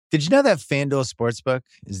Did you know that FanDuel Sportsbook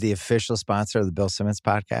is the official sponsor of the Bill Simmons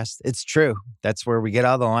podcast? It's true. That's where we get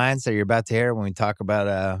all the lines that you're about to hear when we talk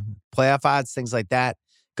about playoff odds, things like that.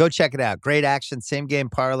 Go check it out. Great action, same game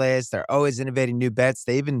parlays. They're always innovating new bets.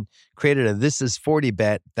 They even created a This Is 40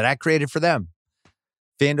 bet that I created for them.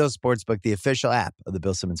 FanDuel Sportsbook, the official app of the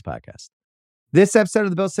Bill Simmons podcast. This episode of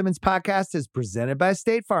the Bill Simmons podcast is presented by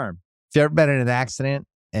State Farm. If you've ever been in an accident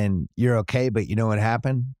and you're okay, but you know what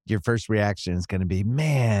happened, your first reaction is going to be,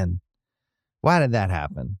 man, why did that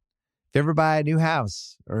happen? If you ever buy a new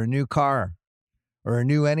house or a new car or a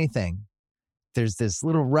new anything, there's this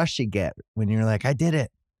little rush you get when you're like, I did it.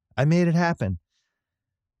 I made it happen.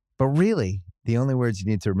 But really, the only words you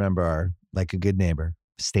need to remember are, like a good neighbor,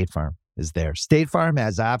 State Farm is there. State Farm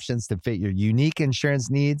has options to fit your unique insurance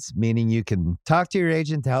needs, meaning you can talk to your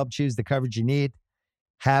agent to help choose the coverage you need,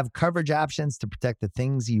 have coverage options to protect the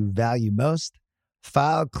things you value most,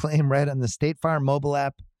 file a claim right on the State Farm mobile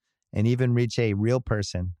app, and even reach a real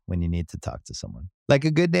person when you need to talk to someone. Like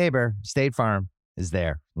a good neighbor, State Farm is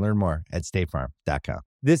there. Learn more at statefarm.com.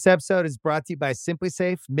 This episode is brought to you by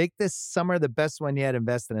SimpliSafe. Make this summer the best one yet.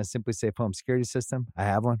 Invest in a SimpliSafe home security system. I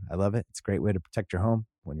have one. I love it. It's a great way to protect your home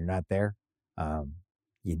when you're not there. You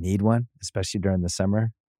need one, especially during the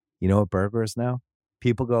summer. You know what burglars know?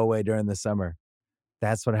 People go away during the summer.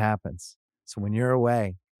 That's what happens. So when you're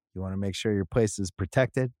away, you want to make sure your place is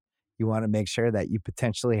protected. You want to make sure that you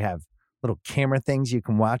potentially have little camera things you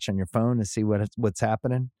can watch on your phone to see what's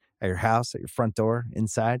happening at your house, at your front door,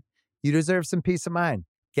 inside. You deserve some peace of mind.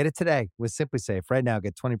 Get it today with SimpliSafe. Right now,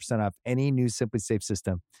 get 20% off any new SimpliSafe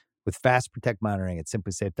system with Fast Protect monitoring at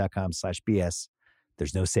simplisafe.com/BS.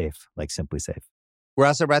 There's no safe like SimpliSafe. We're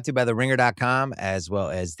also brought to you by TheRinger.com as well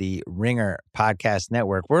as the Ringer Podcast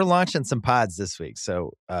Network. We're launching some pods this week,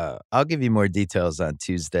 so I'll give you more details on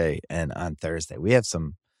Tuesday and on Thursday. We have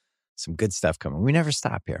some good stuff coming. We never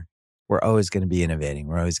stop here. We're always going to be innovating.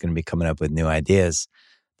 We're always going to be coming up with new ideas.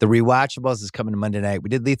 The Rewatchables is coming Monday night. We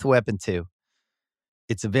did Lethal Weapon 2.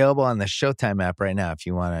 It's available on the Showtime app right now if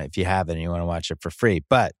you have it and you want to watch it for free.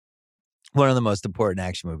 But one of the most important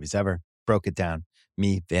action movies ever. Broke it down.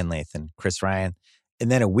 Me, Van Lathan, Chris Ryan. And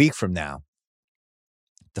then a week from now,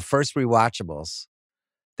 the first Rewatchables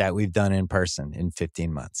that we've done in person in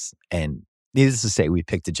 15 months. And needless to say, we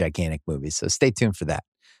picked a gigantic movie. So stay tuned for that.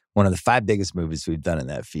 One of the 5 biggest movies we've done in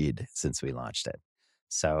that feed since we launched it.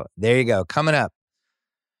 So there you go. Coming up,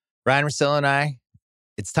 Ryen Russillo and I,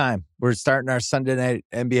 it's time. We're starting our Sunday night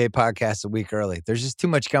NBA podcast a week early. There's just too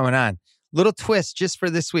much going on. Little twist just for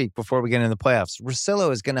this week before we get into the playoffs.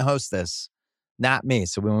 Russillo is going to host this, not me.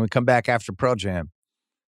 So when we come back after Pearl Jam,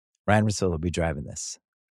 Ryen Russillo will be driving this.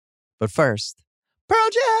 But first, Pearl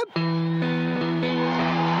Jam!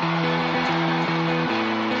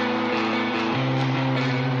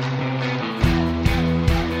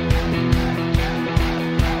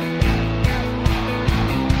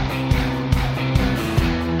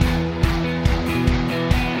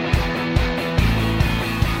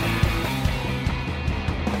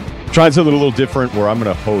 Trying something a little different where I'm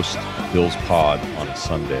going to host Bill's pod on a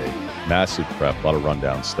Sunday. Massive prep, a lot of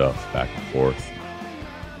rundown stuff, back and forth.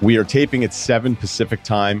 We are taping at 7 Pacific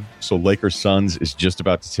time, so Lakers Suns is just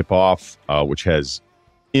about to tip off, which has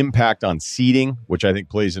impact on seeding, which I think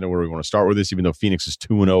plays into where we want to start with this, even though Phoenix is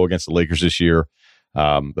 2-0 against the Lakers this year.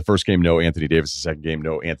 The first game, no Anthony Davis. The second game,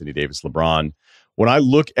 no Anthony Davis, LeBron. When I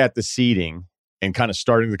look at the seeding and kind of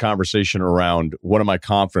starting the conversation around what am I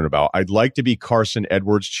confident about, I'd like to be Carson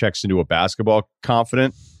Edwards checks into a basketball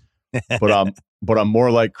confident, but I'm more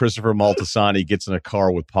like Christopher Maltasani gets in a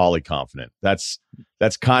car with Pauly confident. That's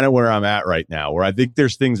kind of where I'm at right now, where I think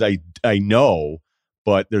there's things I know,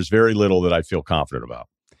 but there's very little that I feel confident about.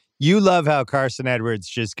 You love how Carson Edwards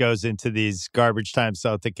just goes into these garbage time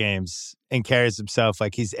Celtic games and carries himself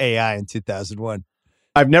like he's AI in 2001.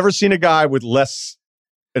 I've never seen a guy with less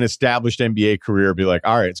an established NBA career be like,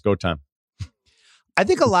 all right, it's go time. I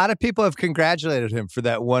think a lot of people have congratulated him for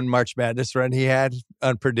that one March Madness run he had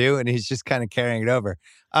on Purdue, and he's just kind of carrying it over.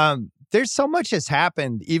 There's so much has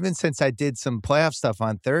happened, even since I did some playoff stuff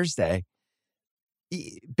on Thursday.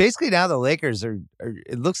 Basically, now the Lakers are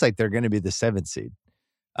it looks like they're going to be the 7th seed.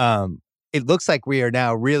 It looks like we are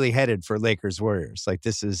now really headed for Lakers Warriors. Like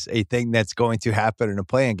this is a thing that's going to happen in a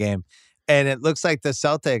playing game. And it looks like the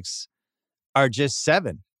Celtics are just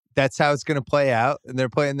 7. That's how it's going to play out. And they're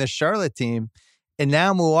playing the Charlotte team. And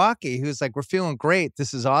now Milwaukee, who's like, we're feeling great.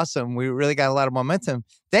 This is awesome. We really got a lot of momentum.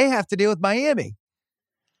 They have to deal with Miami,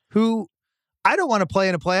 who I don't want to play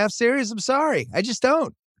in a playoff series. I'm sorry. I just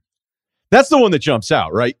don't. That's the one that jumps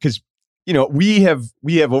out, right? Because, you know, we have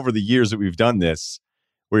over the years that we've done this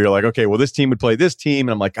where you're like, okay, well, this team would play this team.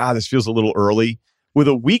 And I'm like, this feels a little early. with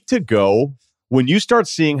a week to go, when you start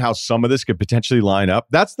seeing how some of this could potentially line up,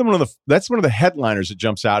 that's one of the headliners that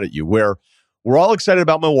jumps out at you, where we're all excited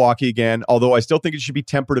about Milwaukee again, although I still think it should be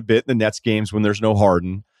tempered a bit in the Nets games when there's no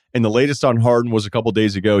Harden. And the latest on Harden was a couple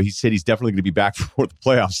days ago. He said he's definitely going to be back before the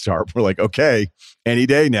playoffs start. We're like, okay, any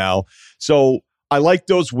day now. So I like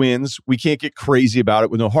those wins. We can't get crazy about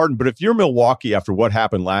it with no Harden. But if you're Milwaukee after what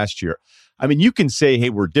happened last year, I mean, you can say, hey,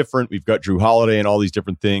 we're different. We've got Drew Holiday and all these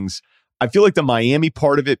different things. I feel like the Miami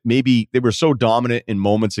part of it, maybe they were so dominant in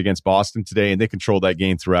moments against Boston today, and they controlled that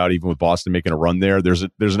game throughout, even with Boston making a run there. There's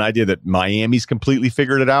an idea that Miami's completely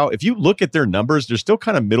figured it out. If you look at their numbers, they're still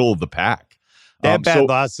kind of middle of the pack. They had bad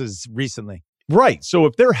losses recently. Right. So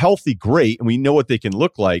if they're healthy, great, and we know what they can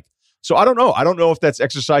look like. So I don't know. I don't know if that's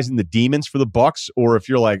exercising the demons for the Bucks, or if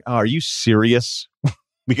you're like, oh, are you serious?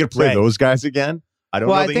 We could play those guys again? I don't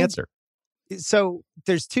know the answer. So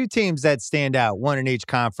there's two teams that stand out, one in each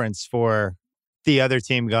conference, for the other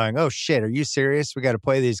team going, oh shit, are you serious? We got to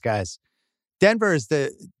play these guys. Denver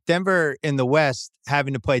in the West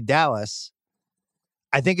having to play Dallas,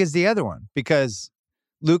 I think, is the other one, because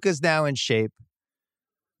Luka's now in shape.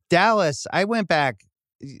 Dallas, I went back.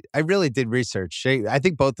 I really did research. I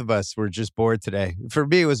think both of us were just bored today. For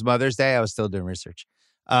me, it was Mother's Day. I was still doing research.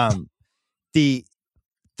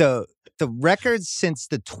 The records since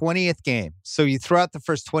the 20th game. So you throw out the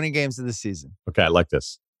first 20 games of the season. Okay, I like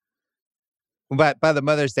this. By the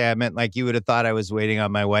Mother's Day, I meant like you would have thought I was waiting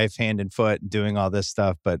on my wife hand and foot and doing all this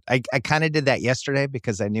stuff. But I kind of did that yesterday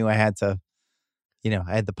because I knew I had to,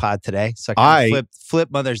 I had the pod today. So I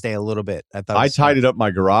flipped Mother's Day a little bit. I tidied up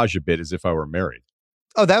my garage a bit as if I were married.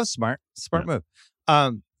 Oh, that was smart. Smart move.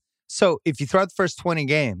 So if you throw out the first 20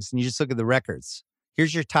 games and you just look at the records,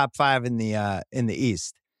 here's your top 5 in the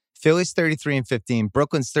East. Philly's 33-15,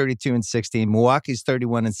 Brooklyn's 32-16, Milwaukee's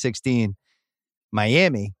 31-16,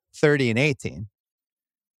 Miami 30-18,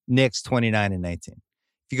 Knicks 29-19. If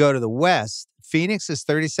you go to the West, Phoenix is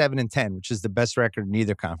 37-10, which is the best record in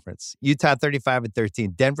either conference. Utah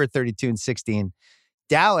 35-13, Denver 32-16,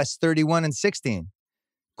 Dallas 31-16,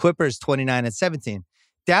 Clippers 29-17.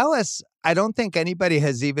 Dallas, I don't think anybody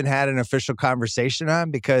has even had an official conversation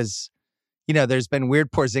on, because there's been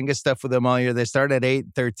weird Porzingis stuff with them all year. They started at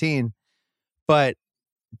 8-13, but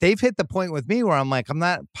they've hit the point with me where I'm like, I'm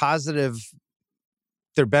not positive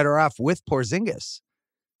they're better off with Porzingis.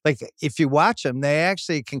 Like, if you watch them, they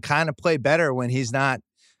actually can kind of play better when he's not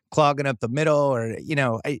clogging up the middle, or,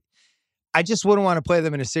 I just wouldn't want to play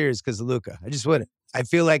them in a series because of Luka. I just wouldn't. I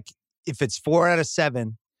feel like if it's 4 out of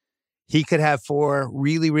 7, he could have 4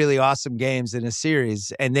 really, really awesome games in a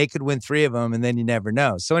series, and they could win 3 of them, and then you never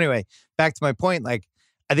know. So anyway, back to my point, like,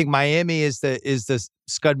 I think Miami is the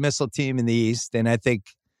Scud missile team in the East, and I think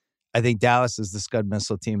Dallas is the Scud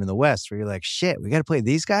missile team in the West, where you're like, shit, we got to play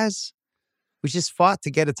these guys? We just fought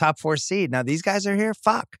to get a top 4 seed. Now these guys are here?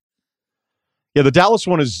 Fuck. Yeah, the Dallas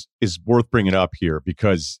one is worth bringing up here,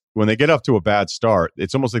 because when they get off to a bad start,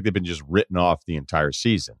 it's almost like they've been just written off the entire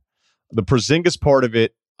season. The Porzingis part of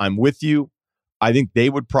it, I'm with you. I think they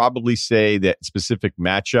would probably say that specific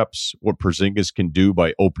matchups, what Porzingis can do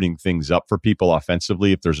by opening things up for people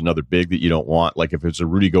offensively, if there's another big that you don't want, like if it's a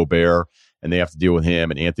Rudy Gobert and they have to deal with him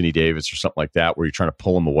and Anthony Davis or something like that, where you're trying to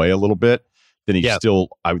pull him away a little bit, then he still,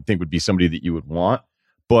 I would think, would be somebody that you would want.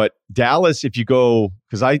 But Dallas, if you go,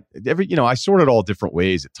 because I sort it all different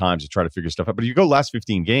ways at times to try to figure stuff out. But if you go last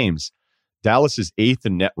 15 games, Dallas is 8th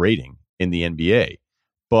in net rating in the NBA.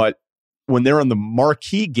 But when they're on the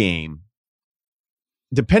marquee game,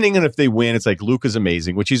 depending on if they win, it's like Luka's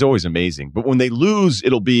amazing, which he's always amazing. But when they lose,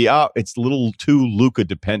 it'll be, it's a little too Luka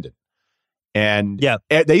dependent. And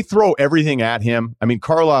they throw everything at him. I mean,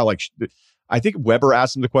 Carlisle, I think Weber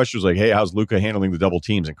asked him the question, was like, hey, how's Luka handling the double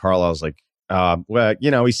teams? And Carlisle was like, well,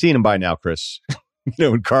 he's seen him by now, Chris.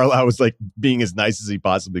 And Carlisle was like being as nice as he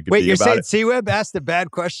possibly could be. Wait, you're saying C-Web asked a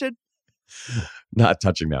bad question? Not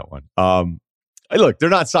touching that one. Look, they're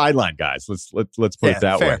not sideline guys. Let's put it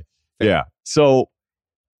that way. Fair. Yeah. So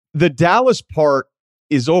the Dallas part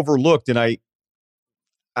is overlooked, and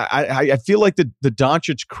I feel like the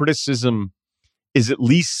Doncic criticism is at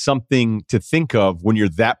least something to think of when you're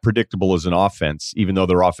that predictable as an offense, even though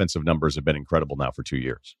their offensive numbers have been incredible now for 2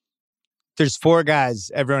 years. There's 4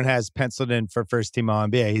 guys everyone has penciled in for first team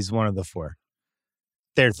All-NBA. He's one of the 4.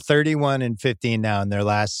 They're 31-15 now in their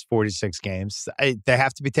last 46 games. They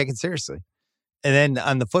have to be taken seriously. And then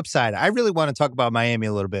on the flip side, I really want to talk about Miami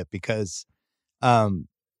a little bit because,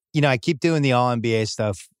 I keep doing the All-NBA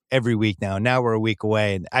stuff every week now. Now we're a week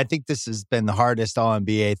away. And I think this has been the hardest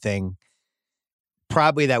All-NBA thing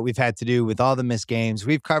probably that we've had to do with all the missed games.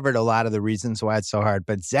 We've covered a lot of the reasons why it's so hard.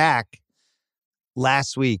 But Zach,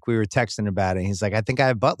 last week we were texting about it. He's like, I think I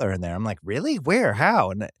have Butler in there. I'm like, really? Where?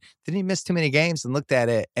 How? And didn't he miss too many games? And looked at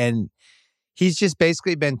it, and he's just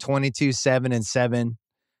basically been 22, 7, and 7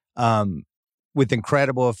 with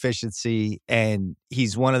incredible efficiency. And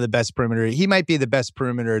he's one of the best perimeter. He might be the best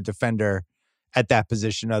perimeter defender at that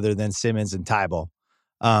position other than Simmons and Tybal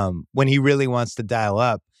when he really wants to dial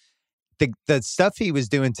up. The stuff he was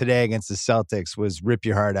doing today against the Celtics was rip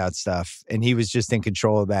your heart out stuff. And he was just in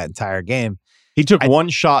control of that entire game. He took one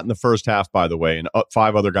shot in the first half, by the way, and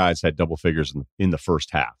 5 other guys had double figures in the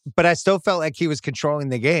first half. But I still felt like he was controlling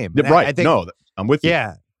the game. Right. I think, no, I'm with you.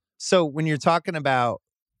 Yeah. So when you're talking about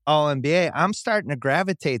all NBA, I'm starting to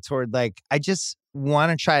gravitate toward I just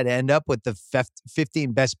want to try to end up with the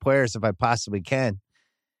 15 best players if I possibly can.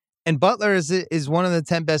 And Butler is one of the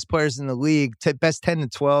 10 best players in the league, best 10 to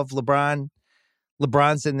 12.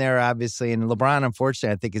 LeBron's in there, obviously. And LeBron,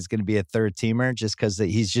 unfortunately, I think is going to be a third teamer just because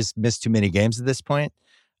he's just missed too many games at this point.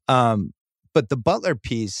 But the Butler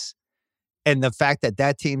piece and the fact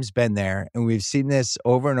that team's been there, and we've seen this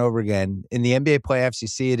over and over again in the NBA playoffs, you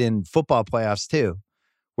see it in football playoffs too,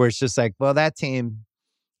 where it's just like, well, that team,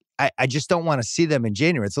 I just don't want to see them in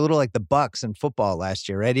January. It's a little like the Bucks in football last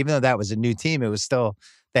year, right? Even though that was a new team, it was still,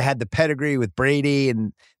 they had the pedigree with Brady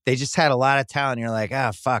and they just had a lot of talent. You're like,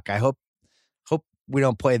 fuck, I hope we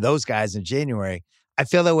don't play those guys in January. I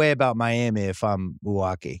feel that way about Miami if I'm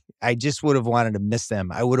Milwaukee. I just would have wanted to miss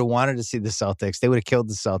them. I would have wanted to see the Celtics. They would have killed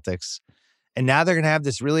the Celtics. And now they're going to have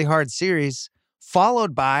this really hard series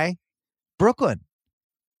followed by Brooklyn.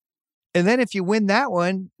 And then if you win that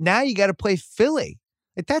one, now you got to play Philly.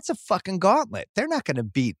 That's a fucking gauntlet. They're not going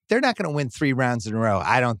to win 3 rounds in a row,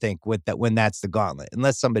 I don't think, when that's the gauntlet,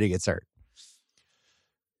 unless somebody gets hurt.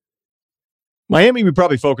 Miami, we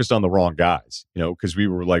probably focused on the wrong guys, because we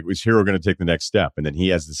were like, was Hero going to take the next step? And then he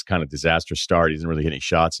has this kind of disastrous start. He doesn't really hit any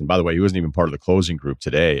shots. And by the way, he wasn't even part of the closing group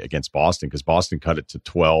today against Boston because Boston cut it to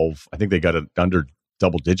 12. I think they got it under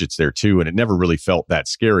double digits there too. And it never really felt that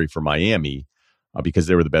scary for Miami because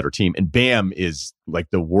they were the better team. And Bam is like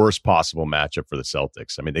the worst possible matchup for the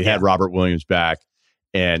Celtics. I mean, they had Robert Williams back.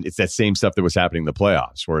 And it's that same stuff that was happening in the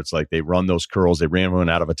playoffs where it's like they run those curls. They ran one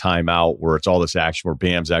out of a timeout where it's all this action where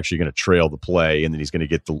Bam's actually going to trail the play and then he's going to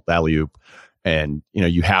get the alley-oop. And,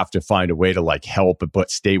 you have to find a way to help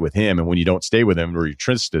but stay with him. And when you don't stay with him or you're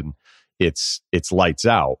Tristan, it's lights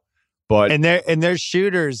out. But and their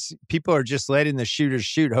shooters, people are just letting the shooters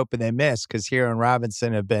shoot, hoping they miss because Hero and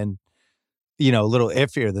Robinson have been, a little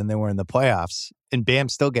iffier than they were in the playoffs. And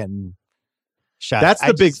Bam's still getting shots. That's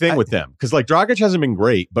the big thing with them. Because Dragic hasn't been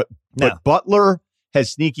great, but Butler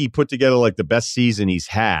has sneaky put together the best season he's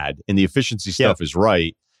had, and the efficiency stuff is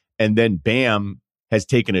right. And then Bam has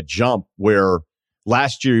taken a jump where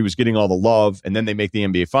last year he was getting all the love, and then they make the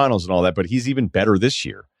NBA Finals and all that, but he's even better this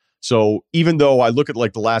year. So even though I look at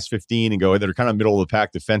the last 15 and go, they're kind of middle of the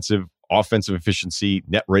pack defensive, offensive efficiency,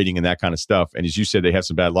 net rating, and that kind of stuff. And as you said, they have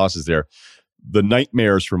some bad losses there. The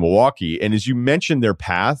nightmares for Milwaukee. And as you mentioned their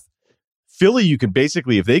path, Philly, you can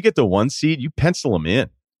basically, if they get the 1 seed, you pencil them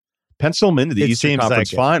in. Pencil them into the Eastern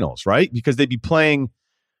Conference Finals, right? Because they'd be playing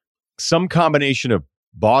some combination of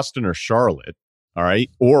Boston or Charlotte, all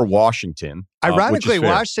right, or Washington. Ironically,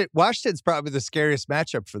 Washington's probably the scariest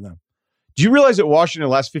matchup for them. Do you realize that Washington,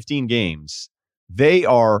 the last 15 games, they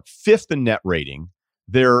are 5th in net rating.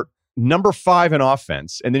 They're number 5 in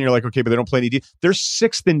offense. And then you're like, okay, but they don't play any defense. They're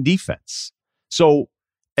 6th in defense. So,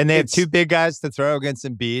 and they have 2 big guys to throw against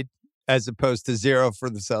Embiid as opposed to 0 for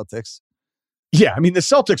the Celtics. Yeah, I mean, the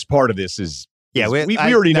Celtics part of this is we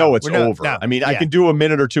already know it's over. I mean, I can do a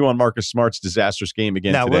minute or two on Marcus Smart's disastrous game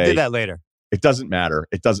again today. We'll do that later. It doesn't matter.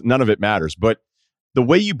 None of it matters. But the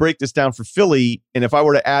way you break this down for Philly, and if I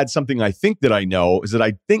were to add something I think that I know, is that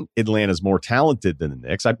I think Atlanta's more talented than the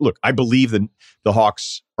Knicks. I believe that the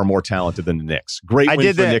Hawks are more talented than the Knicks. Great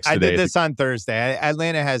win for Knicks today. I did this on Thursday.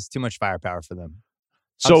 Atlanta has too much firepower for them.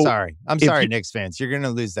 So I'm sorry, Knicks fans. You're going to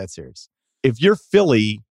lose that series. If you're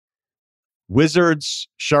Philly, Wizards,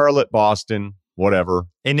 Charlotte, Boston, whatever.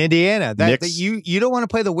 In Indiana, you don't want to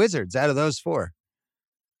play the Wizards out of those 4.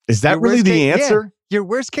 Is that really the answer? Yeah. Your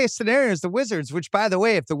worst case scenario is the Wizards, which, by the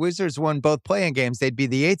way, if the Wizards won both play-in games, they'd be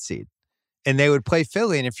the 8th seed. And they would play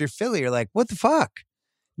Philly. And if you're Philly, you're like, what the fuck?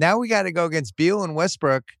 Now we got to go against Beal and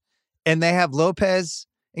Westbrook. And they have Lopez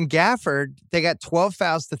and Gafford. They got 12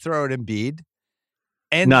 fouls to throw at Embiid.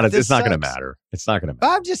 And it's not going to matter. It's not going to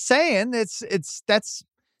matter. I'm just saying, that's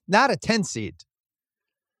not a 10 seed.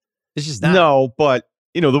 It's just not. No, but,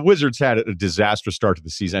 the Wizards had a disastrous start to the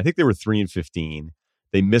season. I think they were 3-15.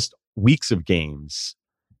 They missed weeks of games.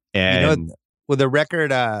 And with the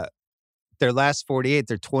record, their last 48,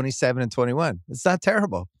 they're 27-21. It's not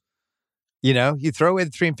terrible. You throw away the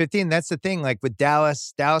 3-15. That's the thing. Like with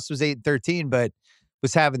Dallas was 8-13, but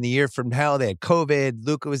was having the year from hell. They had COVID.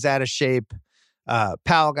 Luka was out of shape.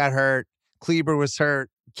 Powell got hurt. Kleber was hurt.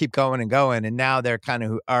 Keep going and going. And now they're kind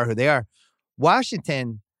of who they are.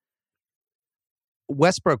 Washington,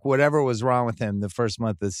 Westbrook, whatever was wrong with him the first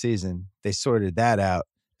month of the season, they sorted that out.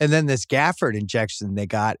 And then this Gafford injection they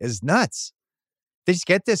got is nuts. They just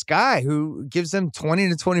get this guy who gives them 20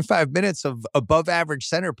 to 25 minutes of above average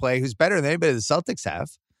center play who's better than anybody the Celtics have.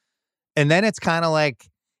 And then it's kind of like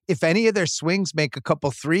if any of their swings make a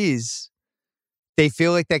couple threes, they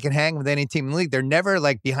feel like they can hang with any team in the league. They're never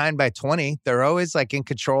like behind by 20. They're always like in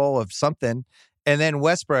control of something. And then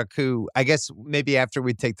Westbrook, who I guess maybe after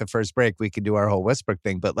we take the first break, we could do our whole Westbrook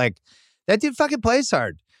thing. But like that dude fucking plays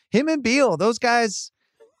hard. Him and Beal, those guys,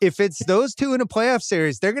 if it's those two in a playoff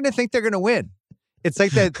series, they're going to think they're going to win. It's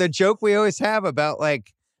like the joke we always have about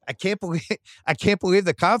like, I can't believe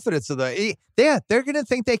the confidence of they're going to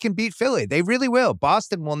think they can beat Philly. They really will.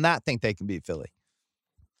 Boston will not think they can beat Philly.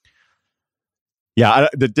 Yeah,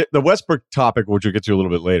 the Westbrook topic, which we'll get to a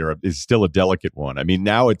little bit later, is still a delicate one. I mean,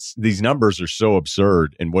 now these numbers are so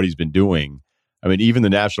absurd in what he's been doing. I mean, even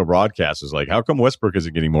the national broadcast is like, how come Westbrook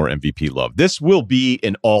isn't getting more MVP love? This will be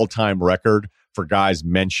an all-time record for guys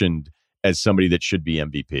mentioned as somebody that should be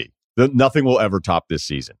MVP. Nothing will ever top this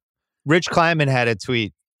season. Rich Kleiman had a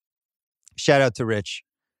tweet. Shout out to Rich.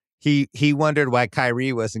 He wondered why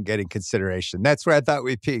Kyrie wasn't getting consideration. That's where I thought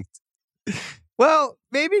we peaked. Well,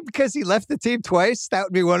 maybe because he left the team twice. That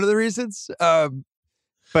would be one of the reasons.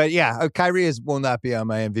 But yeah, Kyrie will not be on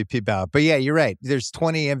my MVP ballot. But yeah, you're right. There's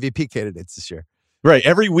 20 MVP candidates this year. Right.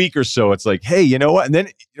 Every week or so, it's like, hey, you know what? And then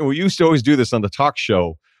we used to always do this on the talk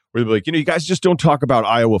show where they'd be like, you guys just don't talk about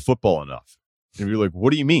Iowa football enough. And we'd be like,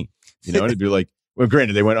 what do you mean? And it'd be like, well,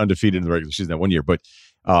 granted, they went undefeated in the regular season that one year, but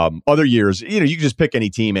other years, you can just pick any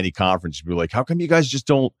team, any conference. You'd be like, how come you guys just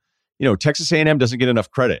don't, Texas A&M doesn't get enough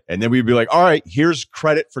credit. And then we'd be like, all right, here's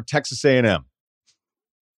credit for Texas A&M.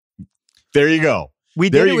 There you go. We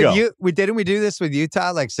did we do this with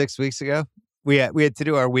Utah like 6 weeks ago? We had to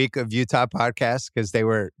do our week of Utah podcast because they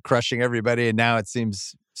were crushing everybody. And now it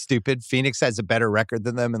seems stupid. Phoenix has a better record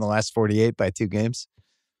than them in the last 48 by 2 games.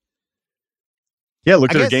 Yeah,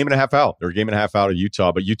 look, they're a game and a half out. They're a game and a half out of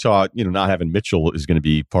Utah. But Utah, not having Mitchell is going to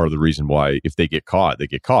be part of the reason why if they get caught,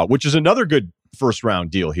 which is another good first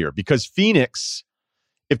round deal here. Because Phoenix,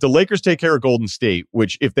 if the Lakers take care of Golden State,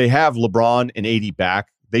 which if they have LeBron and AD back,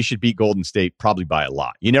 they should beat Golden State probably by a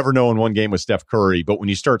lot. You never know in one game with Steph Curry, but when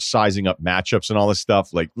you start sizing up matchups and all this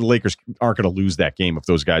stuff, like the Lakers aren't going to lose that game if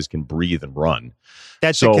those guys can breathe and run.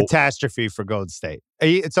 That's a catastrophe for Golden State.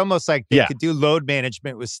 It's almost like they could do load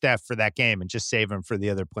management with Steph for that game and just save him for the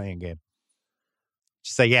other playing game.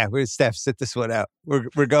 Just like, where's Steph? Sit this one out.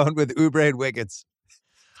 We're going with Oubre and Wiggins.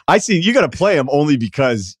 I see. You got to play him only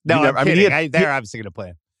because they're obviously going to play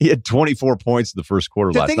him. He had 24 points in the first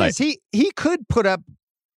quarter last night. The thing is, he could put up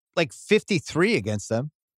like 53 against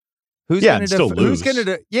them. Who's going to lose?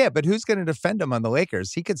 But who's going to defend him on the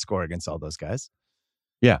Lakers? He could score against all those guys.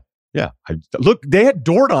 Yeah. Look, they had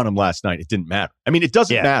Dort on him last night. It didn't matter. I mean, it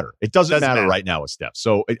doesn't matter. It doesn't matter right now with Steph.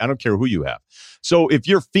 So I don't care who you have. So if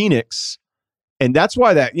you're Phoenix, and that's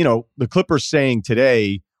why the Clippers saying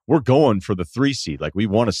today, we're going for the 3 seed. Like, we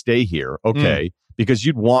want to stay here. Okay. Because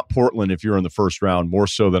you'd want Portland if you're in the first round more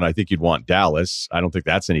so than I think you'd want Dallas. I don't think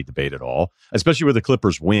that's any debate at all, especially with the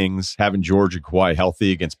Clippers' wings, having George and Kawhi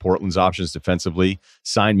healthy against Portland's options defensively.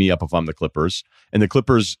 Sign me up if I'm the Clippers. And the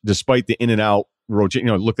Clippers, despite the in and out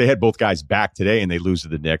rotation, look, they had both guys back today and they lose to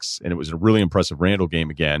the Knicks, and it was a really impressive Randall game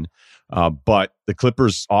again. But the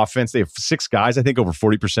Clippers' offense, they have 6 guys, I think, over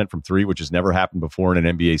 40% from 3, which has never happened before in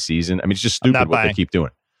an NBA season. I mean, it's just stupid what they keep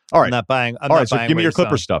doing. All right. I'm not buying. All right, so give me your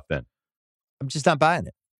Clippers stuff then. I'm just not buying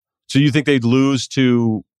it. So you think they'd lose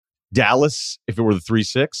to Dallas if it were the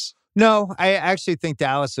 3-6? No, I actually think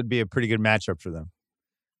Dallas would be a pretty good matchup for them.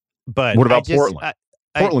 But what about Portland?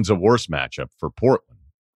 Portland's a worse matchup for Portland.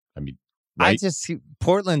 I mean, right?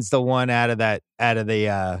 Portland's the one out of the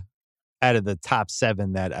top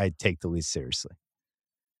 7 that I'd take the least seriously.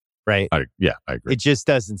 Right? I agree. It just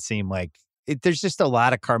doesn't seem like there's just a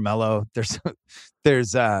lot of Carmelo.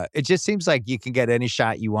 It just seems like you can get any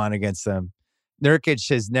shot you want against them. Nurkic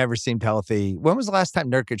has never seemed healthy. When was the last time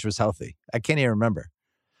Nurkic was healthy? I can't even remember.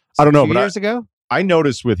 I don't know. 2 years ago? I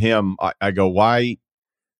noticed with him, I go, why?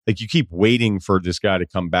 Like, you keep waiting for this guy to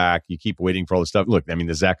come back. You keep waiting for all this stuff. Look, I mean,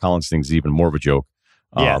 the Zach Collins thing is even more of a joke.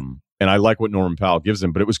 And I like what Norman Powell gives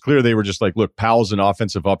him, but it was clear they were just like, look, Powell's an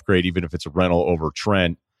offensive upgrade, even if it's a rental over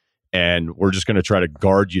Trent. And we're just going to try to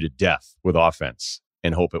guard you to death with offense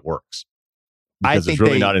and hope it works. Because there's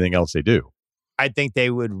really not anything else they do. I think they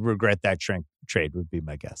would regret that trade would be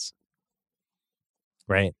my guess.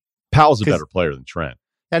 Right? Powell's a better player than Trent.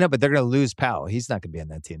 I know, but they're going to lose Powell. He's not going to be on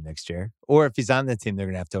that team next year. Or if he's on that team, they're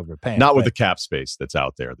going to have to overpay him. Not with the cap space that's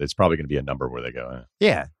out there. There's probably going to be a number where they go.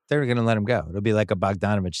 Yeah, they're going to let him go. It'll be like a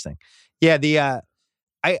Bogdanovich thing. Yeah,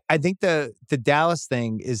 I think the Dallas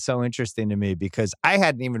thing is so interesting to me because I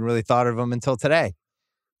hadn't even really thought of them until today.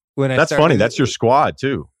 That's funny. That's your squad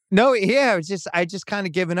too. No, yeah, I just kind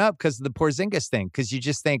of given up because of the Porzingis thing. Because you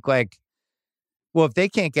just think like, well, if they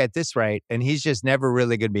can't get this right, and he's just never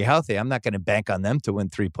really going to be healthy, I'm not going to bank on them to win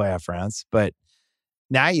 3 playoff rounds. But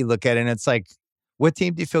now you look at it and it's like, what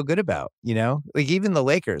team do you feel good about? You know, like even the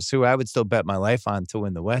Lakers, who I would still bet my life on to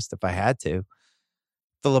win the West if I had to.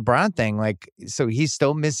 The LeBron thing, like, so he's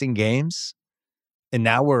still missing games, and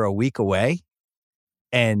now we're a week away.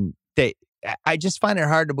 And I just find it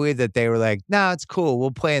hard to believe that they were like, no, it's cool.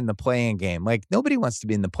 We'll play in the play-in game. Like, nobody wants to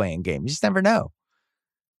be in the play-in game. You just never know,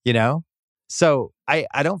 you know? So I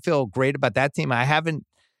don't feel great about that team. I haven't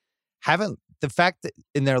the fact that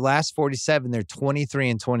in their last 47, they're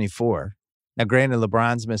 23-24. Now, granted,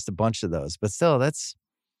 LeBron's missed a bunch of those, but still, that's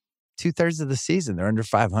 2/3 of the season. They're under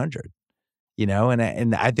 500, you know?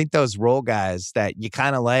 And I think those role guys that you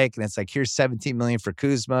kind of like, and it's like, here's $17 million for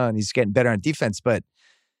Kuzma, and he's getting better on defense, but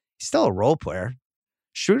he's still a role player.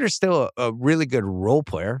 Schroeder's still a really good role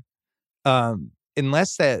player.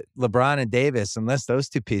 Unless that LeBron and Davis, unless those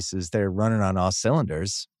two pieces, they're running on all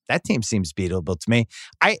cylinders, that team seems beatable to me.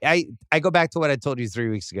 I go back to what I told you 3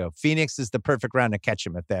 weeks ago. Phoenix is the perfect round to catch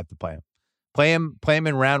them if they have to play them. Play them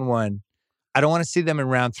in round 1. I don't want to see them in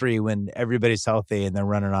round 3 when everybody's healthy and they're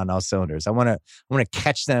running on all cylinders. I want to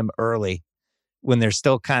catch them early when they're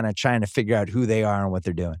still kind of trying to figure out who they are and what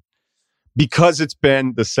they're doing. Because it's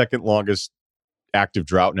been the second longest active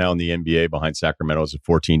drought now in the NBA behind Sacramento's at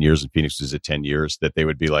 14 years and Phoenix is at 10 years, that they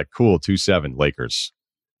would be like, cool, 2-7 Lakers.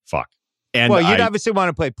 Fuck. And well, you'd obviously want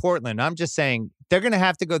to play Portland. I'm just saying they're going to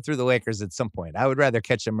have to go through the Lakers at some point. I would rather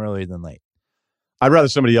catch them earlier than late. I'd rather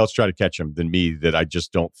somebody else try to catch them than me, that I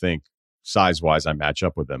just don't think size-wise I match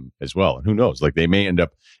up with them as well. And who knows? Like, they may end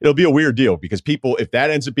up, it'll be a weird deal because people, if that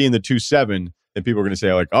ends up being the 2-7, then people are going to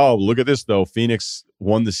say like, oh, look at this though. Phoenix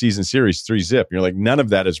won the season series 3-0. And you're like, none of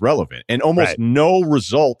that is relevant. And almost no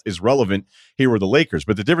result is relevant here with the Lakers.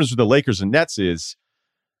 But the difference with the Lakers and Nets is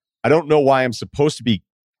I don't know why I'm supposed to be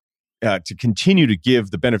to continue to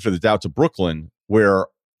give the benefit of the doubt to Brooklyn, where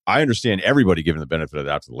I understand everybody giving the benefit of the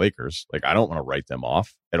doubt to the Lakers. Like, I don't want to write them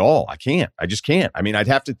off at all. I can't. I just can't. I mean, I'd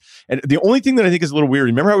have to. And the only thing that I think is a little weird,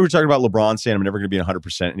 remember how we were talking about LeBron saying I'm never going to be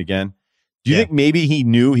 100% again? Do you think maybe he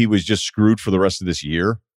knew he was just screwed for the rest of this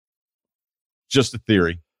year? Just a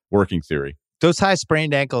theory, working theory. Those high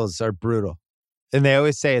sprained ankles are brutal. And they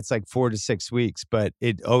always say it's like 4 to 6 weeks, but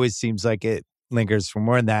it always seems like it lingers for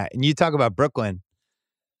more than that. And you talk about Brooklyn.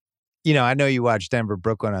 You know, I know you watched Denver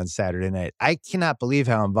Brooklyn on Saturday night. I cannot believe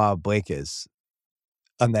how involved Blake is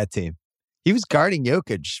on that team. He was guarding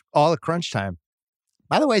Jokic all at crunch time.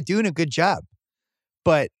 By the way, doing a good job.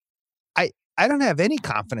 But I don't have any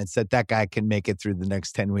confidence that that guy can make it through the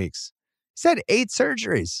next 10 weeks. He's had 8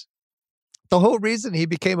 surgeries. The whole reason he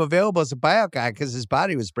became available as a buyout guy because his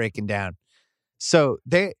body was breaking down. So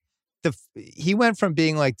he went from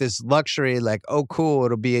being like this luxury, like, oh, cool,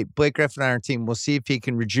 it'll be Blake Griffin on our team. We'll see if he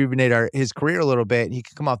can rejuvenate his career a little bit and he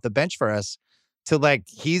can come off the bench for us, to like,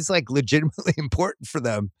 he's like legitimately important for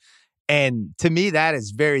them. And to me, that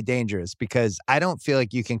is very dangerous because I don't feel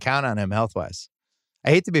like you can count on him health-wise. I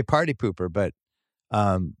hate to be a party pooper, but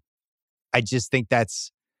I just think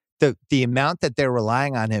that's the amount that they're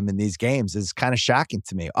relying on him in these games is kind of shocking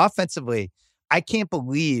to me. Offensively, I can't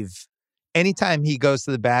believe anytime he goes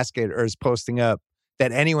to the basket or is posting up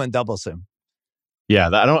that anyone doubles him. Yeah,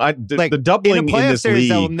 the doubling in this league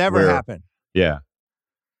that will never happen. Yeah.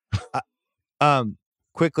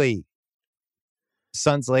 Quickly,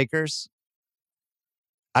 Suns Lakers.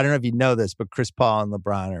 I don't know if you know this, but Chris Paul and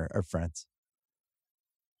LeBron are friends.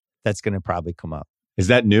 That's going to probably come up. Is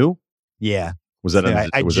that new? Yeah. Was that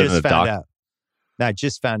I just found out. No, I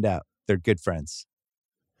just found out they're good friends.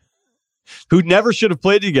 Who never should have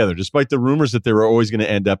played together, despite the rumors that they were always going to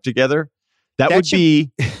end up together. That would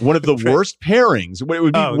be one of the worst pairings. It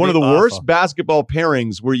would be one of the worst basketball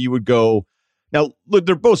pairings where you would go, now, look,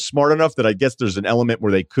 they're both smart enough that I guess there's an element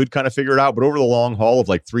where they could kind of figure it out, but over the long haul of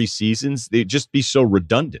like 3 seasons, they'd just be so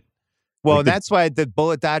redundant. Well, like that's why the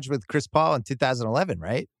bullet dodge with Chris Paul in 2011,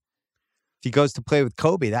 right? If he goes to play with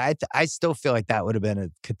Kobe, I still feel like that would have been a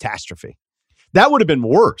catastrophe. That would have been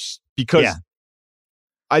worse because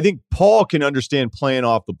I think Paul can understand playing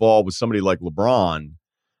off the ball with somebody like LeBron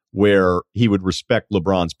where he would respect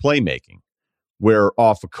LeBron's playmaking. Where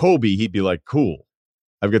off of Kobe, he'd be like, cool,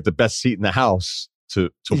 I've got the best seat in the house to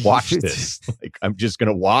watch this. Like, I'm just going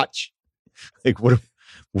to watch. Like, what?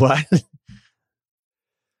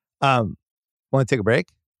 Want to take a break?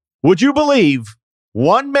 Would you believe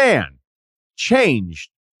one man changed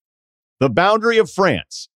the boundary of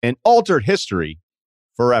France and altered history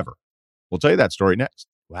forever? We'll tell you that story next.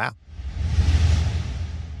 Wow.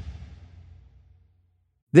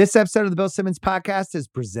 This episode of the Bill Simmons Podcast is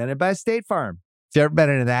presented by State Farm. If you've ever been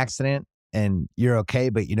in an accident and you're okay,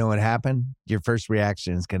 but you know what happened, your first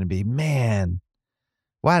reaction is going to be, man,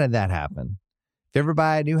 why did that happen? If you ever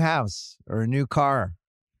buy a new house or a new car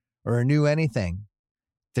or a new anything,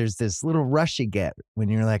 there's this little rush you get when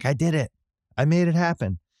you're like, I did it. I made it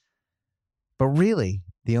happen. But really,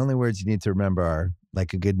 the only words you need to remember are,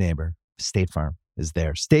 like a good neighbor, State Farm is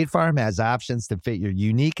there. State Farm has options to fit your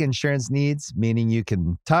unique insurance needs, meaning you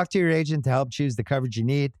can talk to your agent to help choose the coverage you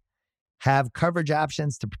need, have coverage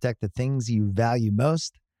options to protect the things you value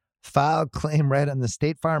most, file a claim right on the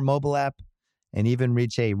State Farm mobile app, and even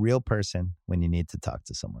reach a real person when you need to talk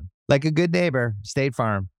to someone. Like a good neighbor, State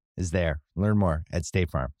Farm is there. Learn more at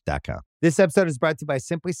statefarm.com. This episode is brought to you by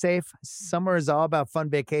Simply Safe. Summer is all about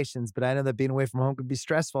fun vacations, but I know that being away from home can be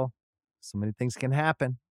stressful. So many things can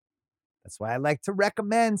happen. That's why I like to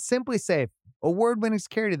recommend Simply Safe, award-winning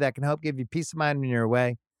security that can help give you peace of mind when you're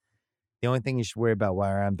away. The only thing you should worry about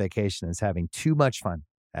while you're on vacation is having too much fun.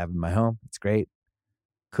 I have it in my home. It's great.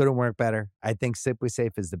 Couldn't work better. I think Simply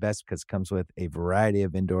Safe is the best because it comes with a variety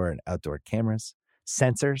of indoor and outdoor cameras,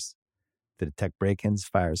 sensors to detect break-ins,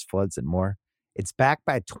 fires, floods, and more. It's backed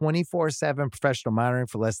by 24/7 professional monitoring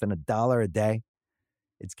for less than $1 a day.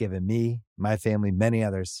 It's given me, my family, many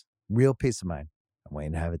others real peace of mind. I'm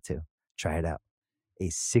waiting to have it too. Try it out. A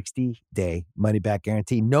 60-day money-back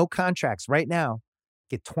guarantee. No contracts right now.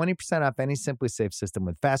 Get 20% off any Simply Safe system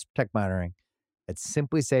with Fast Protect monitoring at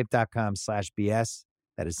simplysafe.com/BS.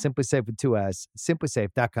 That is Simply Safe with 2 S's.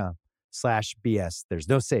 simplysafe.com/BS. There's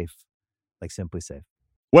no safe like Simply Safe.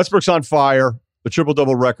 Westbrook's on fire. The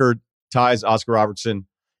triple-double record ties Oscar Robertson.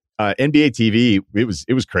 NBA TV, it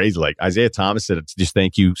was crazy. Like Isaiah Thomas said, just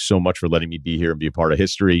thank you so much for letting me be here and be a part of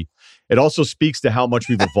history. It also speaks to how much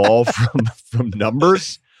we've evolved from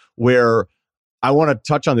numbers, where I want to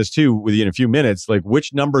touch on this too with you in a few minutes, like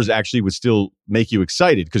which numbers actually would still make you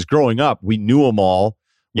excited. Because growing up, we knew them all.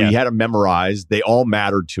 We had them memorized. They all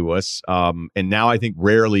mattered to us. And now I think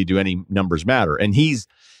rarely do any numbers matter. And he's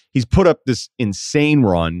put up this insane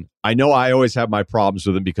run. I know I always have my problems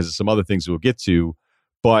with him because of some other things we'll get to,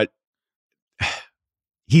 but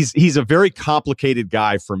he's a very complicated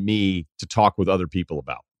guy for me to talk with other people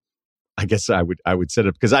about. I guess I would set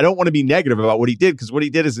it because I don't want to be negative about what he did, because what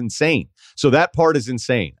he did is insane. So that part is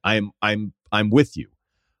insane. I'm with you.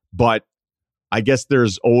 But I guess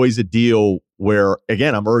there's always a deal where,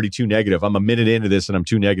 again, I'm already too negative. I'm a minute into this and I'm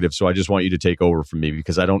too negative. So I just want you to take over from me,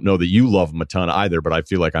 because I don't know that you love him a ton either, but I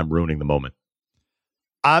feel like I'm ruining the moment.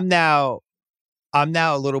 I'm now a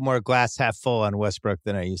little more glass half full on Westbrook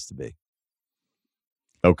than I used to be.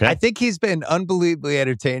 Okay. I think he's been unbelievably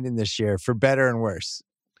entertaining this year, for better and worse.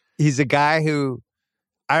 He's a guy who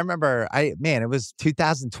I remember, it was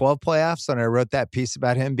 2012 playoffs when I wrote that piece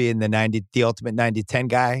about him being the ultimate 90-10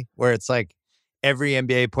 guy, where it's like every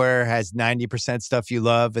NBA player has 90% stuff you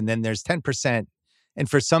love, and then there's 10%. And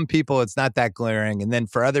for some people, it's not that glaring. And then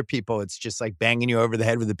for other people, it's just like banging you over the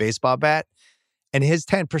head with a baseball bat. And his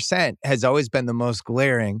 10% has always been the most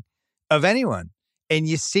glaring of anyone. And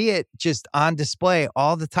you see it just on display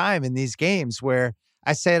all the time in these games, where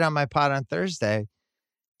I say it on my pod on Thursday.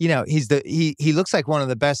 You know, he looks like one of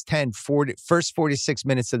the best first 46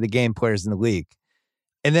 minutes of the game players in the league.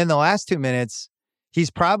 And then the last 2 minutes, he's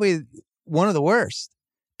probably one of the worst.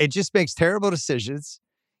 It just makes terrible decisions.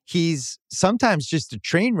 He's sometimes just a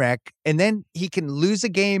train wreck. And then he can lose a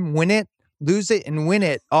game, lose it and win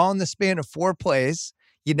it all in the span of 4 plays.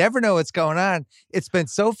 You never know what's going on. It's been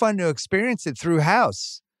so fun to experience it through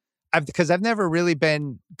House. Because I've never really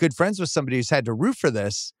been good friends with somebody who's had to root for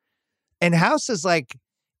this. And House is like,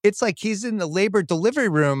 it's like he's in the labor delivery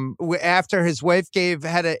room after his wife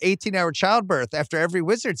had an 18-hour childbirth after every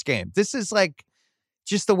Wizards game. This is like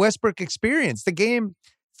just the Westbrook experience. The game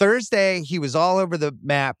Thursday, he was all over the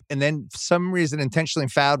map, and then for some reason intentionally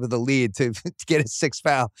fouled with a lead to get his 6th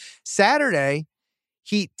foul. Saturday,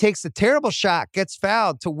 he takes a terrible shot, gets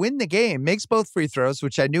fouled to win the game, makes both free throws,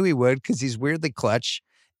 which I knew he would because he's weirdly clutch,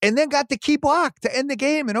 and then got the key block to end the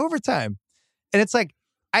game in overtime. And it's like,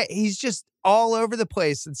 he's just all over the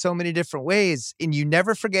place in so many different ways, and you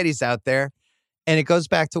never forget he's out there. And it goes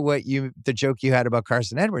back to the joke you had about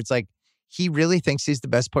Carson Edwards. Like, he really thinks he's the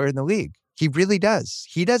best player in the league. He really does.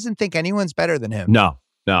 He doesn't think anyone's better than him. No.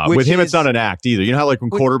 With him, it's not an act either. You know how like when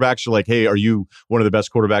quarterbacks are like, hey, are you one of the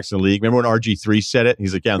best quarterbacks in the league? Remember when RG3 said it?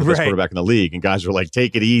 He's like, yeah, I'm the best quarterback in the league. And guys were like,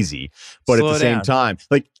 take it easy. But at the same time,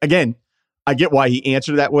 like, again, I get why he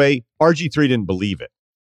answered that way. RG3 didn't believe it.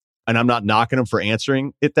 And I'm not knocking him for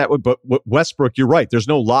answering it that way. But Westbrook, you're right. There's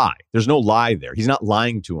no lie. There's no lie there. He's not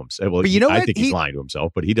lying to himself. Well, but you know I think he's lying to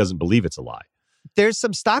himself, but he doesn't believe it's a lie. There's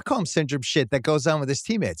some Stockholm Syndrome shit that goes on with his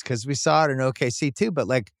teammates because we saw it in OKC too. But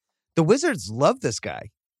like the Wizards love this guy.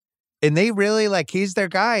 And they really like, he's their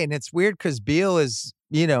guy. And it's weird because Beal is,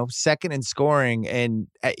 second in scoring and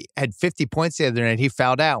had 50 points the other night. He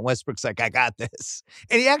fouled out. And Westbrook's like, I got this.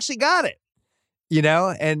 And he actually got it,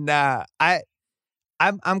 And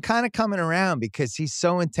I'm kind of coming around because he's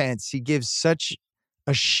so intense. He gives such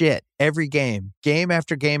a shit every game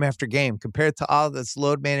after game after game, compared to all this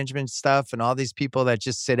load management stuff and all these people that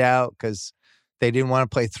just sit out because they didn't want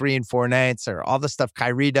to play 3 and 4 nights or all the stuff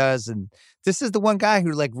Kyrie does. And this is the one guy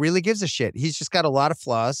who like really gives a shit. He's just got a lot of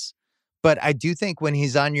flaws. But I do think when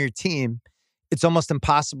he's on your team, it's almost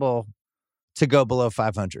impossible to go below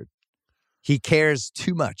 500. He cares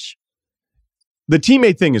too much. The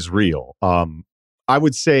teammate thing is real. I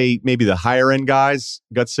would say maybe the higher end guys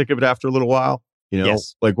got sick of it after a little while.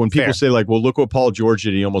 Yes. Like when people say like, well, look what Paul George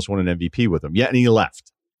did. He almost won an MVP with him. Yeah. And he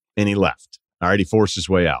left. All right. He forced his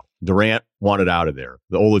way out. Durant wanted out of there.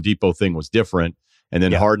 The Oladipo thing was different. And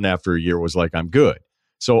then Harden after a year was like, I'm good.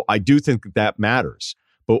 So I do think that matters.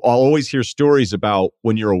 But I'll always hear stories about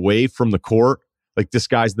when you're away from the court, like this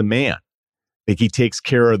guy's the man. Like he takes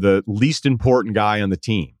care of the least important guy on the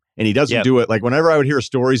team. And he doesn't do it. Like whenever I would hear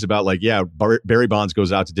stories about like, Barry Bonds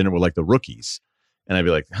goes out to dinner with like the rookies. And I'd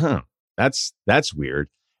be like, that's weird.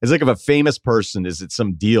 It's like if a famous person is at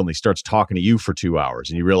some deal and he starts talking to you for 2 hours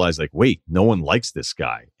and you realize like, wait, no one likes this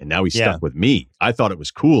guy. And now he's stuck with me. I thought it was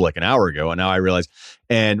cool like an hour ago. And now I realize.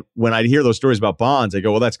 And when I hear those stories about Bonds, I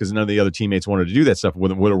go, well, that's because none of the other teammates wanted to do that stuff.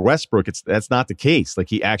 With Westbrook, that's not the case. Like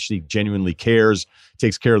he actually genuinely cares,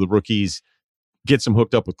 takes care of the rookies, gets them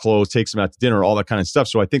hooked up with clothes, takes them out to dinner, all that kind of stuff.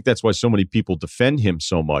 So I think that's why so many people defend him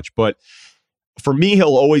so much. But for me,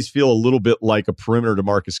 he'll always feel a little bit like a perimeter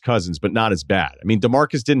DeMarcus Cousins, but not as bad. I mean,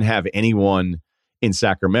 DeMarcus didn't have anyone in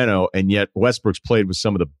Sacramento, and yet Westbrook's played with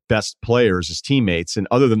some of the best players as teammates. And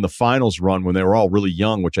other than the finals run when they were all really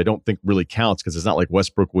young, which I don't think really counts because it's not like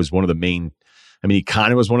Westbrook was one of the main. I mean, he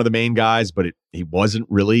kind of was one of the main guys, but he wasn't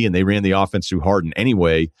really. And they ran the offense through Harden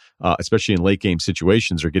anyway, especially in late game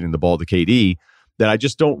situations or getting the ball to KD. That I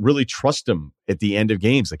just don't really trust him at the end of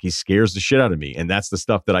games. Like he scares the shit out of me. And that's the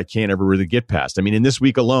stuff that I can't ever really get past. I mean, in this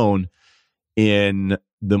week alone, in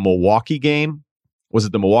the Milwaukee game, was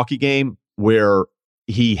it the Milwaukee game where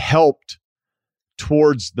he helped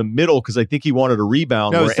towards the middle because I think he wanted a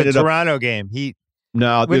rebound. No, it's the Toronto game. I'm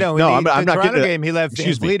not getting the game. He left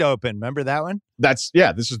VanVleet open. Remember that one? This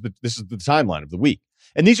is the timeline of the week.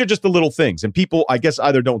 And these are just the little things. And people, I guess,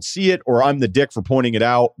 either don't see it or I'm the dick for pointing it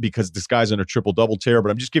out because this guy's on a triple-double tear.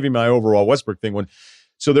 But I'm just giving my overall Westbrook thing.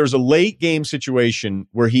 So there's a late game situation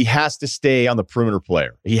where he has to stay on the perimeter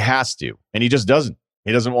player. He has to. And he just doesn't.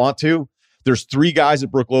 He doesn't want to. There's 3 guys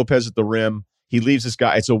at Brook Lopez at the rim. He leaves this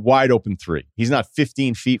guy. It's a wide open 3. He's not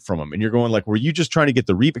 15 feet from him. And you're going like, were you just trying to get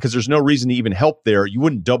the rebound? Because there's no reason to even help there. You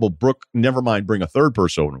wouldn't double Brook. Never mind bring a third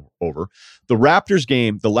person over. The Raptors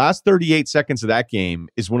game, the last 38 seconds of that game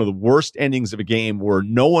is one of the worst endings of a game where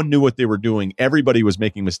no one knew what they were doing. Everybody was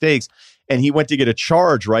making mistakes. And he went to get a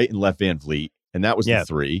charge, right, and left VanVleet. And that was the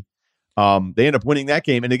 3. They end up winning that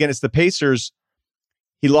game. And again, it's the Pacers.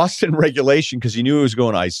 He lost in regulation because he knew he was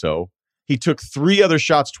going ISO. He took 3 other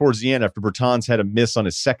shots towards the end after Bertans had a miss on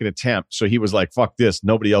his second attempt. So he was like, fuck this.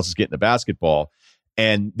 Nobody else is getting the basketball.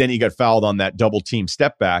 And then he got fouled on that double team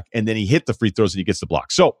step back. And then he hit the free throws and he gets the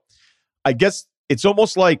block. So I guess it's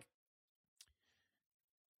almost like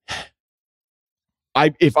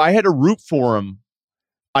if I had to root for him,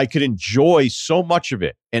 I could enjoy so much of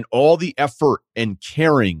it and all the effort and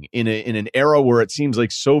caring in an era where it seems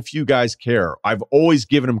like so few guys care. I've always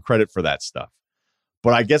given him credit for that stuff.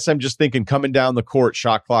 But I guess I'm just thinking coming down the court,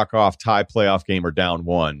 shot clock off, tie playoff game or down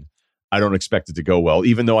 1, I don't expect it to go well.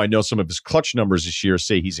 Even though I know some of his clutch numbers this year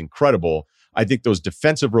say he's incredible, I think those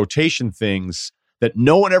defensive rotation things that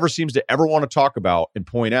no one ever seems to ever want to talk about and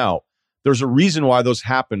point out, there's a reason why those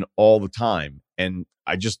happen all the time. And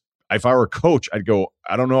if I were a coach, I'd go,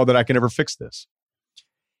 I don't know that I can ever fix this.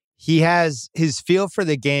 He has his feel for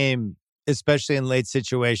the game, especially in late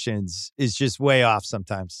situations, is just way off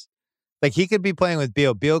sometimes. Like he could be playing with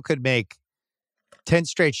Beal. Beal could make 10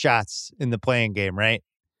 straight shots in the playing game, right?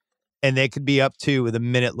 And they could be up 2 with a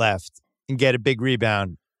minute left and get a big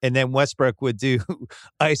rebound. And then Westbrook would do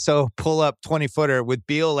ISO pull-up 20-footer with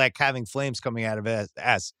Beal like having flames coming out of his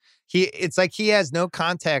ass. It's like he has no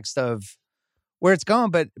context of where it's going,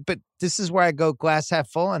 but this is where I go glass half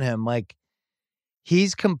full on him. Like,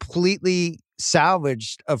 he's completely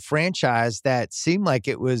salvaged a franchise that seemed like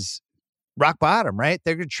it was rock bottom, right?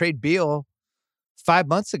 They're going to trade Beal 5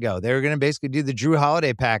 months ago. They were going to basically do the Drew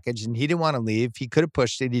Holiday package, and he didn't want to leave. He could have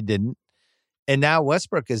pushed it. He didn't. And now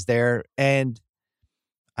Westbrook is there, and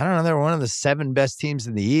I don't know, they're one of the 7 best teams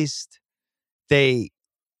in the East. They,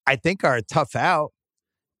 I think, are a tough out.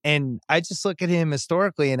 And I just look at him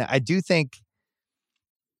historically, and I do think,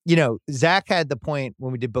 Zach had the point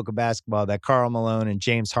when we did Book of Basketball that Karl Malone and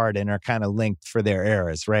James Harden are kind of linked for their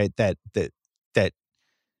eras, right? That the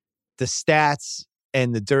stats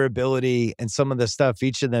and the durability and some of the stuff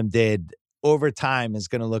each of them did over time is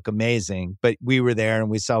going to look amazing. But we were there and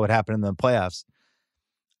we saw what happened in the playoffs.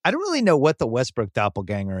 I don't really know what the Westbrook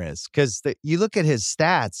doppelganger is, because you look at his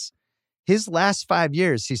stats, his last 5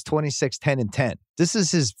 years, he's 26, 10, and 10. This is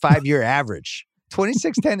his 5-year average,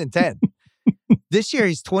 26, 10, and 10. This year,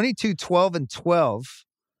 he's 22, 12, and 12.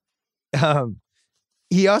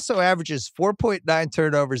 He also averages 4.9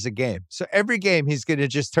 turnovers a game. So every game, he's going to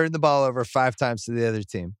just turn the ball over 5 times to the other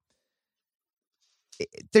team.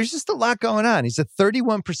 There's just a lot going on. He's a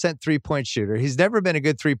 31% three-point shooter. He's never been a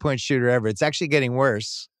good three-point shooter ever. It's actually getting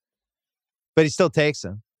worse, but he still takes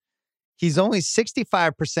them. He's only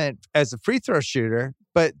 65% as a free throw shooter,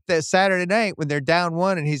 but that Saturday night when they're down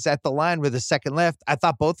 1 and he's at the line with a second left, I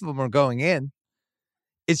thought both of them were going in.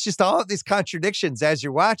 It's just all of these contradictions as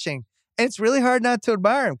you're watching, and it's really hard not to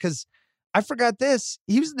admire him, because I forgot this.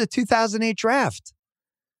 He was in the 2008 draft.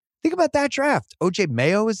 Think about that draft. O.J.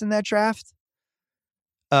 Mayo was in that draft.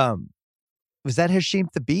 Was that Hasheem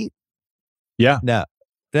Thabit? Yeah. No.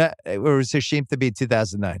 Or was Hasheem Thabit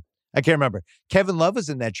 2009? I can't remember. Kevin Love was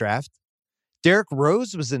in that draft. Derrick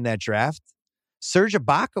Rose was in that draft. Serge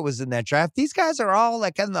Ibaka was in that draft. These guys are all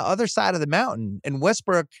like on the other side of the mountain, and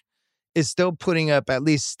Westbrook is still putting up at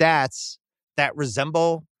least stats that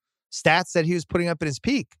resemble stats that he was putting up at his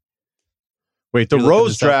peak. Wait, the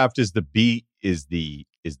Rose draft is the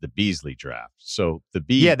Beasley draft. So the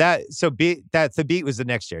B. Yeah, the beat was the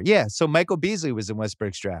next year. Yeah, so Michael Beasley was in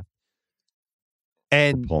Westbrook's draft.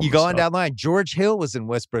 And you go on down the line, George Hill was in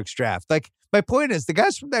Westbrook's draft. Like, my point is, the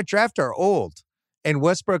guys from that draft are old, and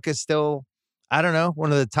Westbrook is still, I don't know, one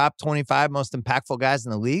of the top 25 most impactful guys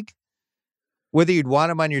in the league. Whether you'd want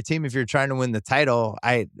him on your team if you're trying to win the title,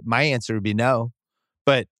 my answer would be no.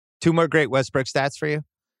 But 2 more great Westbrook stats for you.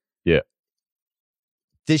 Yeah.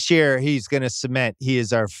 This year, he's going to cement, he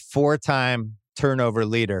is our 4-time turnover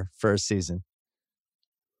leader for a season.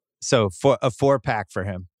 So for a 4-pack for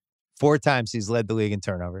him. 4 times he's led the league in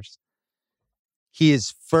turnovers. He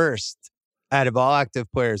is first out of all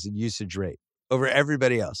active players in usage rate over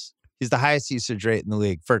everybody else. He's the highest usage rate in the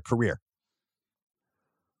league for a career.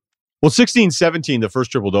 Well, 16-17, the first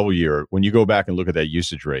triple-double year, when you go back and look at that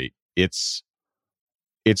usage rate, it's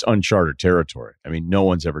uncharted territory. I mean, no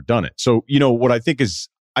one's ever done it. So, what I think is,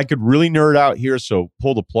 I could really nerd out here, so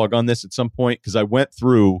pull the plug on this at some point, because I went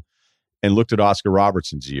through and looked at Oscar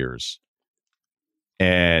Robertson's years.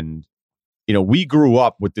 And, we grew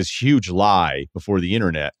up with this huge lie before the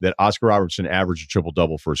internet that Oscar Robertson averaged a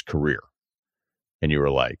triple-double for his career. And you were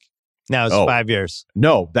like, now it's 5 years.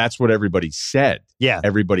 No, that's what everybody said. Yeah.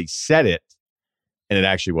 Everybody said it, and it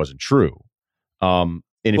actually wasn't true. And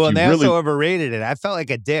they also overrated it. I felt like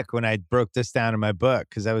a dick when I broke this down in my book,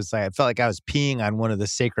 because I felt like I was peeing on one of the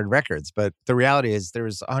sacred records. But the reality is there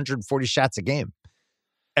was 140 shots a game.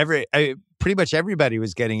 Pretty much everybody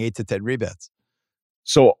was getting 8 to 10 rebounds.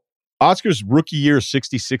 So Oscar's rookie year,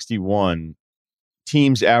 60-61,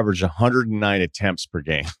 teams averaged 109 attempts per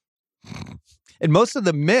game. And most of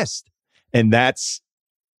them missed. And that's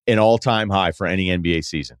an all-time high for any NBA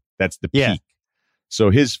season. That's the peak. Yeah. So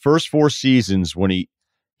his first 4 seasons, when he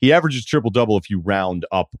averages triple-double if you round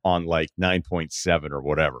up on like 9.7 or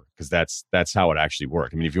whatever, because that's how it actually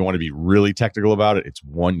worked. I mean, if you want to be really technical about it, it's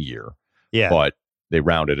 1 year. Yeah. But they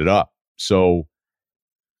rounded it up. So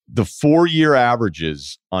the 4-year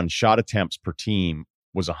averages on shot attempts per team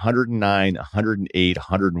was 109, 108,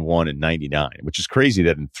 101, and 99, which is crazy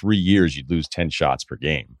that in 3 years you'd lose 10 shots per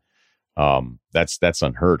game. That's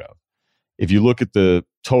unheard of. If you look at the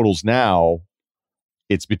totals now,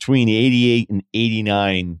 it's between 88 and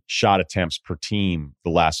 89 shot attempts per team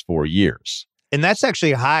the last 4 years. And that's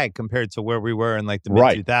actually high compared to where we were in like the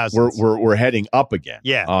mid-2000s. Right. We're heading up again.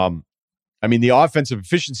 Yeah. I mean, the offensive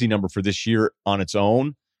efficiency number for this year on its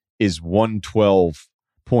own is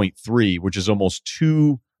 112.3, which is almost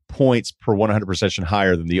 2 points per 100 possession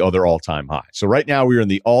higher than the other all-time high. So right now we're in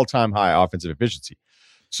the all-time high offensive efficiency.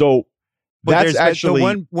 So that's actually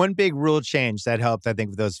the one big rule change that helped, I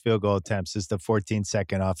think, with those field goal attempts is the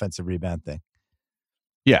 14-second offensive rebound thing.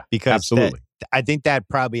 Yeah, because absolutely. I think that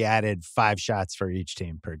probably added 5 shots for each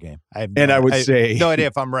team per game. I would say no idea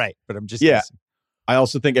if I'm right, but I'm just guessing. I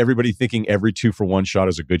also think everybody thinking every 2-for-1 shot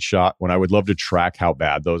is a good shot, when I would love to track how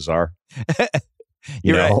bad those are.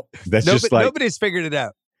 You're right. That's just like nobody's figured it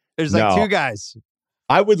out. There's like 2 guys.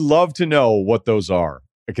 I would love to know what those are,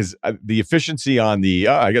 because the efficiency on the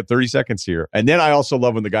I got 30 seconds here, and then I also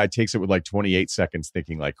love when the guy takes it with like 28 seconds,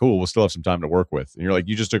 thinking like, cool, we'll still have some time to work with, and you're like,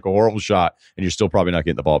 you just took a horrible shot, and you're still probably not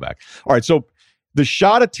getting the ball back. All right, so the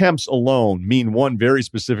shot attempts alone mean one very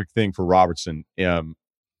specific thing for Robertson.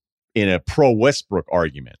 In a pro Westbrook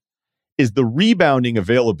argument, is the rebounding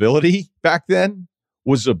availability back then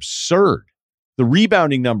was absurd. The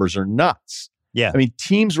rebounding numbers are nuts. Yeah. I mean,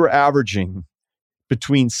 teams were averaging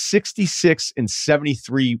between 66 and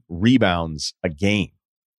 73 rebounds a game.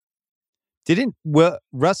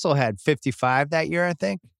 Russell had 55 that year, I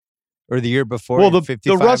think? Or the year before? Well, the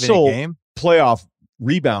 55 Russell in a game? playoff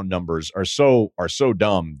rebound numbers are so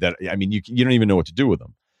dumb that, I mean, you don't even know what to do with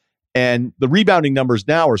them. And the rebounding numbers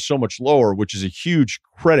now are so much lower, which is a huge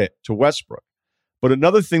credit to Westbrook. But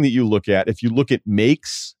another thing that you look at, if you look at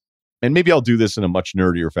makes, and maybe I'll do this in a much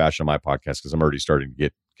nerdier fashion on my podcast because I'm already starting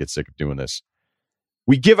to get sick of doing this.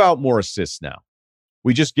 We give out more assists now.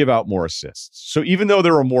 We just give out more assists. So even though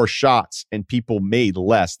there are more shots and people made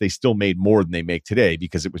less, they still made more than they make today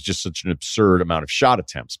because it was just such an absurd amount of shot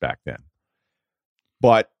attempts back then.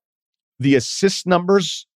 But the assist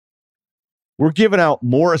numbers, we're giving out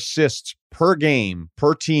more assists per game,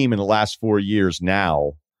 per team in the last 4 years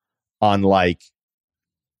now on like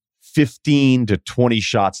 15 to 20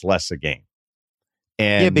 shots less a game.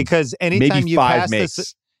 And because anytime you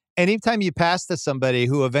pass to somebody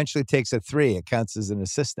who eventually takes a 3, it counts as an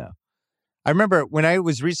assist now. I remember when I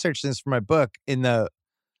was researching this for my book,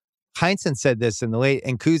 Heinsohn said this in the late,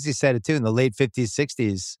 and Kuzi said it too, in the late 50s,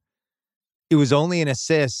 60s, it was only an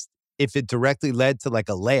assist if it directly led to like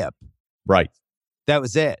a layup. Right. That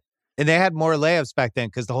was it. And they had more layups back then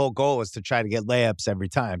because the whole goal was to try to get layups every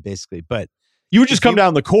time, basically. But you would just come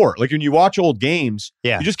down the court. Like when you watch old games,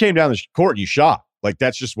 you just came down the court and you shot. Like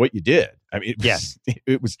that's just what you did. I mean,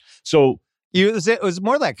 it was so. It was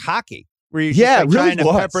more like hockey, where you're trying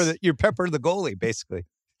to pepper the goalie, basically.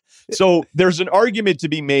 So there's an argument to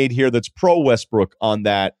be made here that's pro Westbrook on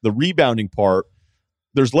that. The rebounding part,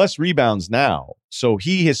 there's less rebounds now. So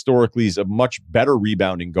he historically is a much better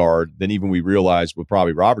rebounding guard than even we realized with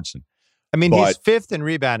probably Robertson. I mean, he's 5th in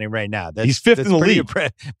rebounding right now. He's 5th in the league.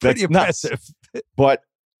 Pretty impressive. But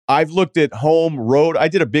I've looked at home, road. I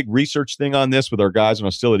did a big research thing on this with our guys when I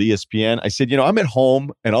was still at ESPN. I said, I'm at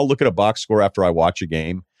home and I'll look at a box score after I watch a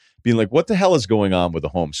game, being like, what the hell is going on with the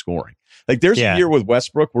home scoring? Like there's a year with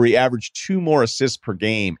Westbrook where he averaged 2 more assists per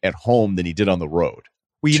game at home than he did on the road.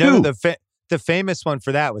 Well, the famous one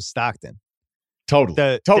for that was Stockton.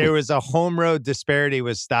 Totally. There was a home road disparity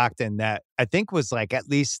with Stockton that I think was like at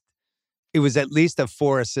least a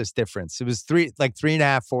 4 assist difference. It was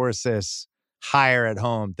 3.5, 4 assists higher at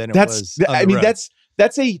home than it was on the road.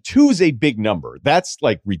 That's 2 is a big number. That's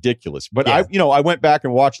like ridiculous. But I went back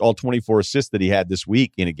and watched all 24 assists that he had this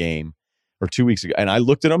week in a game or 2 weeks ago, and I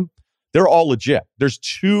looked at them. They're all legit. There's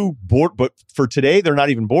 2 but for today, they're not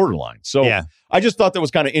even borderline. So I just thought that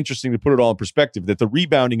was kind of interesting to put it all in perspective, that the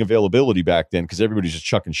rebounding availability back then, because everybody's just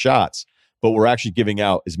chucking shots, but we're actually giving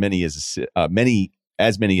out as many assists,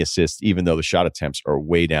 even though the shot attempts are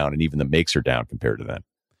way down and even the makes are down compared to then.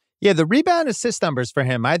 Yeah, the rebound assist numbers for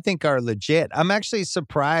him, I think, are legit. I'm actually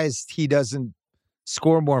surprised he doesn't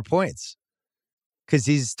score more points because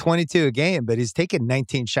he's 22 a game, but he's taking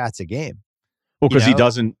 19 shots a game. Well, because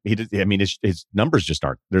his numbers just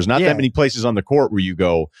aren't. There's not that many places on the court where you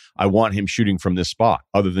go, I want him shooting from this spot,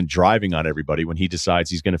 other than driving on everybody when he decides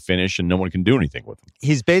he's going to finish and no one can do anything with him.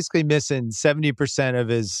 He's basically missing 70% of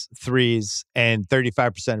his threes and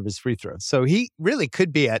 35% of his free throws. So he really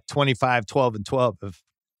could be at 25, 12, and 12 if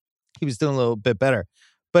he was doing a little bit better.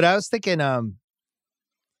 But I was thinking that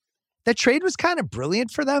trade was kind of brilliant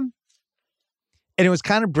for them. And it was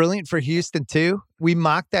kind of brilliant for Houston, too. We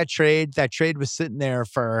mocked that trade. That trade was sitting there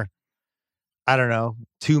for, 2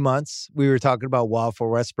 months. We were talking about Wall for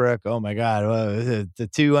Westbrook. Oh, my God. The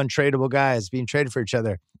 2 untradeable guys being traded for each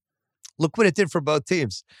other. Look what it did for both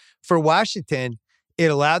teams. For Washington,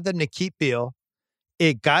 it allowed them to keep Beal.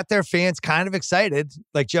 It got their fans kind of excited,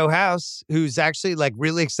 like Joe House, who's actually like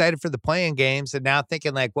really excited for the playing games and now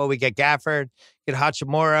thinking like, well, we get Gafford, get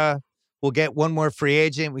Hachimura. We'll get one more free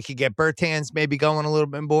agent. We could get Bertans maybe going a little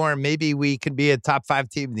bit more. And maybe we could be a top 5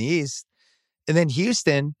 team in the East. And then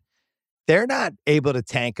Houston, they're not able to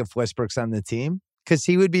tank if Westbrook's on the team because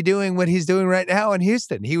he would be doing what he's doing right now in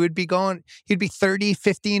Houston. He'd be 30,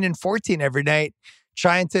 15, and 14 every night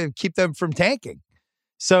trying to keep them from tanking.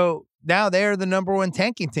 So now they're the number 1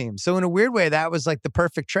 tanking team. So in a weird way, that was like the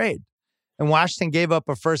perfect trade. And Washington gave up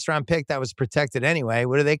a first-round pick that was protected anyway.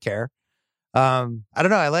 What do they care? I don't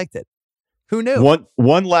know. I liked it. Who knew?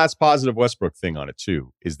 One last positive Westbrook thing on it,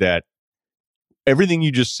 too, is that everything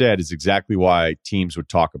you just said is exactly why teams would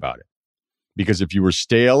talk about it. Because if you were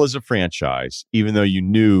stale as a franchise, even though you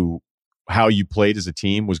knew how you played as a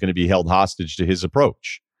team was going to be held hostage to his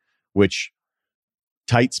approach, which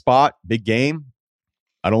tight spot, big game,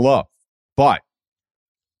 I don't love. But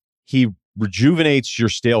he rejuvenates your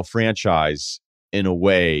stale franchise in a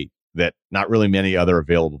way that not really many other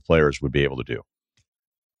available players would be able to do.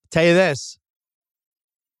 Tell you this,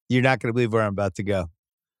 you're not going to believe where I'm about to go.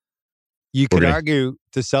 You could argue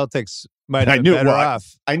the Celtics might have been better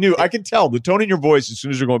off. I knew. I can tell. The tone in your voice as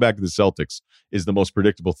soon as you're going back to the Celtics is the most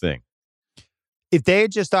predictable thing. If they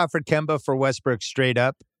had just offered Kemba for Westbrook straight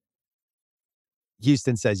up,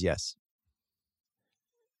 Houston says yes.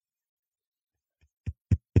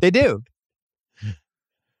 They do.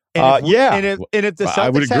 And if the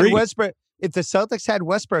Celtics had Westbrook, if the Celtics had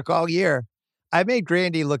Westbrook all year, I made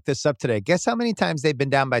Grandy look this up today. Guess how many times they've been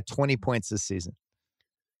down by 20 points this season?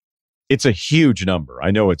 It's a huge number.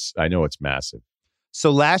 I know it's massive.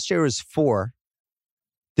 So last year was 4.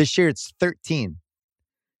 This year it's 13.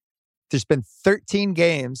 There's been 13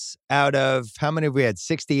 games out of how many have we had?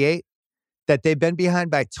 68 that they've been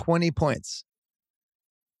behind by 20 points.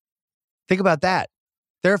 Think about that.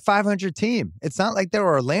 They're a 500 team. It's not like they're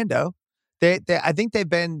Orlando. I think they've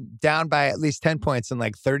been down by at least 10 points in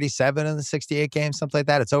like 37 of the 68 games, something like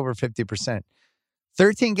that. It's over 50%.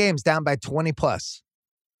 13 games down by 20 plus.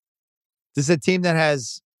 This is a team that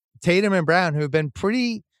has Tatum and Brown who have been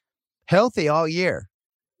pretty healthy all year,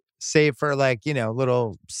 save for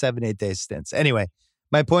little 7-8 day stints. Anyway,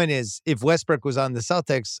 my point is, if Westbrook was on the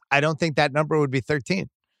Celtics, I don't think that number would be 13.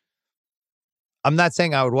 I'm not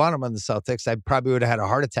saying I would want him on the Celtics. I probably would have had a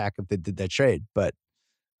heart attack if they did that trade, but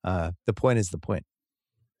the point is the point.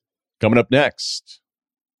 Coming up next,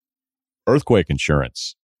 earthquake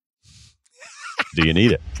insurance. Do you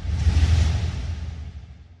need it?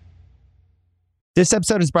 This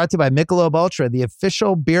episode is brought to you by Michelob Ultra, the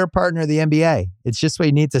official beer partner of the NBA. It's just what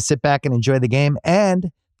you need to sit back and enjoy the game,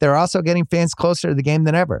 and they're also getting fans closer to the game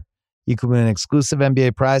than ever. You can win exclusive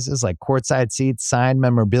NBA prizes like courtside seats, signed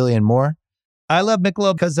memorabilia, and more. I love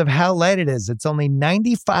Michelob because of how light it is. It's only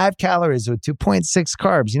 95 calories with 2.6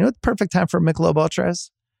 carbs. You know what the perfect time for Michelob Ultra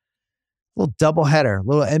is? A little doubleheader,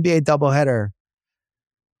 little NBA doubleheader.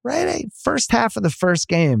 Right? First half of the first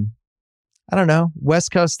game. I don't know,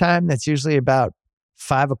 West Coast time. That's usually about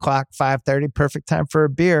 5 o'clock, 5:30. Perfect time for a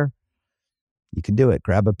beer. You can do it.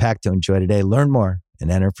 Grab a pack to enjoy today. Learn more and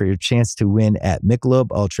enter for your chance to win at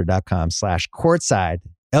MichelobUltra.com/courtside.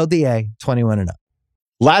 LDA 21 and up.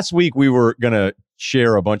 Last week, we were going to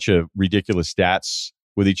share a bunch of ridiculous stats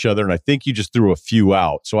with each other, and I think you just threw a few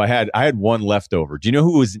out. So I had one left over. Do you know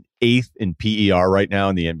who is 8th in PER right now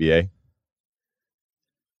in the NBA?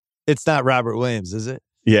 It's not Robert Williams, is it?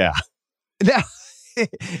 Yeah. No.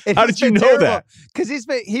 How did you know that? Because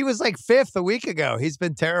he was like 5th a week ago. He's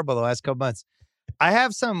been terrible the last couple months. I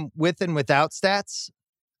have some with and without stats.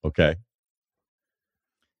 Okay.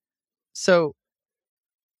 So,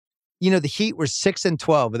 the Heat were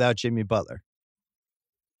 6-12 without Jimmy Butler.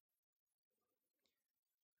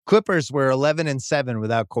 Clippers were 11-7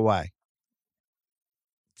 without Kawhi.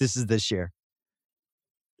 This is this year.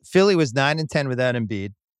 Philly was 9-10 without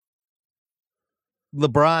Embiid.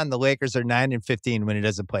 LeBron, the Lakers are 9-15 when he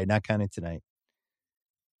doesn't play, not counting tonight.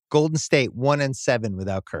 Golden State 1-7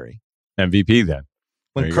 without Curry. MVP then.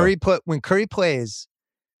 When Curry plays,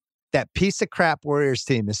 that piece of crap Warriors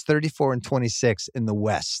team is 34-26 in the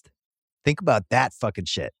West. Think about that fucking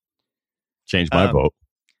shit. Change my vote.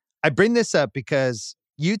 I bring this up because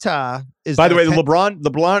Utah is. By the way,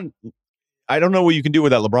 LeBron. I don't know what you can do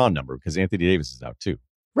with that LeBron number because Anthony Davis is out too.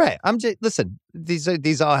 Right. Listen.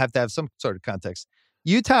 These all have to have some sort of context.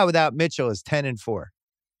 Utah without Mitchell is 10-4.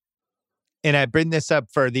 And I bring this up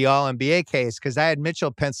for the All NBA case because I had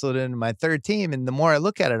Mitchell penciled in my third team, and the more I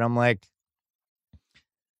look at it, I'm like,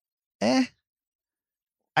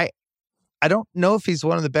 I don't know if he's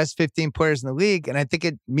one of the best 15 players in the league, and I think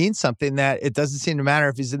it means something that it doesn't seem to matter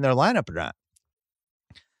if he's in their lineup or not.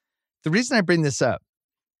 The reason I bring this up,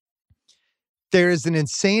 there is an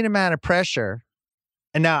insane amount of pressure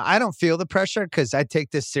And now I don't feel the pressure because I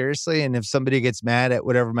take this seriously. And if somebody gets mad at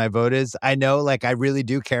whatever my vote is, I know like I really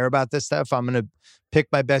do care about this stuff. I'm going to pick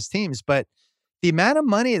my best teams. But the amount of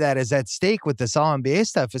money that is at stake with this all NBA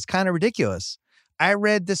stuff is kind of ridiculous. I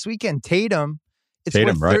read this weekend Tatum, it's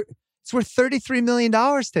worth $33 million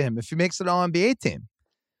to him if he makes an all NBA team.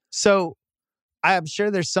 So I'm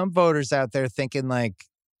sure there's some voters out there thinking like,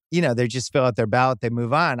 they just fill out their ballot, they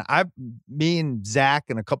move on. Me and Zach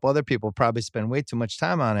and a couple other people probably spend way too much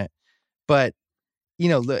time on it. But,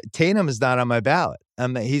 Tatum is not on my ballot.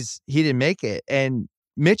 He didn't make it. And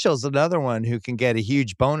Mitchell's another one who can get a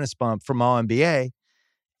huge bonus bump from all NBA.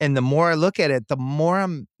 And the more I look at it, the more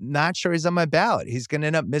I'm not sure he's on my ballot. He's going to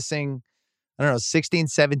end up missing, 16,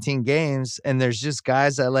 17 games. And there's just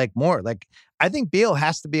guys I like more. Like, I think Beal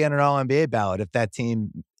has to be on an all-NBA ballot if that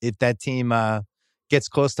team gets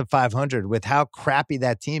close to 500 with how crappy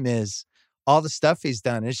that team is, all the stuff he's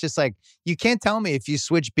done. It's just like, you can't tell me if you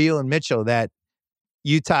switch Beal and Mitchell that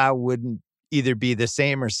Utah wouldn't either be the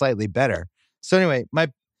same or slightly better. So anyway,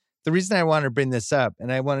 the reason I wanted to bring this up,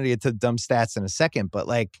 and I wanted to get to the dumb stats in a second, but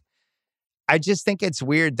like, I just think it's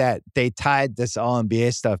weird that they tied this all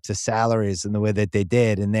NBA stuff to salaries in the way that they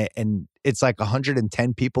did. And it's like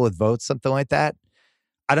 110 people with votes, something like that.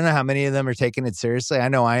 I don't know how many of them are taking it seriously. I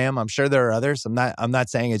know I am. I'm sure there are others. I'm not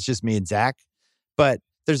saying it's just me and Zach, but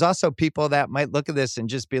there's also people that might look at this and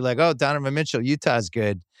just be like, oh, Donovan Mitchell, Utah's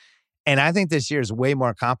good. And I think this year is way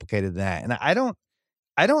more complicated than that. And I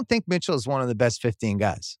don't think Mitchell is one of the best 15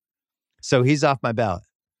 guys. So he's off my ballot.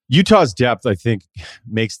 Utah's depth, I think,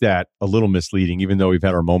 makes that a little misleading, even though we've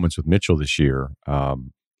had our moments with Mitchell this year. I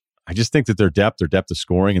just think that their depth of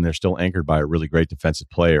scoring, and they're still anchored by a really great defensive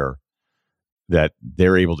player, that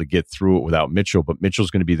they're able to get through it without Mitchell. But Mitchell's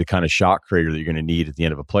going to be the kind of shot creator that you're going to need at the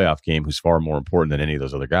end of a playoff game, who's far more important than any of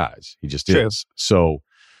those other guys. He just is. So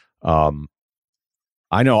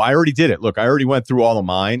I know I already did it. Look, I already went through all of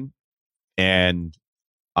mine, and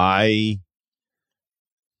I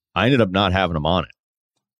ended up not having them on it.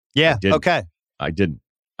 Yeah. Okay. I didn't.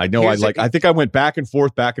 I know. I think I went back and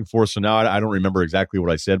forth. So now I don't remember exactly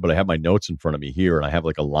what I said, but I have my notes in front of me here, and I have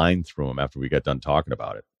like a line through them after we got done talking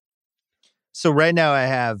about it. So right now I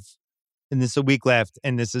have, and this is a week left,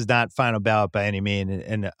 and this is not final ballot by any means,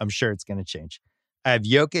 and I'm sure it's going to change. I have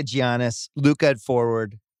Jokic, Giannis, Luka at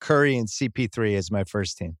forward, Curry, and CP3 as my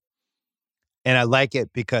first team. And I like it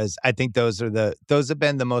because I think those have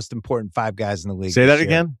been the most important 5 guys in the league. Say that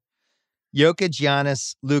again. Jokic,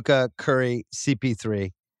 Giannis, Luka, Curry,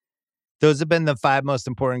 CP3. Those have been the 5 most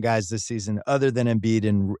important guys this season, other than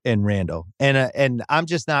Embiid and Randall. And I'm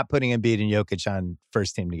just not putting Embiid and Jokic on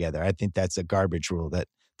first team together. I think that's a garbage rule that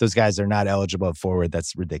those guys are not eligible at forward.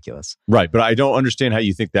 That's ridiculous. Right, but I don't understand how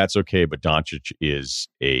you think that's okay, but Doncic is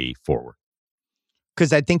a forward.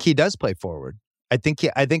 Because I think he does play forward. I think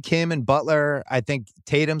him and Butler, I think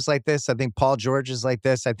Tatum's like this. I think Paul George is like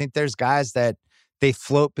this. I think there's guys that they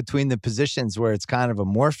float between the positions where it's kind of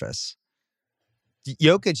amorphous.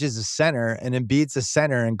 Jokic is a center, and Embiid's a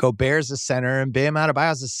center, and Gobert's a center, and Bam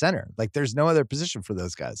Adebayo's a center. Like, there's no other position for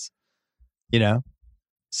those guys,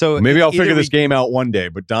 So maybe I'll figure this game out one day,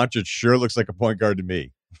 but Doncic sure looks like a point guard to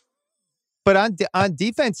me. But on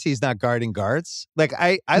defense, he's not guarding guards. Like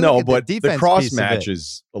I no, look at but the defense cross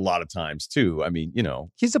matches a lot of times too. I mean,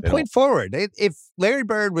 he's a point forward. If Larry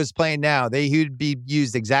Bird was playing now, he would be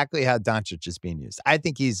used exactly how Doncic is being used. I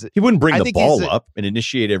think he wouldn't bring the ball up and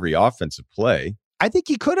initiate every offensive play. I think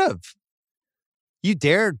he could have. You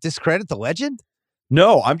dare discredit the legend?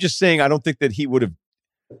 No, I'm just saying I don't think that he would have.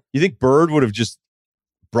 You think Bird would have just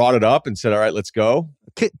brought it up and said, all right, let's go?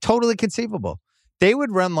 Totally conceivable. They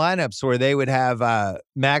would run lineups where they would have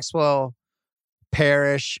Maxwell,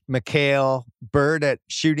 Parrish, McHale, Bird at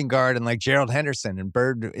shooting guard, and like Gerald Henderson and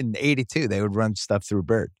Bird in 82. They would run stuff through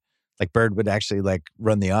Bird. Like Bird would actually like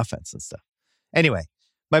run the offense and stuff. Anyway,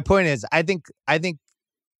 my point is, I think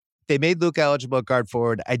they made Luke eligible at guard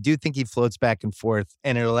forward. I do think he floats back and forth,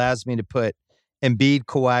 and it allows me to put Embiid,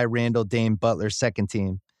 Kawhi, Randall, Dame, Butler, second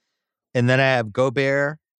team. And then I have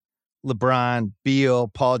Gobert, LeBron, Beal,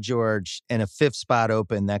 Paul George, and a 5th spot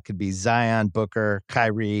open. That could be Zion, Booker,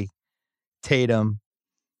 Kyrie, Tatum,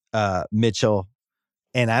 Mitchell.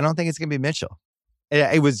 And I don't think it's going to be Mitchell.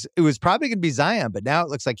 It was probably going to be Zion, but now it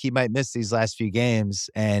looks like he might miss these last few games,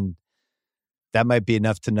 and that might be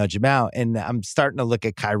enough to nudge him out. And I'm starting to look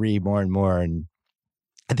at Kyrie more and more, and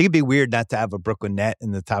I think it'd be weird not to have a Brooklyn net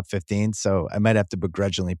in the top 15, so I might have to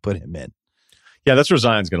begrudgingly put him in. Yeah, that's where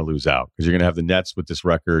Zion's going to lose out, because you're going to have the Nets with this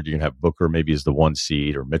record. You're going to have Booker maybe as the 1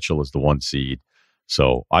 seed, or Mitchell as the 1 seed.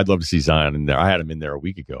 So I'd love to see Zion in there. I had him in there a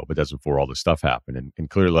week ago, but that's before all this stuff happened. And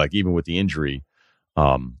clearly, like, even with the injury,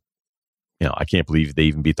 I can't believe they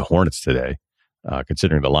even beat the Hornets today,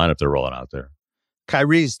 considering the lineup they're rolling out there.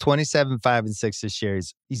 Kyrie's 27, 5, and 6 this year.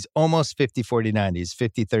 He's almost 50, 40, 90. He's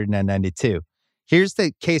 50, 39, 92. Here's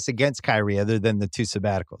the case against Kyrie other than the 2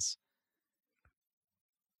 sabbaticals.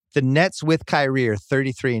 The Nets with Kyrie are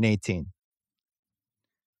 33 and 18.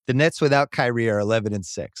 The Nets without Kyrie are 11 and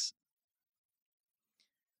 6.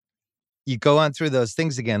 You go on through those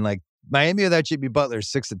things again, like Miami without Jimmy Butler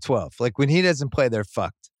is 6 and 12. Like when he doesn't play, they're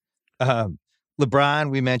fucked.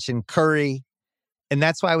 LeBron, we mentioned Curry. And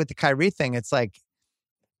that's why with the Kyrie thing, it's like,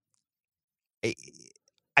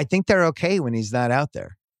 I think they're okay when he's not out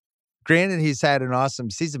there. Granted, he's had an awesome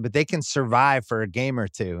season, but they can survive for a game or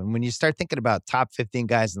two. And when you start thinking about top 15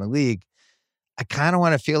 guys in the league, I kind of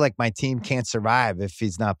want to feel like my team can't survive if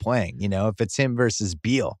he's not playing, if it's him versus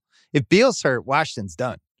Beal. If Beal's hurt, Washington's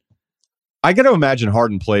done. I got to imagine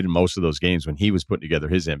Harden played in most of those games when he was putting together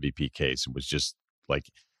his MVP case. It was just like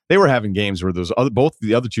they were having games where both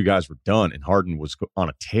the other 2 guys were done and Harden was on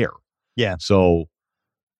a tear. Yeah. So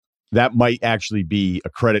that might actually be a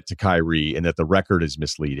credit to Kyrie and that the record is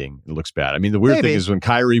misleading. It looks bad. I mean, the weird thing is when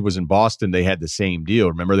Kyrie was in Boston, they had the same deal.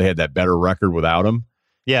 Remember, they had that better record without him.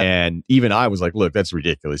 Yeah. And even I was like, look, that's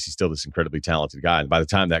ridiculous. He's still this incredibly talented guy. And by the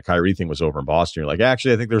time that Kyrie thing was over in Boston, you're like,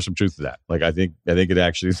 actually, I think there's some truth to that. Like, I think it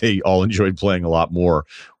actually, they all enjoyed playing a lot more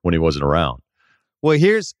when he wasn't around. Well,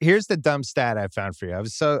 here's the dumb stat I found for you. I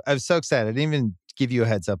was so excited. I didn't even give you a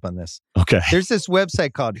heads up on this. Okay. There's this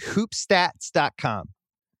website called hoopstats.com.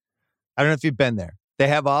 I don't know if you've been there. They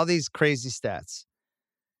have all these crazy stats.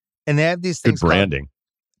 And they have these things Good branding.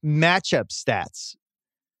 called matchup stats.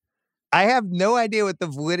 I have no idea what the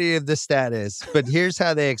validity of the stat is, but here's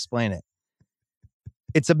how they explain it.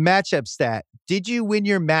 It's a matchup stat. Did you win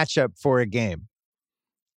your matchup for a game?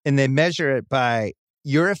 And they measure it by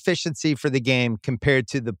your efficiency for the game compared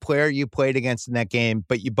to the player you played against in that game,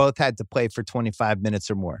 but you both had to play for 25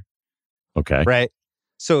 minutes or more. Okay. Right?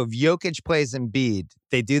 So if Jokic plays Embiid,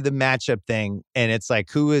 they do the matchup thing, and it's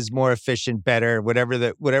like who is more efficient, better, whatever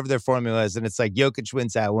their formula is, and it's like Jokic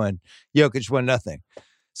wins that one. Jokic won nothing.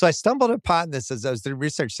 So I stumbled upon this as I was doing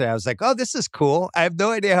research today. I was like, oh, this is cool. I have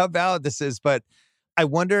no idea how valid this is, but I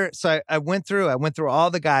wonder. So I went through all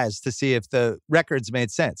the guys to see if the records made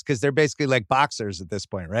sense because they're basically like boxers at this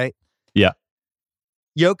point, right? Yeah.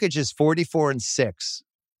 Jokic is 44 and 6,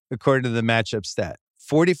 according to the matchup stat.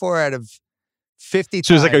 44 out of 50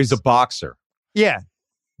 So times. it's like he's a boxer. Yeah.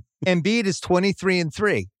 Embiid is 23 and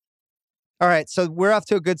 3. All right. So we're off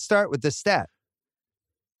to a good start with this stat.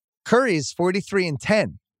 Curry is 43 and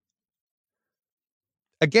 10.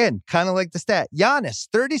 Again, kind of like the stat. Giannis,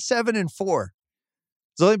 37 and 4.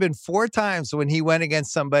 There's only been 4 times when he went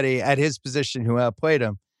against somebody at his position who outplayed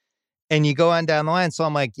him. And you go on down the line. So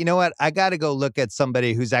I'm like, you know what? I got to go look at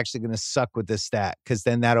somebody who's actually going to suck with this stat because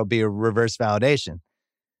then that'll be a reverse validation.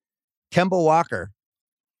 Kemba Walker,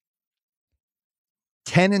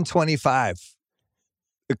 10 and 25.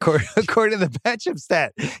 According to the matchup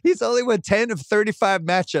stat, he's only won 10 of 35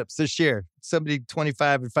 matchups this year. Somebody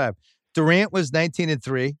 25 and 5. Durant was 19 and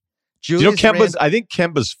 3. I think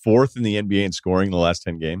Kemba's 4th in the NBA in scoring in the last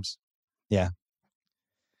 10 games. Yeah.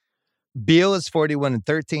 Beal is 41 and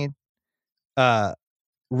 13.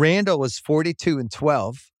 Randall was 42 and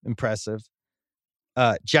 12. Impressive.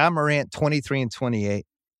 John Morant, 23 and 28.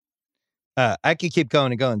 I could keep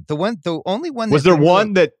going and going. The only one was there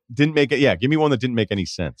one that didn't make it? Yeah, give me one that didn't make any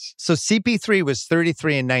sense. So CP3 was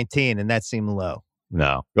 33 and 19, and that seemed low.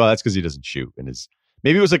 No, well, that's because he doesn't shoot, and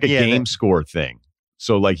maybe it was like a game score thing.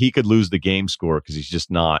 So like he could lose the game score because he's just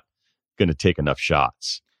not going to take enough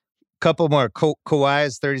shots. Couple more. Kawhi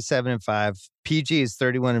is 37 and 5. PG is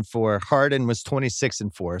 31 and 4. Harden was 26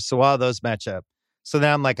 and 4. So all those match up. So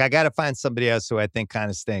now I'm like, I got to find somebody else who I think kind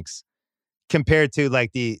of stinks compared to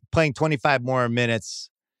like the playing 25 more minutes.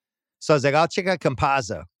 So I was like, I'll check out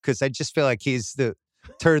Campazzo because I just feel like he's the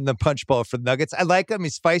turn the punch bowl for the Nuggets. I like him.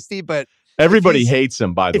 He's feisty, but everybody hates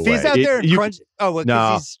him, by the way. If he's out there and crunch,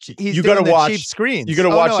 he's you doing gotta the watch cheap screens. You got to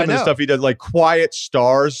watch some of the stuff he does. Like Quiet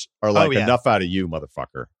Stars are like enough out of you,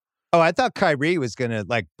 motherfucker. Oh, I thought Kyrie was going to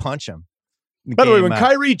like punch him. By the way, when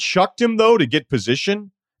Kyrie chucked him though to get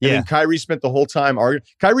position, and then Kyrie spent the whole time arguing.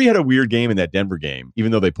 Kyrie had a weird game in that Denver game,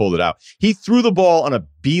 even though they pulled it out. He threw the ball on a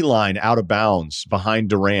beeline out of bounds behind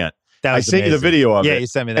Durant. I sent you the video of it. Yeah, you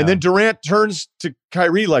sent me that. And then Durant turns to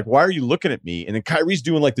Kyrie like, why are you looking at me? And then Kyrie's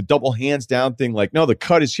doing like the double hands down thing. Like, no, the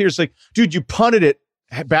cut is here. It's like, dude, you punted it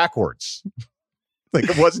backwards. Like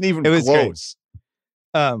it wasn't even close.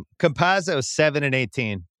 Campazzo 7 and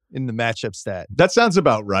 18 in the matchup stat. That sounds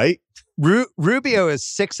about right. Rubio is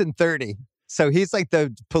 6 and 30. So he's like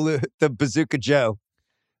the Bazooka Joe.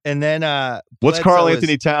 And then what's Bledsoe Karl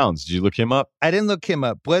Anthony Towns? Did you look him up? I didn't look him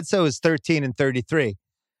up. Bledsoe is 13 and 33.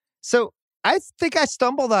 So I think I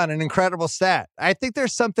stumbled on an incredible stat. I think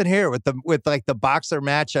there's something here with like the boxer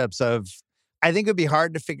matchups of, I think it'd be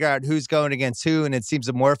hard to figure out who's going against who, and it seems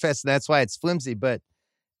amorphous, and that's why it's flimsy. But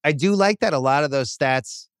I do like that a lot of those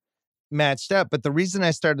stats matched up. But the reason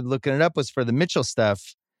I started looking it up was for the Mitchell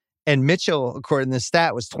stuff. And Mitchell, according to the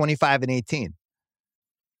stat, was 25 and 18.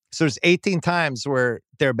 So there's 18 times where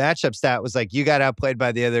their matchup stat was like, you got outplayed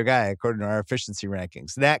by the other guy, according to our efficiency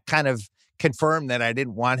rankings. That kind of confirmed that I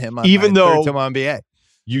didn't want him on even though third team NBA.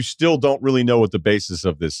 You still don't really know what the basis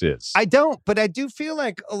of this is. I don't, but I do feel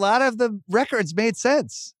like a lot of the records made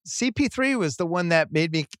sense. CP3 was the one that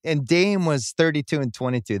made me, and Dame was 32 and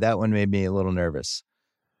 22. That one made me a little nervous.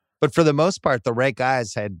 But for the most part, the right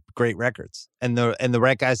guys had great records, and the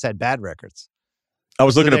right guys had bad records. I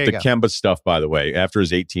was looking up the Kemba stuff, by the way. After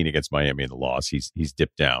his 18 against Miami in the loss, he's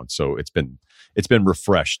dipped down. So it's been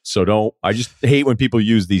refreshed. So I just hate when people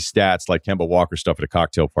use these stats like Kemba Walker stuff at a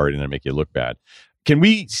cocktail party and then make you look bad. Can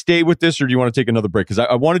we stay with this, or do you want to take another break? Because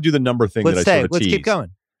I want to do the number thing that I sort of teased. Let's keep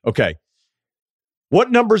going. Okay.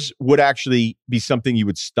 What numbers would actually be something you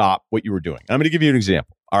would stop what you were doing? I'm going to give you an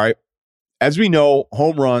example. All right. As we know,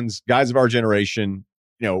 home runs, guys of our generation,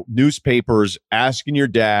 newspapers asking your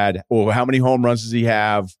dad, well, how many home runs does he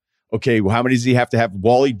have? Okay, well, how many does he have to have?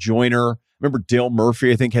 Wally Joyner. Remember Dale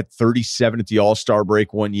Murphy, I think, had 37 at the All-Star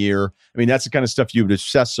break one year. I mean, that's the kind of stuff you would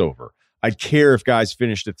obsess over. I'd care if guys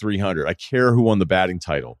finished at 300. I care who won the batting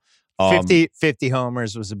title. 50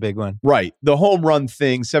 homers was a big one. Right. The home run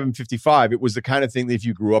thing, 755, it was the kind of thing that if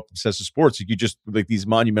you grew up obsessed with sports, you just like these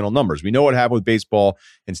monumental numbers. We know what happened with baseball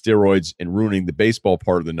and steroids and ruining the baseball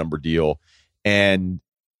part of the number deal. And,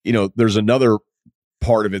 there's another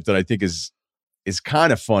part of it that I think is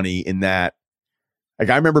kind of funny in that, like,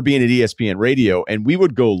 I remember being at ESPN Radio and we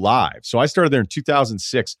would go live. So I started there in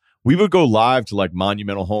 2006. We would go live to like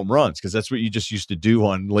monumental home runs because that's what you just used to do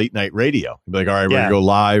on late night radio. You'd be like, all right, we're going to go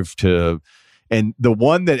live to, and the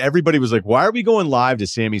one that everybody was like, why are we going live to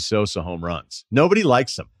Sammy Sosa home runs? Nobody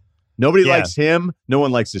likes him. Nobody likes him. No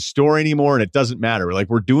one likes his story anymore. And it doesn't matter.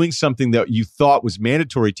 We're doing something that you thought was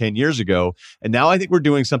mandatory 10 years ago. And now I think we're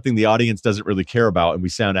doing something the audience doesn't really care about. And we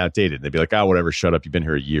sound outdated. And they'd be like, oh, whatever, shut up. You've been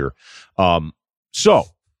here a year. So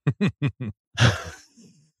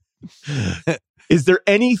is there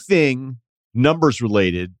anything numbers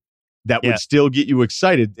related that would still get you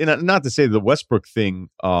excited? And not to say the Westbrook thing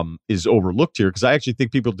is overlooked here, because I actually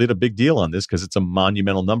think people did a big deal on this because it's a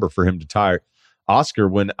monumental number for him to tie Oscar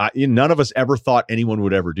when none of us ever thought anyone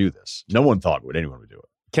would ever do this. No one thought anyone would do it.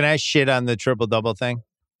 Can I shit on the triple-double thing?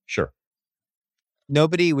 Sure.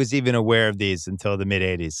 Nobody was even aware of these until the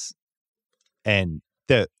mid-'80s. And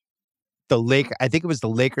I think it was the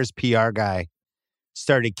Lakers PR guy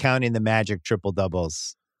started counting the Magic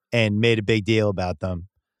triple-doubles and made a big deal about them.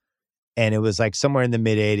 And it was like somewhere in the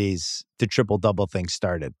mid-'80s, the triple-double thing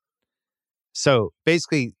started. So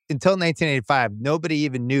basically, until 1985, nobody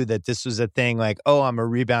even knew that this was a thing like, oh, I'm a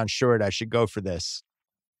rebound short, I should go for this.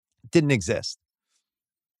 It didn't exist.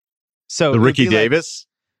 So the Ricky Davis?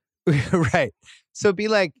 Right. So it'd be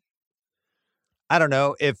like, I don't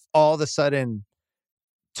know, if all of a sudden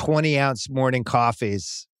 20-ounce morning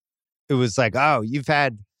coffees, it was like, oh, you've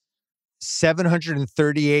had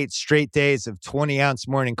 738 straight days of 20-ounce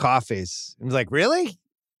morning coffees. It was like, really?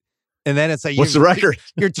 And then it's like, what's the record?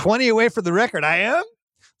 You're 20 away from the record. I am?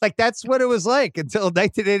 Like, that's what it was like until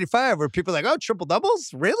 1985, where people are like, oh, triple doubles?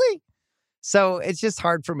 Really? So it's just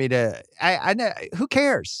hard for me to, I know, who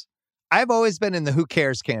cares? I've always been in the who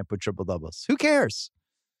cares camp with triple doubles. Who cares?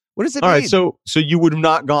 What does it mean? All right, so you would have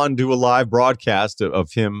not gone to a live broadcast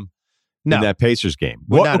of him in that Pacers game.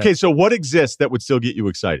 So what exists that would still get you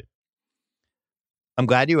excited? I'm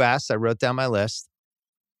glad you asked. I wrote down my list.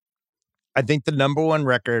 I think the number one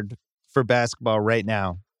record for basketball right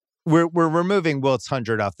now, we're removing Wilt's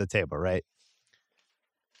 100 off the table, right?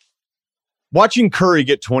 Watching Curry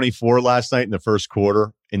get 24 last night in the first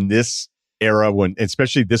quarter in this era, when,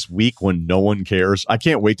 especially this week when no one cares, I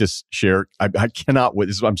can't wait to share. I cannot wait.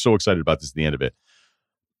 I'm so excited about this at the end of it.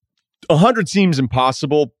 100 seems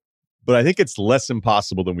impossible, but I think it's less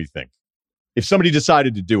impossible than we think. If somebody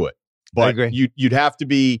decided to do it, but you'd have to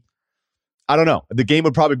be, I don't know. The game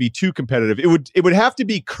would probably be too competitive. It would have to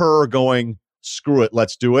be Kerr going, screw it,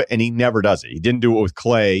 let's do it. And he never does it. He didn't do it with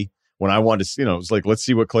Clay when I wanted to, it was like, let's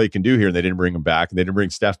see what Clay can do here. And they didn't bring him back, and they didn't bring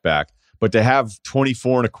Steph back. But to have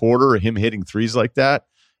 24 and a quarter, him hitting threes like that,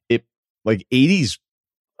 like 80s,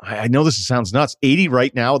 I know this sounds nuts. 80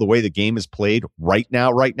 right now, the way the game is played right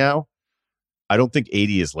now, I don't think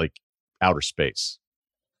 80 is like outer space.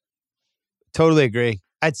 Totally agree.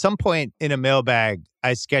 at some point in a mailbag,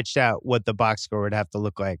 I sketched out what the box score would have to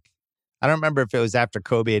look like. I don't remember if it was after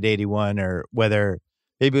Kobe at 81 or whether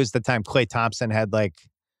maybe it was the time Klay Thompson had like,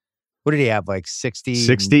 what did he have? Like 60?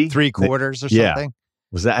 3/4 or Yeah. something?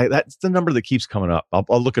 That's the number that keeps coming up.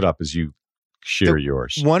 I'll look it up as you share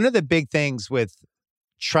yours. One of the big things with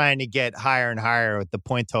trying to get higher and higher with the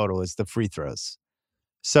point total is the free throws.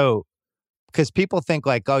 So, because people think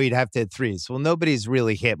like, oh, you'd have to hit threes. Well, nobody's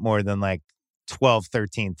really hit more than like 12,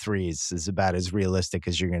 13 threes is about as realistic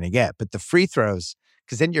as you're going to get. But the free throws,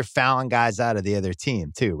 because then you're fouling guys out of the other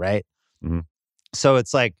team too, right? Mm-hmm. So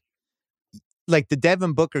it's like the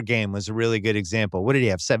Devin Booker game was a really good example. What did he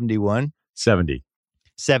have, 71? 70.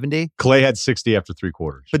 70? Klay had 60 after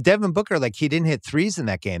 3/4. But Devin Booker, like he didn't hit threes in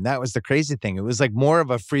that game. That was the crazy thing. It was like more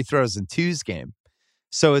of a free throws and twos game.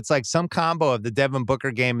 So it's like some combo of the Devin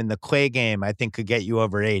Booker game and the Klay game, I think could get you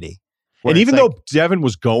over 80. And even though Devin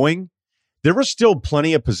was going, there were still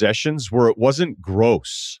plenty of possessions where it wasn't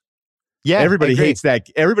gross. Yeah, everybody hates that.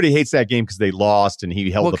 Everybody hates that game because they lost and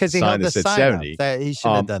he held up the sign that said 70. He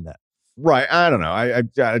shouldn't have done that. Right. I don't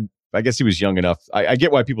know. I guess he was young enough. I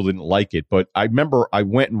get why people didn't like it, but I remember I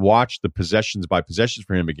went and watched the possessions by possessions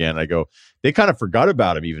for him again. I go, they kind of forgot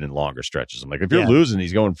about him even in longer stretches. I'm like, if you're losing,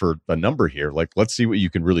 he's going for a number here. Like, let's see what you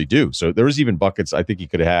can really do. So there was even buckets I think he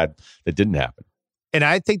could have had that didn't happen. And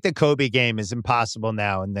I think the Kobe game is impossible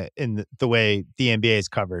now in the way the NBA is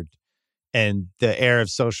covered and the era of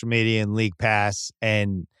social media and league pass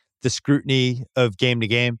and the scrutiny of game to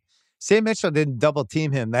game. Sam Mitchell didn't double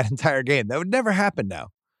team him that entire game. That would never happen now.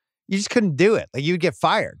 You just couldn't do it. Like, you'd get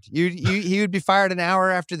fired. He would be fired an hour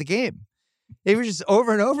after the game. They were just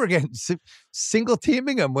over and over again single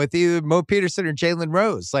teaming him with either Mo Peterson or Jalen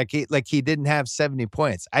Rose. Like he didn't have 70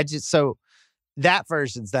 points. So that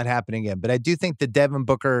version's not happening again. But I do think the Devin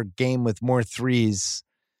Booker game with more threes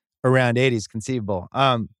around 80 is conceivable.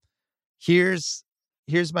 Here's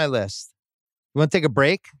my list. You want to take a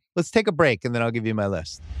break? Let's take a break and then I'll give you my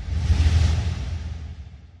list.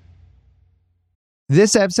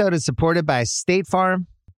 This episode is supported by State Farm.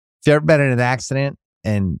 If you've ever been in an accident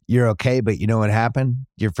and you're okay, but you know what happened,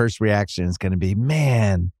 your first reaction is going to be,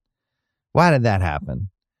 man, why did that happen?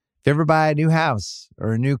 If you ever buy a new house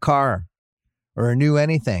or a new car or a new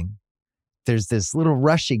anything, there's this little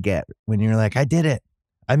rush you get when you're like, I did it.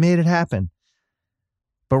 I made it happen.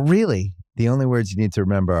 But really, the only words you need to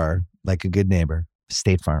remember are, like a good neighbor,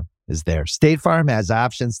 State Farm is there. State Farm has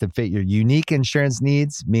options to fit your unique insurance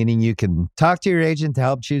needs, meaning you can talk to your agent to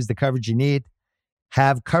help choose the coverage you need,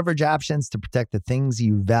 have coverage options to protect the things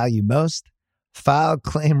you value most, file a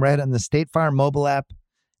claim right on the State Farm mobile app,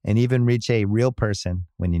 and even reach a real person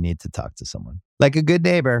when you need to talk to someone. Like a good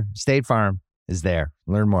neighbor, State Farm is there.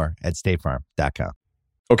 Learn more at statefarm.com.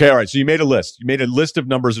 Okay, all right. So you made a list. You made a list of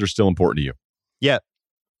numbers that are still important to you. Yeah.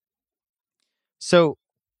 So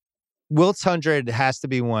Wilt's 100 has to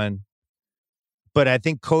be one, but I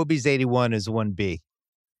think Kobe's 81 is 1B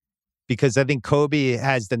because I think Kobe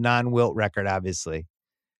has the non-Wilt record, obviously.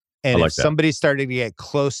 And if somebody started to get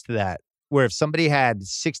close to that, where if somebody had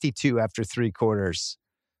 62 after 3/4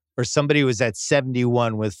 or somebody was at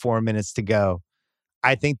 71 with 4 minutes to go,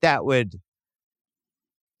 I think that would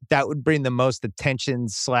bring the most attention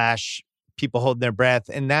 / people holding their breath.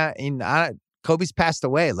 And Kobe's passed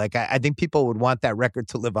away. Like, I think people would want that record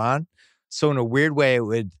to live on. So in a weird way, it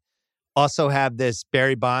would also have this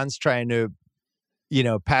Barry Bonds trying to,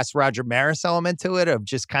 pass Roger Maris element to it of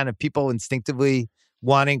just kind of people instinctively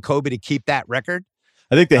wanting Kobe to keep that record.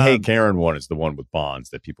 I think the Hank Aaron one is the one with Bonds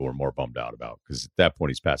that people were more bummed out about because at that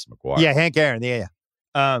point he's passing McGuire. Yeah, Hank Aaron. Yeah.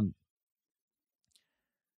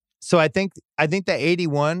 So I think the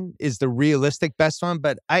 81 is the realistic best one,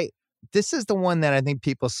 but this is the one that I think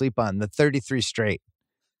people sleep on, the 33 straight.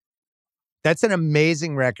 That's an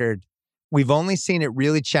amazing record. We've only seen it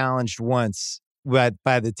really challenged once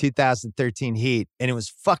by the 2013 Heat, and it was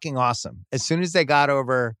fucking awesome. As soon as they got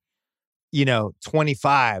over,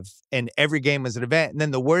 25, and every game was an event, and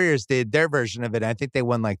then the Warriors did their version of it. I think they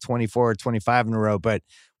won like 24 or 25 in a row, but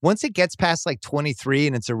once it gets past like 23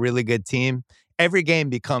 and it's a really good team, every game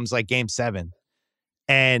becomes like game 7.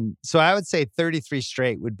 And so I would say 33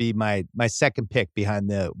 straight would be my second pick behind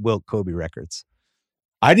the Wilt Kobe records.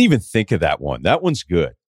 I didn't even think of that one. That one's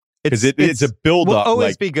good. Because it's a build-up. Will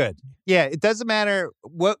always be good. Yeah, it doesn't matter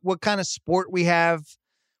what kind of sport we have,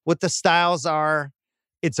 what the styles are.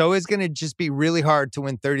 It's always going to just be really hard to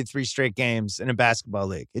win 33 straight games in a basketball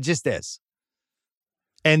league. It just is.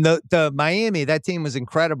 And the Miami, that team was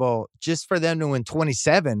incredible. Just for them to win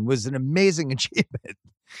 27 was an amazing achievement. It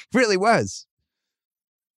really was.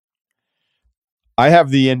 I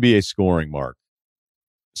have the NBA scoring mark.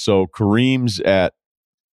 So Kareem's at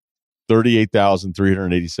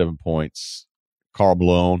 38,387 points. Karl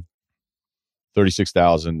Malone,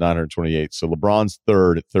 36,928. So LeBron's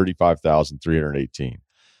third at 35,318.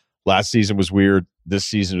 Last season was weird. This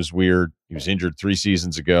season was weird. He was injured 3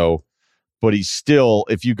 seasons ago. But he's still,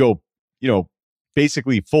 if you go,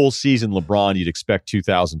 basically full season LeBron, you'd expect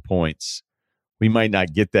 2,000 points. We might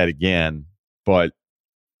not get that again, but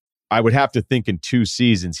I would have to think in 2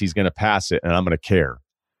 seasons he's going to pass it, and I'm going to care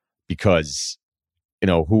because,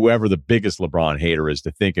 whoever the biggest LeBron hater is to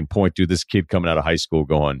think and point to this kid coming out of high school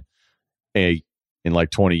going, hey, in like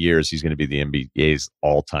 20 years, he's going to be the NBA's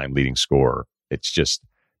all-time leading scorer. It's just,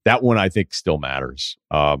 that one I think still matters.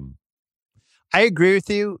 I agree with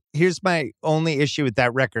you. Here's my only issue with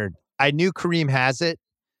that record. I knew Kareem has it.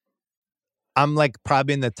 I'm like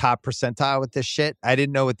probably in the top percentile with this shit. I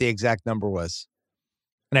didn't know what the exact number was.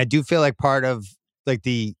 And I do feel like part of like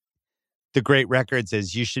the great records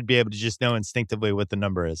is you should be able to just know instinctively what the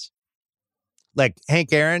number is. Like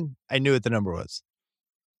Hank Aaron, I knew what the number was.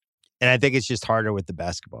 And I think it's just harder with the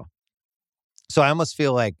basketball. So I almost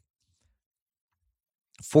feel like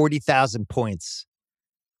 40,000 points.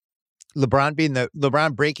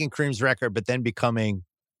 LeBron breaking Kareem's record, but then becoming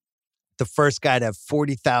the first guy to have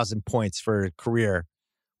 40,000 points for a career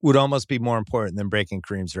would almost be more important than breaking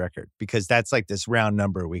Kareem's record because that's like this round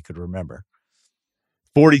number we could remember.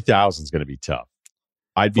 40,000 is going to be tough.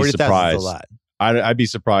 I'd be surprised. A lot. I'd be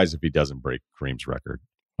surprised if he doesn't break Kareem's record.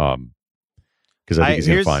 Because I think he's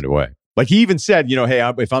going to find a way. Like he even said,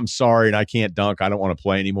 hey, if I'm sorry and I can't dunk, I don't want to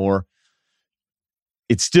play anymore.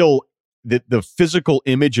 It's still the physical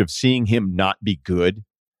image of seeing him not be good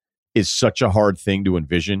is such a hard thing to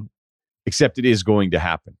envision, except it is going to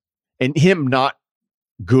happen. And him not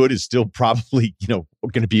good is still probably, going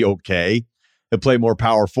to be okay. He'll play more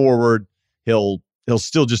power forward. He'll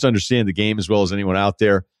still just understand the game as well as anyone out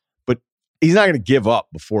there. But he's not going to give up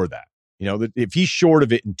before that. If he's short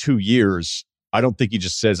of it in 2 years, I don't think he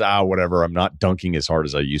just says, whatever, I'm not dunking as hard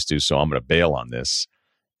as I used to, so I'm going to bail on this.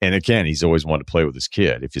 And again, he's always wanted to play with his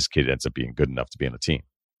kid if his kid ends up being good enough to be on a team.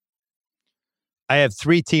 I have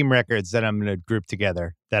 3 team records that I'm going to group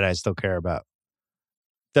together that I still care about.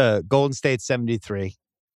 The Golden State 73.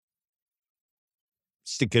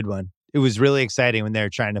 Just a good one. It was really exciting when they were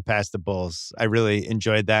trying to pass the Bulls. I really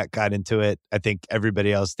enjoyed that, got into it. I think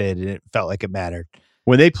everybody else did, and it felt like it mattered.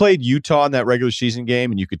 When they played Utah in that regular season game,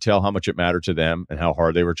 and you could tell how much it mattered to them and how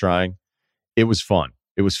hard they were trying, it was fun.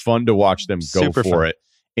 It was fun to watch them go Super for fun. it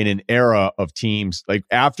in an era of teams. Like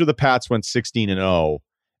after the Pats went 16-0,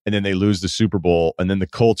 and then they lose the Super Bowl, and then the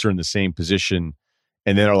Colts are in the same position,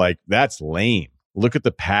 and they're like, that's lame. Look at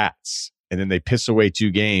the Pats. And then they piss away 2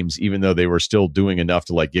 games, even though they were still doing enough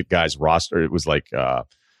to like get guys roster. It was like there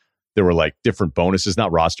were like different bonuses,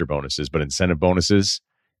 not roster bonuses, but incentive bonuses.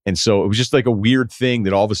 And so it was just like a weird thing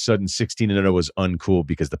that all of a sudden 16-0 was uncool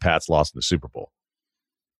because the Pats lost in the Super Bowl.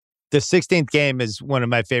 The 16th game is one of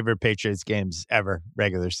my favorite Patriots games ever,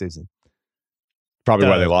 regular season. Probably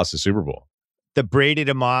why they lost the Super Bowl. The Brady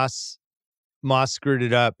to Moss. Moss screwed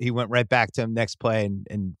it up. He went right back to him next play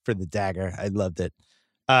and for the dagger. I loved it.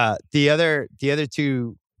 The other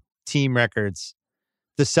 2 team records,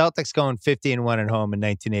 the Celtics going 50-1 at home in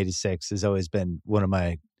 1986 has always been one of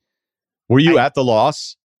my. Were you at the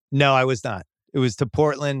loss? No, I was not. It was to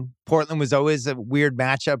Portland. Portland was always a weird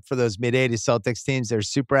matchup for those mid-'80s Celtics teams. They're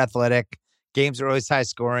super athletic. Games are always high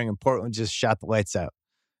scoring, and Portland just shot the lights out.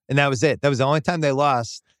 And that was it. That was the only time they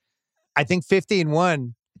lost. I think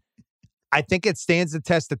 50-1, I think it stands the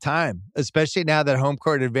test of time, especially now that home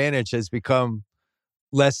court advantage has become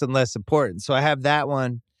less and less important. So I have that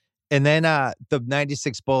one. And then the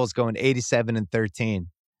 96 Bulls going 87-13,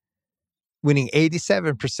 winning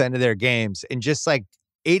 87% of their games. And just like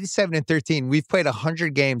 87-13, we've played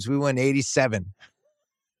 100 games. We won 87.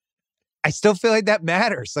 I still feel like that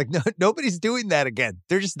matters. Like nobody's doing that again.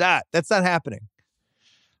 They're just not. That's not happening.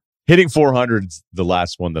 Hitting 400 is the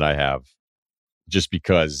last one that I have just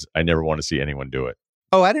because I never want to see anyone do it.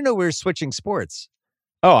 Oh, I didn't know we were switching sports.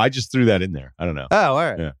 Oh, I just threw that in there. I don't know. Oh, all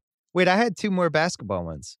right. Yeah. Wait, I had 2 more basketball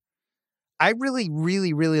ones. I really,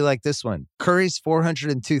 really, really like this one. Curry's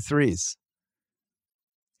 402 threes.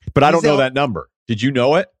 But I don't know that number. Did you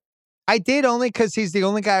know it? I did, only because he's the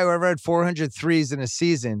only guy who ever had 400 threes in a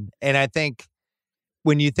season. And I think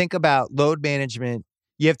when you think about load management,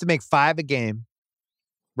 you have to make 5 a game,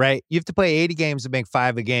 right? You have to play 80 games to make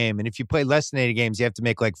 5 a game. And if you play less than 80 games, you have to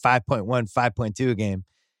make like 5.1, 5.2 a game.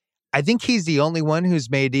 I think he's the only one who's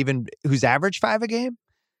averaged 5 a game.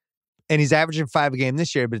 And he's averaging 5 a game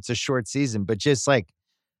this year, but it's a short season. But just like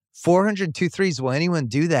 402 threes, will anyone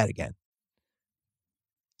do that again?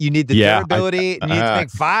 You need the durability, and you need to make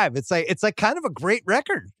 5. It's like kind of a great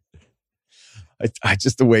record. I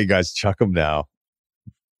just the way guys chuck him now.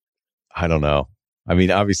 I don't know. I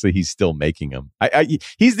mean, obviously he's still making them.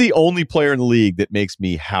 He's the only player in the league that makes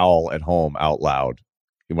me howl at home out loud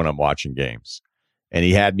when I'm watching games. And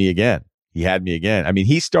he had me again. I mean,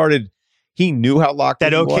 he knew how locked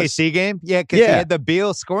that in OKC game? Yeah, because he had the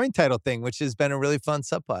Beal scoring title thing, which has been a really fun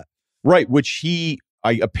subplot. Right, which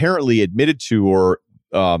I apparently admitted to, or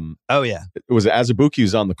it was Azubuike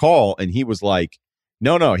was on the call, and he was like,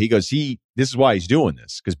 no. He goes, this is why he's doing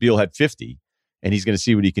this, because Beal had 50, and he's going to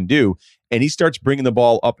see what he can do. And he starts bringing the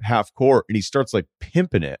ball up half court, and he starts like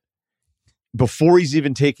pimping it before he's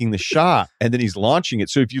even taking the shot, and then he's launching it.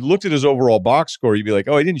 So if you looked at his overall box score, you'd be like,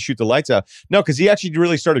 oh, he didn't shoot the lights out. No, because he actually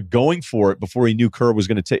really started going for it before he knew Kerr was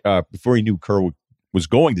going to take. Before he knew Kerr was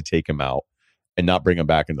going to take him out and not bring him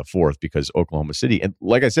back in the fourth, because Oklahoma City, and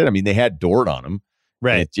like I said, I mean, they had Dort on him.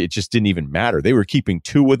 Right. It just didn't even matter. They were keeping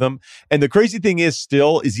two with him. And the crazy thing is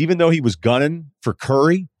even though he was gunning for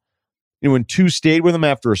Curry, when two stayed with him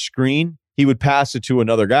after a screen, he would pass it to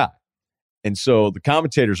another guy. And so the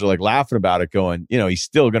commentators are like laughing about it, going, he's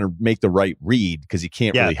still going to make the right read because he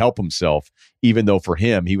can't really help himself, even though for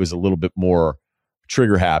him, he was a little bit more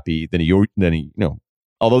trigger happy than he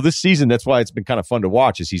although this season, that's why it's been kind of fun to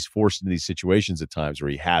watch, is he's forced into these situations at times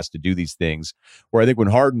where he has to do these things, where I think when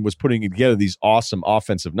Harden was putting together these awesome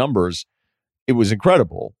offensive numbers, it was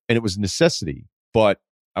incredible and it was a necessity. But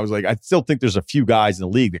I was like, I still think there's a few guys in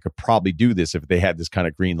the league that could probably do this if they had this kind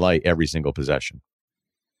of green light every single possession.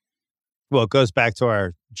 Well, it goes back to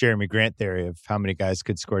our Jeremy Grant theory of how many guys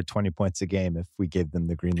could score 20 points a game if we gave them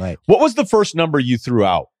the green light. What was the first number you threw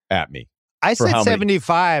out at me? I said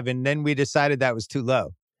 75, and then we decided that was too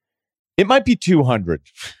low. It might be 200.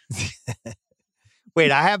 Wait,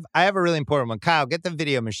 I have a really important one. Kyle, get the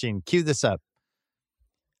video machine. Cue this up.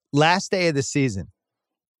 Last day of the season.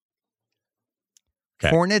 Okay.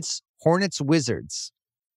 Hornets, Wizards.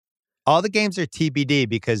 All the games are TBD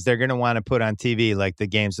because they're going to want to put on TV like the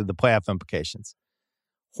games with the playoff implications.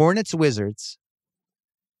 Hornets, Wizards,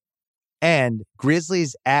 and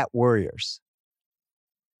Grizzlies at Warriors.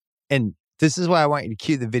 And this is why I want you to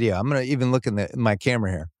cue the video. I'm going to even look in my camera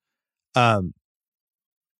here.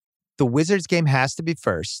 The Wizards game has to be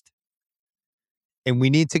first. And we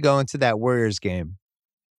need to go into that Warriors game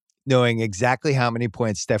knowing exactly how many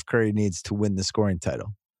points Steph Curry needs to win the scoring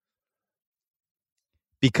title.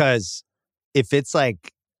 Because if it's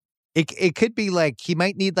like, it could be like, he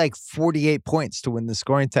might need like 48 points to win the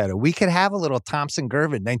scoring title. We could have a little Thompson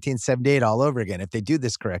Gervin 1978 all over again if they do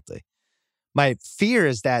this correctly. My fear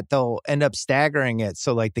is that they'll end up staggering it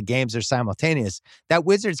so like the games are simultaneous. That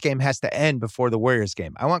Wizards game has to end before the Warriors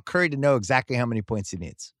game. I want Curry to know exactly how many points he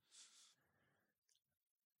needs.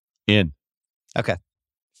 In. Okay.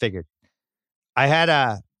 Figured. I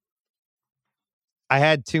had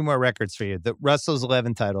two more records for you. The Russell's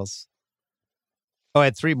 11 titles. Oh, I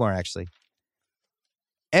had three more, actually.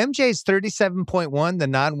 MJ's 37.1, the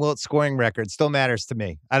non-Wilt scoring record, still matters to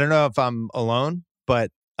me. I don't know if I'm alone, but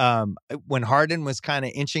when Harden was kind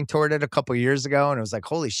of inching toward it a couple years ago, and it was like,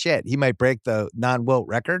 holy shit, he might break the non-Wilt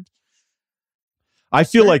record. I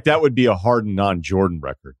feel like that would be a Harden non-Jordan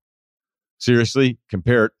record. Seriously,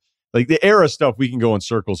 compared, like the era stuff, we can go in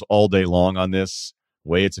circles all day long on this.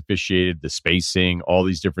 Way it's officiated, the spacing, all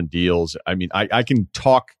these different deals. I mean, I can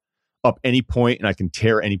talk up any point and I can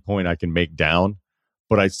tear any point I can make down,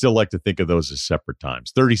 but I still like to think of those as separate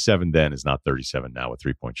times. 37 then is not 37 now with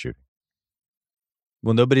three-point shooting.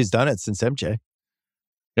 Well, nobody's done it since MJ.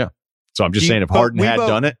 Yeah. So I'm just saying if Harden had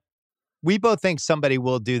done it. We both think somebody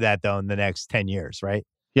will do that, though, in the next 10 years, right?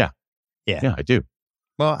 Yeah. Yeah. Yeah, I do.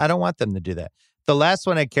 Well, I don't want them to do that. The last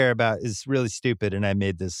one I care about is really stupid, and I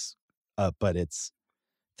made this up, but it's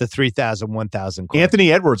the 3,000, 1,000 club.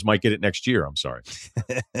 Anthony Edwards might get it next year. I'm sorry.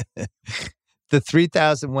 The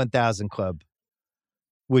 3,000, 1,000 club,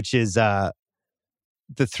 which is the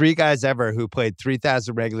three guys ever who played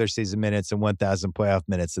 3,000 regular season minutes and 1,000 playoff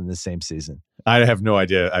minutes in the same season. I have no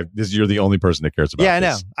idea. You're the only person that cares about this. Yeah, I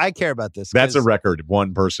know. I care about this. That's a record.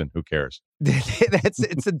 One person. Who cares?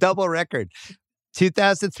 It's a double record.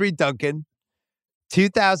 2003 Duncan,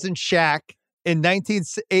 2000 Shaq, in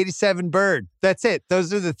 1987 Bird. That's it.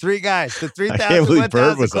 Those are the three guys. The 3,000,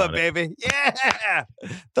 1,000 club, baby. Yeah.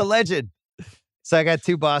 The legend. So I got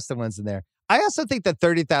two Boston ones in there. I also think the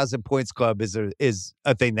 30,000 points club is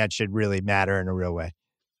a thing that should really matter in a real way.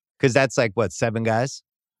 Because that's like, what, 7 guys?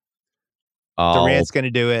 Durant's going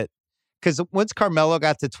to do it. Because once Carmelo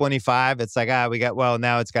got to 25, it's like,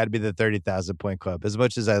 now it's got to be the 30,000 point club. As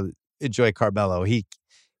much as I enjoy Carmelo,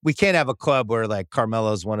 we can't have a club where like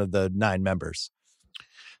Carmelo's one of the 9 members.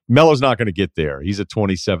 Melo's not going to get there. He's at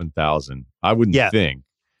 27,000. I wouldn't think.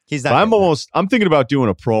 He's not. I'm thinking about doing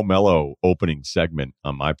a pro Melo opening segment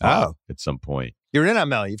on my pod at some point. You're in on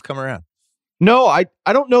Melo. You've come around. No, I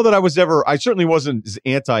don't know that I certainly wasn't as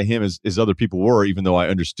anti him as other people were, even though I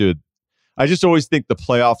understood. I just always think the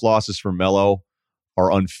playoff losses for Melo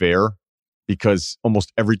are unfair because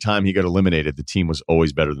almost every time he got eliminated, the team was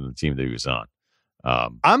always better than the team that he was on.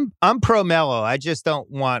 I'm pro Melo. I just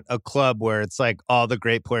don't want a club where it's like all the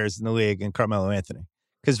great players in the league and Carmelo Anthony.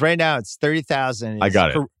 Because right now it's 30,000. I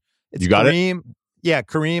got it. It's you got Kareem, it? Yeah,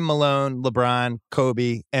 Kareem, Malone, LeBron,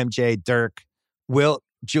 Kobe, MJ, Dirk, Wilt,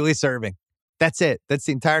 Julius Erving. That's it. That's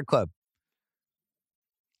the entire club.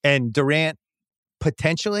 And Durant,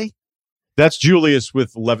 potentially. That's Julius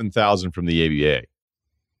with 11,000 from the ABA.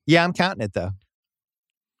 Yeah, I'm counting it, though.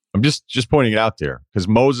 I'm just pointing it out there because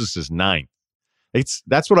Moses is 9th.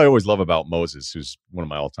 That's what I always love about Moses, who's one of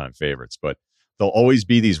my all-time favorites. But there'll always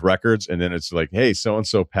be these records, and then it's like, hey,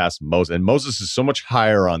 so-and-so passed Moses. And Moses is so much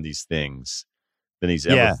higher on these things than he's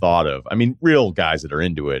ever thought of. I mean, real guys that are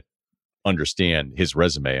into it understand his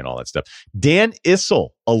resume and all that stuff. Dan Issel,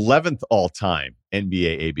 11th all-time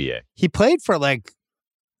NBA ABA. He played for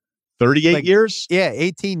 38 years? Yeah,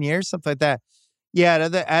 18 years, something like that. Yeah,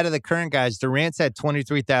 out of the current guys, Durant's at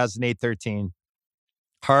 23,813.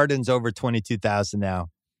 Harden's over 22,000 now.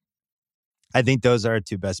 I think those are our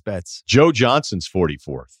two best bets. Joe Johnson's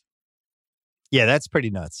 44th. Yeah, that's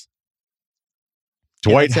pretty nuts.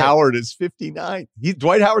 Dwight Howard is 59th.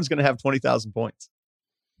 Dwight Howard's going to have 20,000 points.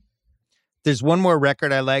 There's one more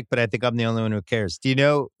record I like, but I think I'm the only one who cares. Do you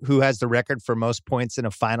know who has the record for most points in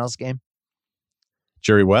a finals game?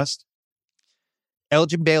 Jerry West?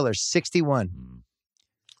 Elgin Baylor, 61.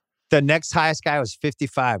 The next highest guy was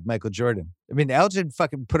 55, Michael Jordan. I mean, Elgin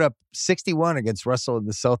fucking put up 61 against Russell and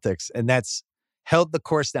the Celtics, and that's held the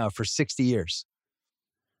course now for 60 years.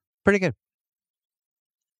 Pretty good.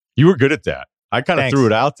 You were good at that. I kind of threw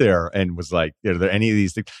it out there and was like, are there any of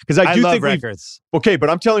these things? Because I do love think records. Okay, but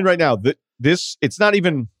I'm telling you right now that it's not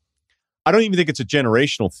even, I don't even think it's a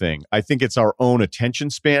generational thing. I think it's our own attention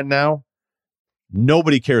span now.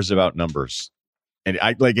 Nobody cares about numbers. And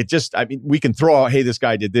we can throw out, hey, this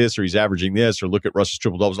guy did this, or he's averaging this, or look at Russ's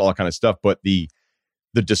triple doubles, all that kind of stuff. But the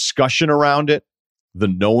discussion around it, the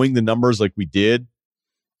knowing the numbers like we did,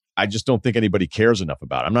 I just don't think anybody cares enough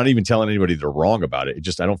about it. I'm not even telling anybody they're wrong about it.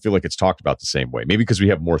 I don't feel like it's talked about the same way. Maybe because we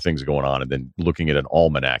have more things going on and then looking at an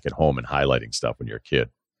almanac at home and highlighting stuff when you're a kid.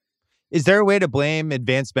 Is there a way to blame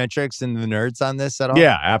advanced metrics and the nerds on this at all?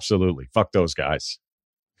 Yeah, absolutely. Fuck those guys.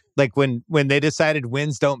 Like when they decided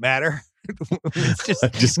wins don't matter.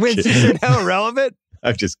 It's just wins kidding. are now irrelevant.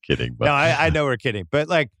 I'm just kidding. But. No, I know we're kidding. But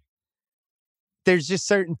there's just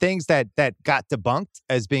certain things that got debunked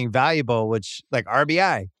as being valuable, which like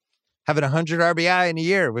RBI. Having 100 RBI in a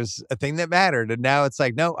year was a thing that mattered. And now it's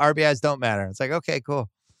like, no, RBIs don't matter. It's like, okay, cool.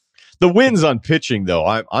 The wins on pitching, though,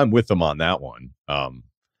 I'm with them on that one.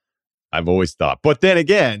 I've always thought. But then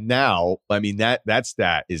again, now, I mean, that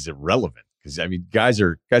stat is irrelevant because, I mean, guys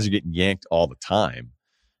are getting yanked all the time.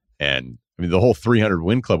 And, I mean, the whole 300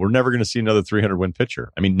 win club, we're never going to see another 300 win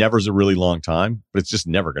pitcher. I mean, never's a really long time, but it's just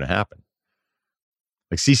never going to happen.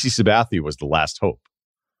 Like CC Sabathia was the last hope.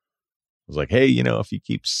 It was like, hey, if he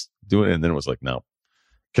keeps doing it, and then it was like, no.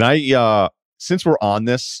 Can I, since we're on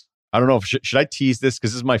this, I don't know if should I tease this?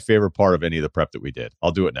 Because this is my favorite part of any of the prep that we did.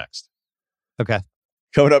 I'll do it next. Okay.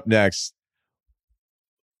 Coming up next,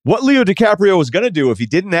 what Leo DiCaprio was going to do if he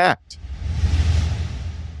didn't act.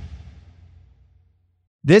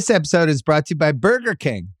 This episode is brought to you by Burger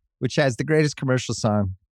King, which has the greatest commercial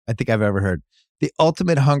song I think I've ever heard. The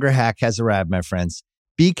ultimate hunger hack has arrived, my friends.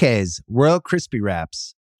 BK's Royal Crispy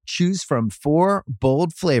Wraps. Choose from 4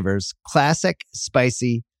 bold flavors: classic,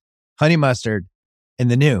 spicy, honey mustard,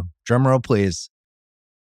 and the new, drumroll please,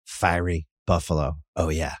 fiery buffalo. Oh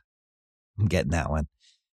yeah, I'm getting that one.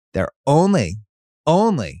 They're only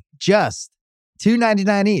just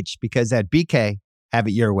 $2.99 each because at BK, have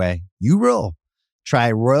it your way. You rule.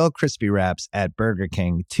 Try Royal Crispy Wraps at Burger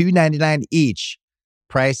King. $2.99 each.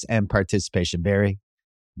 Price and participation vary.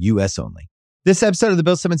 U.S. only. This episode of the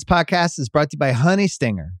Bill Simmons Podcast is brought to you by Honey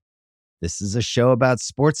Stinger. This is a show about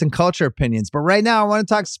sports and culture opinions, but right now I want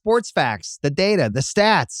to talk sports facts, the data, the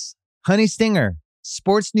stats. Honey Stinger,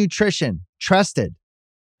 sports nutrition, trusted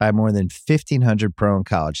by more than 1,500 pro and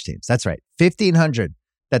college teams. That's right, 1,500.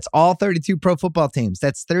 That's all 32 pro football teams.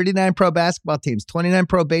 That's 39 pro basketball teams, 29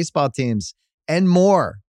 pro baseball teams, and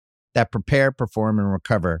more that prepare, perform, and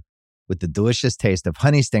recover with the delicious taste of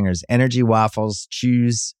Honey Stinger's energy waffles,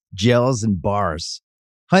 chews, gels, and bars.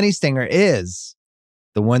 Honey Stinger is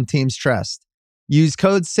the one teams trust. Use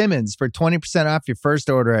code Simmons for 20% off your first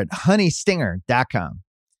order at honeystinger.com.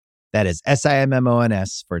 That is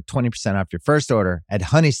SIMMONS for 20% off your first order at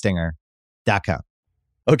honeystinger.com.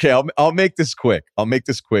 Okay, I'll make this quick.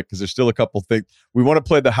 Because there's still a couple things. We want to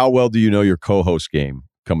play the How Well Do You Know Your Co-Host game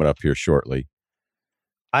coming up here shortly.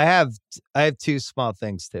 I have two small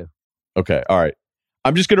things too. Okay, all right.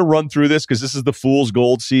 I'm just going to run through this because this is the Fool's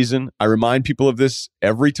Gold season. I remind people of this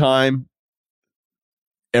every time,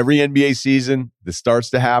 every NBA season. This starts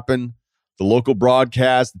to happen. The local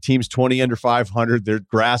broadcast, the team's 20 under 500. They're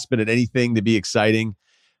grasping at anything to be exciting.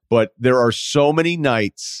 But there are so many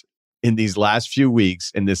nights in these last few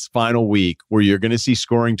weeks, in this final week, where you're going to see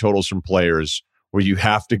scoring totals from players where you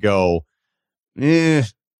have to go,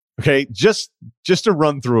 okay, just to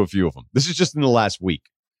run through a few of them. This is just in the last week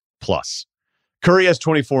plus. Curry has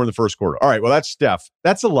 24 in the first quarter. All right, well, that's Steph.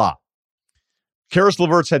 That's a lot. Karis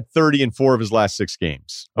LeVert's had 30 in 4 of his last 6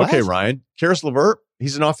 games. Okay, Ryan. Karis LeVert,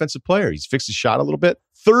 he's an offensive player. He's fixed his shot a little bit.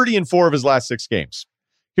 30 in 4 of his last 6 games.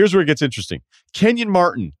 Here's where it gets interesting. Kenyon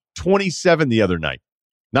Martin, 27 the other night.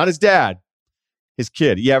 Not his dad, his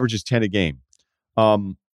kid. He averages 10 a game.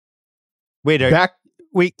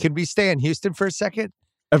 Wait, can we stay in Houston for a second?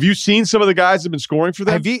 Have you seen some of the guys that have been scoring for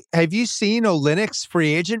them? Have you seen Olynyk's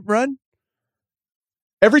free agent run?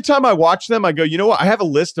 Every time I watch them, I go, you know what? I have a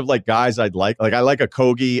list of like guys I'd like. Like I like a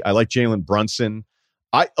Kogi. I like Jalen Brunson.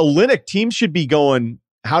 Olynyk, teams should be going,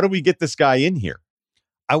 how do we get this guy in here?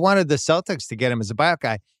 I wanted the Celtics to get him as a buyout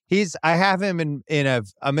guy. I have him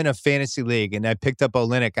I'm in a fantasy league, and I picked up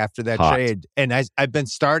Olynyk after that trade, and I've been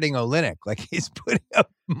starting Olynyk. Like, he's putting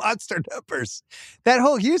up monster numbers. That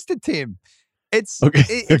whole Houston team, it's like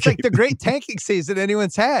the great tanking season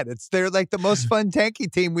anyone's had. They're like the most fun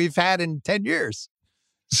tanking team we've had in 10 years.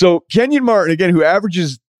 So Kenyon Martin, again, who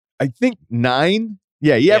averages, I think 9.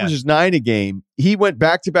 Yeah, he averages 9 a game. He went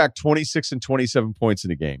back-to-back 26 and 27 points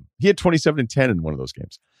in a game. He had 27 and 10 in one of those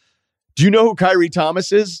games. Do you know who Kyrie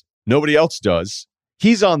Thomas is? Nobody else does.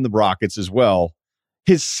 He's on the Rockets as well.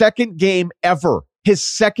 His second game ever in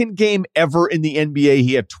the NBA,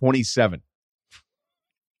 he had 27.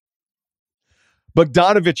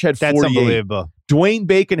 Bogdanovich had 48. That's unbelievable. Dwayne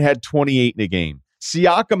Bacon had 28 in a game.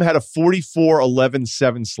 Siakam had a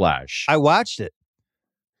 44-11-7 slash. I watched it.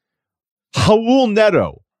 Raul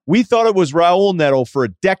Neto. We thought it was Raul Neto for a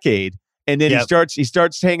decade. And then he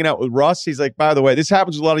starts hanging out with Russ. He's like, by the way, this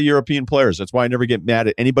happens with a lot of European players. That's why I never get mad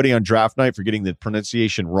at anybody on draft night for getting the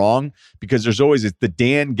pronunciation wrong, because there's always the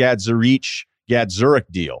Dan Gadzuric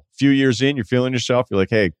deal. A few years in, you're feeling yourself. You're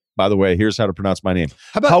like, hey, by the way, here's how to pronounce my name.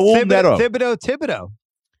 How about Thibodeau?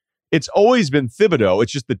 It's always been Thibodeau.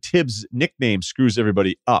 It's just the Tibbs nickname screws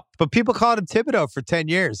everybody up. But people called him Thibodeau for 10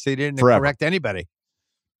 years. He didn't correct anybody.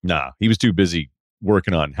 Nah, he was too busy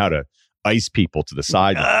working on how to ice people to the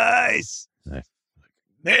side. Nice.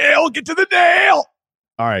 Nail, get to the nail.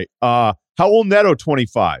 All right. Raul Neto,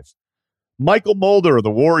 25. Michael Mulder of the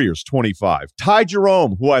Warriors, 25. Ty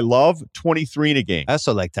Jerome, who I love, 23 in a game. I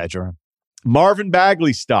also like Ty Jerome. Marvin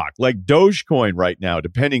Bagley stock, like Dogecoin right now,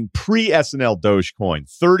 depending pre-SNL Dogecoin,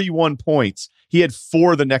 31 points. He had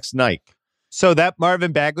 4 the next night. So that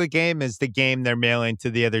Marvin Bagley game is the game they're mailing to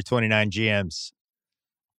the other 29 GMs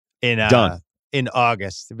in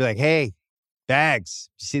August. They'll be like, hey, Bags,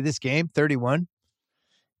 you see this game? 31.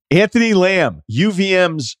 Anthony Lamb,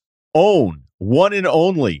 UVM's own one and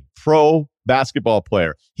only pro basketball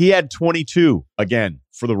player. He had 22 again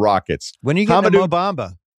for the Rockets. When are you getting Mo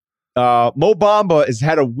Bamba? Mo Bamba has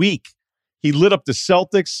had a week. He lit up the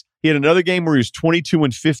Celtics. He had another game where he was 22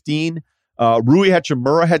 and 15. Rui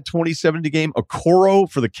Hachimura had 27 in a game. Okoro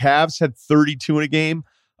for the Cavs had 32 in a game.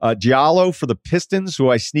 Diallo for the Pistons, who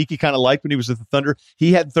I sneaky kind of liked when he was with the Thunder,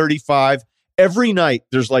 he had 35. Every night,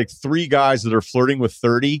 there's like 3 guys that are flirting with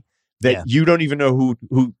 30 that you don't even know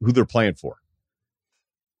who they're playing for.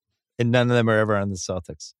 And none of them are ever on the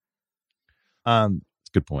Celtics. That's a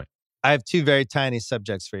good point. I have 2 very tiny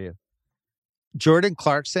subjects for you. Jordan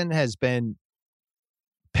Clarkson has been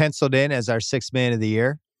penciled in as our 6th man of the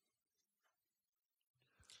year.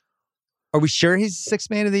 Are we sure he's the 6th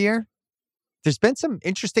man of the year? There's been some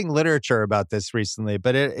interesting literature about this recently,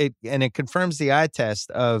 but it confirms the eye test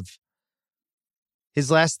of his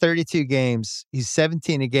last 32 games. He's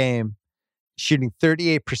 17 a game, shooting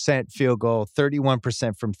 38% field goal,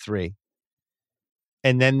 31% from 3.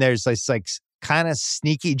 And then there's this like kind of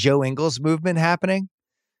sneaky Joe Ingles movement happening.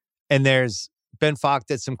 And there's Ben Falk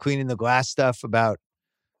did some cleaning the glass stuff about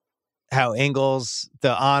how Ingles,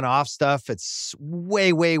 the on-off stuff, it's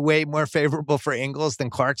way, way, way more favorable for Ingles than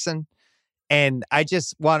Clarkson. And I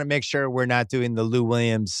just want to make sure we're not doing the Lou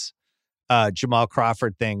Williams, Jamal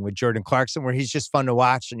Crawford thing with Jordan Clarkson, where he's just fun to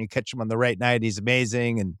watch and you catch him on the right night. He's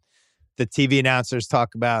amazing. And the TV announcers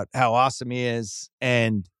talk about how awesome he is.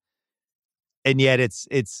 And and yet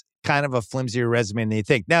it's kind of a flimsier resume than you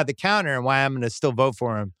think. Now, the counter and why I'm going to still vote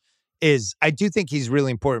for him is I do think he's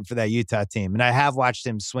really important for that Utah team. And I have watched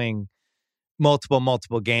him swing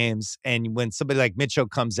multiple games. And when somebody like Mitchell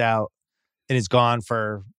comes out and is gone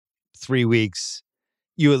for 3 weeks,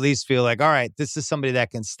 you at least feel like, all right, this is somebody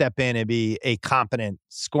that can step in and be a competent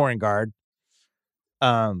scoring guard.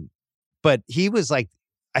 But he was like,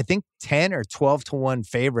 I think 10 or 12-1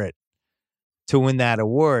 favorite to win that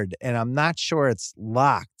award. And I'm not sure it's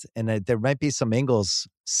locked. And there might be some Ingles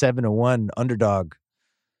 7-1 underdog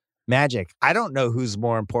magic. I don't know who's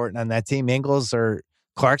more important on that team, Ingles or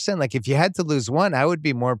Clarkson. Like if you had to lose one, I would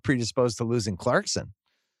be more predisposed to losing Clarkson.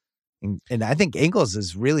 And I think Ingles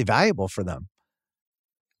is really valuable for them.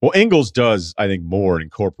 Well, Ingles does, I think, more and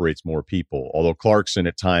incorporates more people. Although Clarkson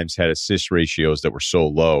at times had assist ratios that were so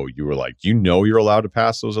low, you were like, you're allowed to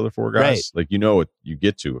pass those other four guys. Right. Like, what you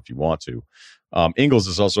get to if you want to. Ingles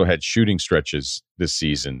has also had shooting stretches this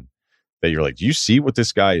season that you're like, do you see what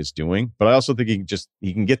this guy is doing? But I also think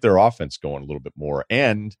he can get their offense going a little bit more.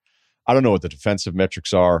 And I don't know what the defensive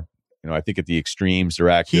metrics are. I think at the extremes they're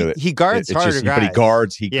accurate. He guards harder guys.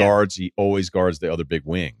 But he always guards the other big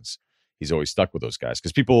wings. He's always stuck with those guys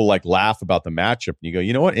because people like laugh about the matchup and you go,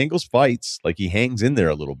 you know what? Ingles fights, like he hangs in there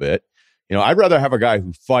a little bit. I'd rather have a guy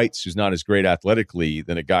who fights who's not as great athletically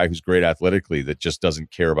than a guy who's great athletically that just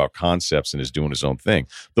doesn't care about concepts and is doing his own thing.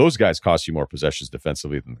 Those guys cost you more possessions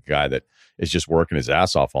defensively than the guy that is just working his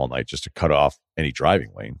ass off all night just to cut off any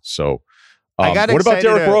driving lane. So what about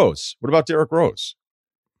Derrick Rose? What about Derrick Rose?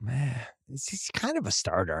 Man, he's kind of a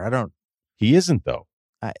starter. He isn't though.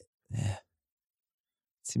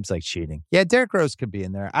 Seems like cheating. Yeah, Derrick Rose could be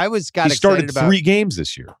in there. He started 3 games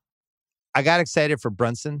this year. I got excited for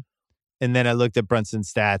Brunson, and then I looked at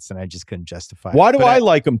Brunson's stats, and I just couldn't justify it. Why do I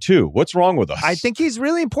like him too? What's wrong with us? I think he's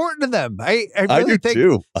really important to them. I really think,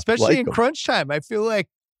 too. Especially in crunch time. I feel like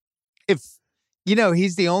if,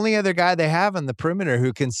 he's the only other guy they have on the perimeter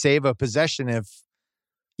who can save a possession if,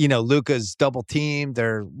 Luka's double teamed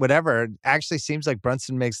or whatever. It actually seems like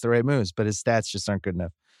Brunson makes the right moves, but his stats just aren't good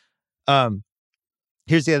enough.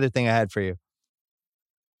 Here's the other thing I had for you.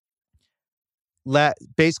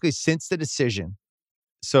 Basically, since the decision,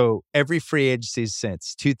 so every free agency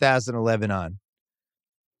since 2011 on,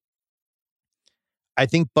 I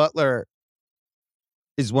think Butler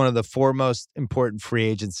is one of the 4 most important free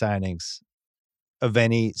agent signings of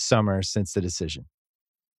any summer since the decision.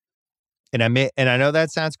 And I know that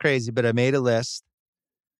sounds crazy, but I made a list.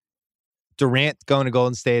 Durant going to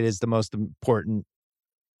Golden State is the most important.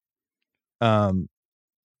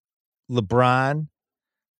 LeBron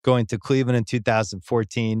going to Cleveland in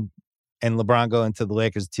 2014 and LeBron going to the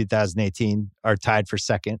Lakers in 2018 are tied for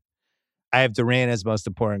second. I have Durant as most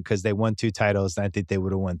important because they won 2 titles, and I think they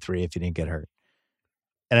would have won 3 if he didn't get hurt.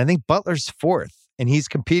 And I think Butler's 4th, and he's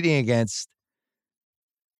competing against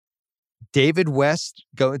David West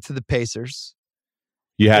going to the Pacers.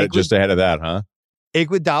 You had it just ahead of that, huh?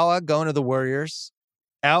 Iguodala going to the Warriors.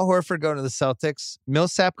 Al Horford going to the Celtics.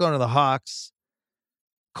 Millsap going to the Hawks.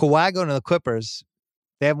 Kawhi going to the Clippers.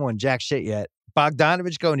 They haven't won jack shit yet.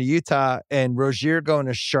 Bogdanovich going to Utah and Rozier going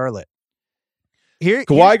to Charlotte.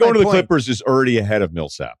 Kawhi going to the Clippers is already ahead of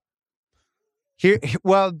Millsap.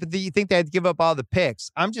 But do you think they had to give up all the picks?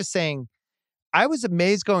 I'm just saying, I was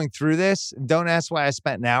amazed going through this. Don't ask why I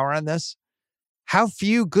spent an hour on this. How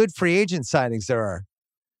few good free agent signings there are.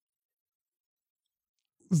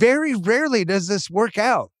 Very rarely does this work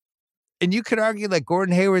out. And you could argue like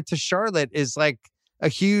Gordon Hayward to Charlotte is like a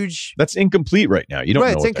huge... That's incomplete right now. You don't know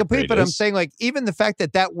it's what incomplete, but is. I'm saying like even the fact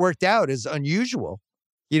that worked out is unusual.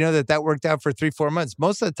 That worked out for 3-4 months.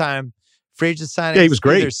 Most of the time, free agent signings he was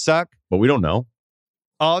great. Either suck. But we don't know.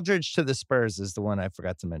 Aldridge to the Spurs is the one I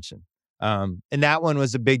forgot to mention. And that one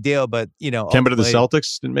was a big deal, but Kemba to the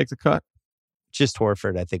Celtics didn't make the cut. Just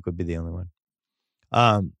Horford, I think, would be the only one.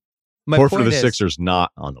 Horford to the Sixers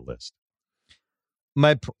not on the list.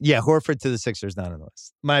 Horford to the Sixers not on the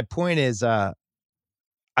list. My point is, I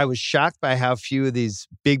was shocked by how few of these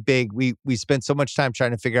big. We spent so much time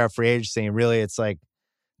trying to figure out free agency, and really, it's like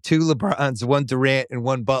 2 LeBrons, 1 Durant, and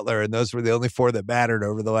 1 Butler, and those were the only 4 that mattered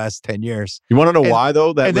over the last 10 years. You want to know why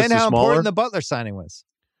though? That and list then is how smaller? important the Butler signing was.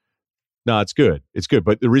 No, it's good. It's good.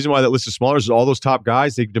 But the reason why that list is smaller is all those top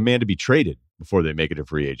guys, they demand to be traded before they make it a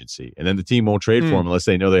free agency. And then the team won't trade for them unless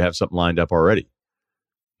they know they have something lined up already.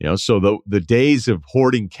 So the days of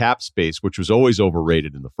hoarding cap space, which was always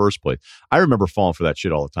overrated in the first place. I remember falling for that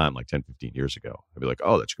shit all the time, like 10, 15 years ago. I'd be like,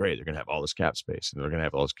 oh, that's great. They're going to have all this cap space. And they're going to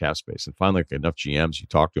have all this cap space. And finally, like, enough GMs, you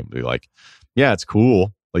talk to them, they're like, yeah, it's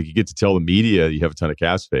cool. Like you get to tell the media you have a ton of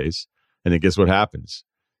cap space. And then guess what happens?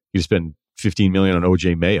 You spend $15 million on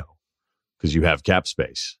OJ Mayo. because you have cap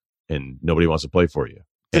space and nobody wants to play for you.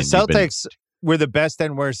 The And Celtics were the best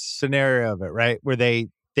and worst scenario of it, right? Where they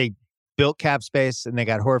built cap space and they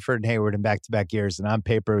got Horford and Hayward in back-to-back years, and on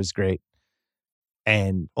paper it was great.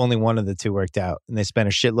 And only one of the two worked out, and they spent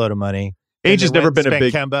a shitload of money. Ainge has never been a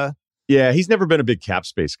big Kemba. Yeah, he's never been a big cap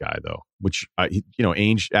space guy though. Which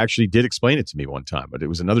Ainge actually did explain it to me one time, but it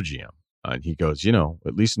was another GM, and he goes,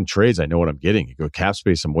 at least in trades, I know what I'm getting. He goes, cap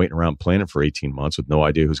space, I'm waiting around planning for 18 months with no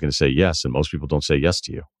idea who's going to say yes, and most people don't say yes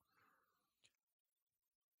to you.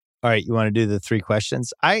 All right, you want to do the 3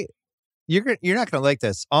 questions? You're not going to like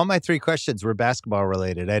this. All my 3 questions were basketball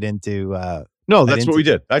related. I didn't do. No, that's what we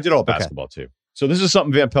did. I did all basketball too. So this is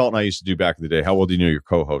something Van Pelt and I used to do back in the day. How well do you know your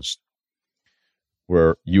co-host?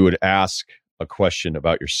 Where you would ask a question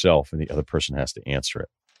about yourself and the other person has to answer it.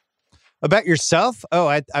 About yourself? Oh,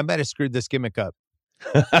 I might have screwed this gimmick up.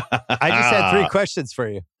 I just had 3 questions for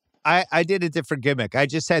you. I did a different gimmick. I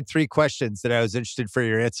just had 3 questions that I was interested for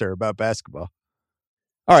your answer about basketball.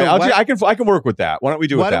 All right, I can work with that. Why don't we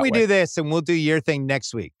do it that way? Why don't we do this and we'll do your thing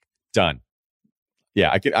next week? Done.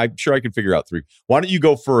 Yeah, I'm sure I can figure out 3. Why don't you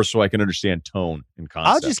go first so I can understand tone and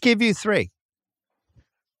concept? I'll just give you 3.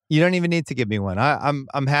 You don't even need to give me one.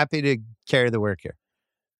 I'm happy to carry the work here.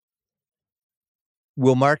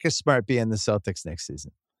 Will Marcus Smart be in the Celtics next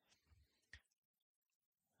season?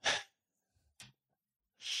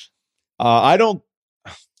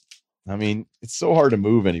 It's so hard to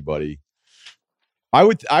move anybody. I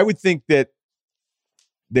would think that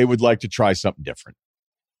they would like to try something different.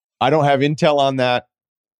 I don't have intel on that.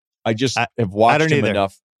 I just have watched him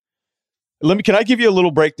enough. Can I give you a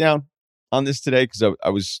little breakdown on this today? Because I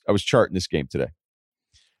was charting this game today.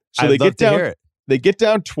 So they get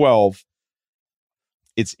down 12.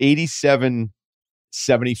 It's 87-75.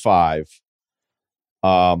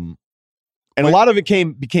 And a lot of it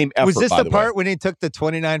became effort. Was this by the way. part when he took the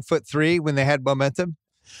 29-foot 3 when they had momentum?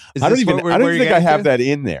 I don't even think I have that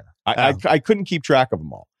in there. I couldn't keep track of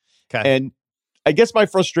them all. Okay. And I guess my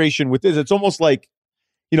frustration with this, it's almost like,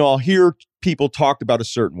 I'll hear people talked about a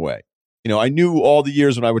certain way. I knew all the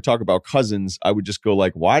years when I would talk about Cousins, I would just go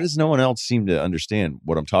like, why does no one else seem to understand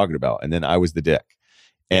what I'm talking about? And then I was the dick.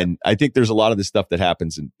 And I think there's a lot of this stuff that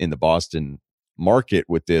happens in the Boston market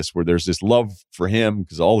with this, where there's this love for him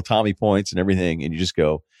because all the Tommy points and everything. And you just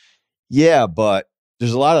go, yeah, but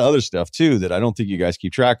there's a lot of other stuff too that I don't think you guys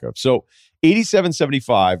keep track of. So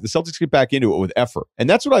 87-75, the Celtics get back into it with effort. And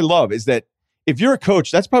that's what I love, is that if you're a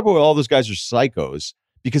coach, that's probably why all those guys are psychos,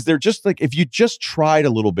 because they're just like, if you just tried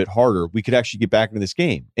a little bit harder, we could actually get back into this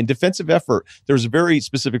game. And defensive effort, there was a very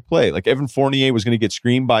specific play. Like Evan Fournier was going to get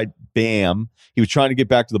screened by Bam. He was trying to get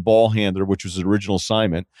back to the ball handler, which was his original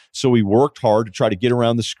assignment. So he worked hard to try to get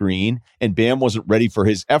around the screen, and Bam wasn't ready for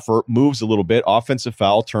his effort, moves a little bit, offensive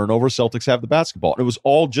foul, turnover, Celtics have the basketball. And it was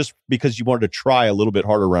all just because you wanted to try a little bit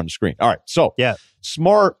harder around the screen. All right, so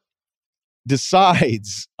Smart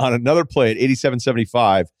decides on another play at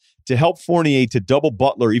 87-75 to help Fournier to double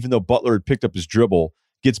Butler, even though Butler had picked up his dribble,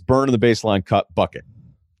 gets burned in the baseline cut, bucket.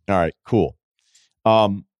 All right, cool.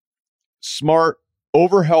 Smart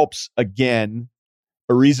overhelps again.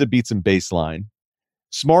 Ariza beats him baseline.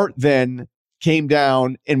 Smart then came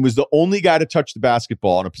down and was the only guy to touch the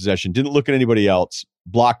basketball on a possession, didn't look at anybody else,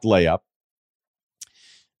 blocked layup.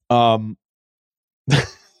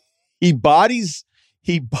 He bodies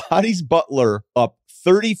Butler up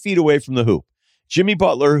 30 feet away from the hoop. Jimmy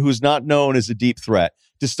Butler, who's not known as a deep threat,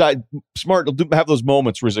 Smart will have those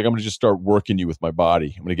moments where he's like, I'm going to just start working you with my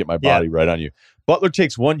body. I'm going to get my body right on you. Butler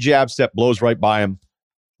takes one jab step, blows right by him,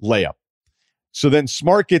 layup. So then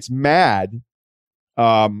Smart gets mad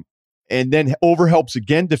and then overhelps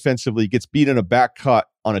again defensively, gets beat in a back cut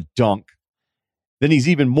on a dunk. Then he's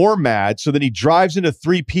even more mad. So then he drives into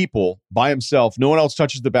 3 people by himself. No one else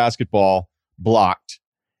touches the basketball, blocked.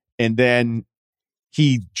 And then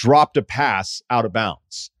he dropped a pass out of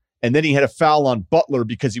bounds. And then he had a foul on Butler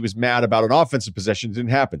because he was mad about an offensive possession. It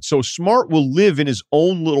didn't happen. So Smart will live in his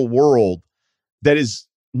own little world that is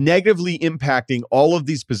negatively impacting all of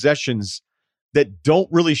these possessions that don't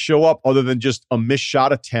really show up other than just a missed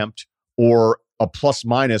shot attempt or a plus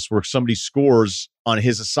minus where somebody scores on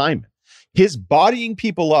his assignment. His bodying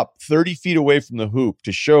people up 30 feet away from the hoop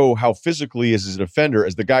to show how physically he is as a defender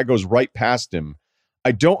as the guy goes right past him.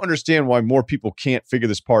 I don't understand why more people can't figure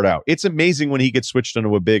this part out. It's amazing when he gets switched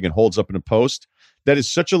onto a big and holds up in a post. That is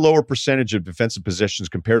such a lower percentage of defensive possessions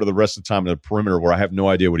compared to the rest of the time in the perimeter where I have no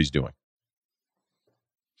idea what he's doing.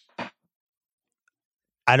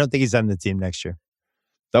 I don't think he's on the team next year.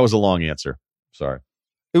 That was a long answer. Sorry.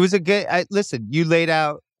 It was a good... listen, you laid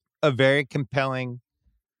out a very compelling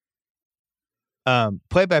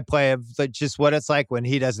play by play of just what it's like when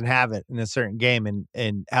he doesn't have it in a certain game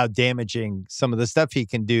and how damaging some of the stuff he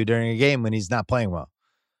can do during a game when he's not playing well.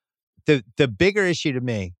 The bigger issue to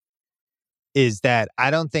me is that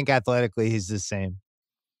I don't think athletically he's the same.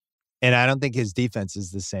 And I don't think his defense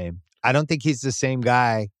is the same. I don't think he's the same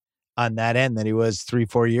guy on that end that he was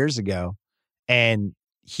 3-4 years ago. And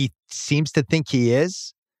he seems to think he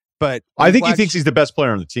is. But I think he thinks he's the best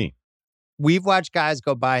player on the team. We've watched guys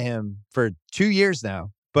go by him for 2 years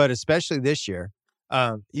now, but especially this year.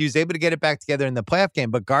 He was able to get it back together in the playoff game,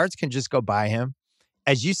 but guards can just go by him.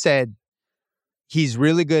 As you said, he's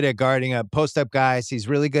really good at guarding up post-up guys. He's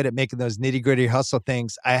really good at making those nitty-gritty hustle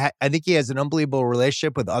things. I think he has an unbelievable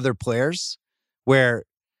relationship with other players where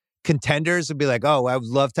contenders would be like, oh, I would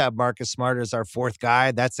love to have Marcus Smart as our fourth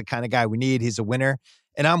guy. That's the kind of guy we need. He's a winner.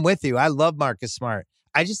 And I'm with you. I love Marcus Smart.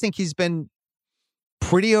 I just think he's been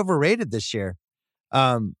pretty overrated this year.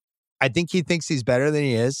 I think he thinks he's better than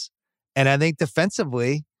he is. And I think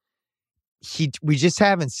defensively, we just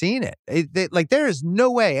haven't seen it. Like, there is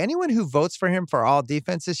no way anyone who votes for him for all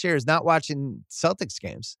defense this year is not watching Celtics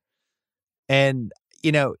games. And,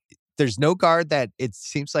 there's no guard that it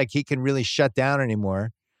seems like he can really shut down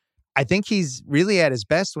anymore. I think he's really at his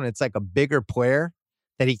best when it's like a bigger player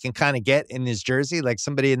that he can kind of get in his jersey, like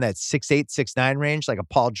somebody in that 6'8", 6'9" range, like a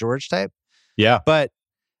Paul George type. Yeah. But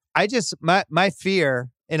I just, my fear,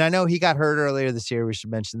 and I know he got hurt earlier this year, we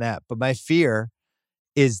should mention that, but my fear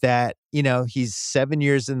is that, he's 7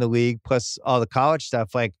 years in the league plus all the college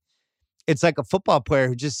stuff. Like, it's like a football player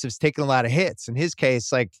who just has taken a lot of hits. In his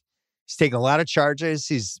case, like, he's taking a lot of charges.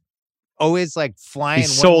 He's always like flying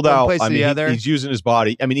he's sold one out. place to the other. He's using his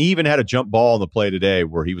body. I mean, he even had a jump ball on the play today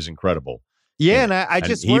where he was incredible. Yeah, and I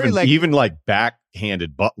just worry, even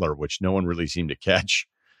backhanded Butler, which no one really seemed to catch.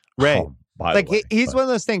 Right. He's But one of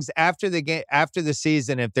those things after the game, after the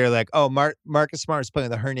season, if they're like, oh, Marcus Smart is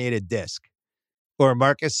playing with a herniated disc, or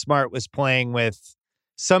Marcus Smart was playing with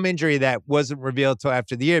some injury that wasn't revealed till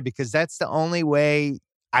after the year, because that's the only way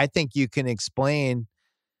I think you can explain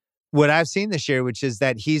what I've seen this year, which is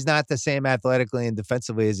that he's not the same athletically and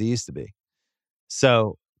defensively as he used to be.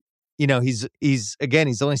 So, he's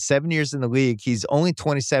only 7 years in the league. He's only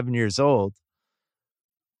 27 years old.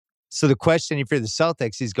 So the question, if you're the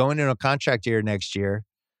Celtics, he's going into a contract year next year.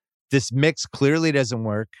 This mix clearly doesn't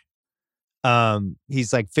work.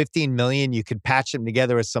 He's like $15 million. You could patch him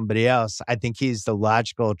together with somebody else. I think he's the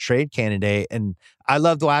logical trade candidate. And I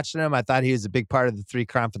loved watching him. I thought he was a big part of the 3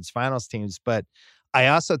 conference finals teams. But I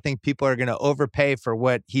also think people are going to overpay for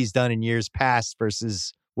what he's done in years past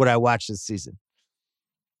versus what I watched this season.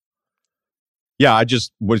 Yeah, as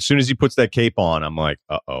soon as he puts that cape on, I'm like,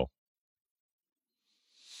 uh-oh.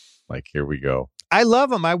 Like, here we go. I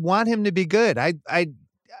love him. I want him to be good. I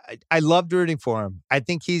loved rooting for him. I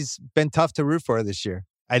think he's been tough to root for this year.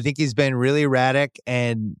 I think he's been really erratic,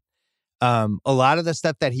 and a lot of the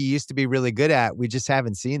stuff that he used to be really good at, we just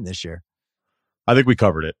haven't seen this year. I think we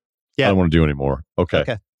covered it. Yeah. I don't want to do any more.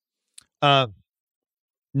 Okay. My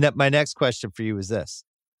next question for you is this.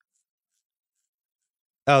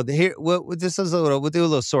 Oh, we'll do a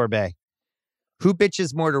little sorbet. Who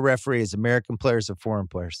bitches more to referees, American players or foreign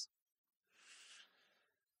players?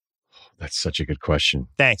 That's such a good question.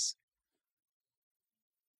 Thanks.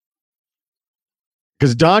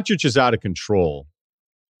 Because Doncic is out of control.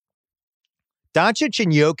 Doncic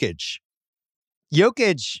and Jokic.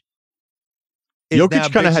 Jokic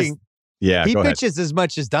kind of has. Yeah, he go ahead. bitches as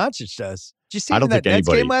much as Doncic does. Did you see I don't that think Nets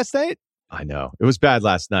game last night? I know. It was bad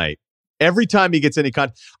last night. Every time he gets any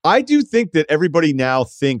I do think that everybody now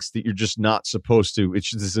thinks that you're just not supposed to.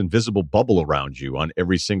 It's just this invisible bubble around you on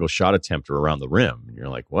every single shot attempt or around the rim. And you're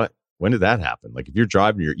like, what? When did that happen? Like, if you're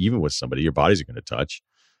driving, you're even with somebody, your bodies are going to touch.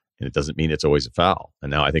 And it doesn't mean it's always a foul.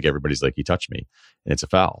 And now I think everybody's like, he touched me. And it's a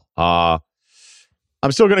foul.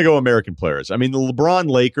 I'm still going to go American players. I mean, the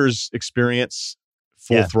LeBron Lakers experience,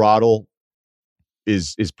 full throttle,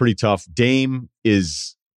 is pretty tough. Dame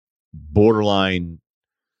is borderline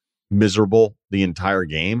miserable the entire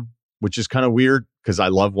game, which is kind of weird because I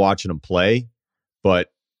love watching him play, but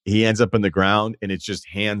he ends up in the ground and it's just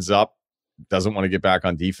hands up, doesn't want to get back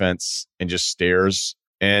on defense and just stares.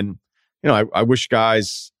 And, I wish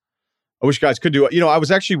guys could do it. I was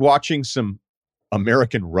actually watching some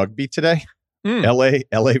American rugby today, LA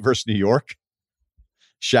versus New York.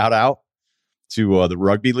 Shout out to the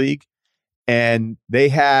rugby league. And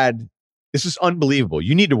this is unbelievable.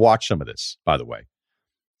 You need to watch some of this, by the way.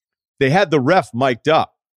 They had the ref mic'd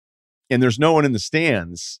up and there's no one in the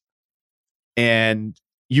stands. And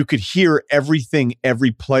you could hear everything every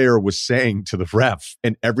player was saying to the ref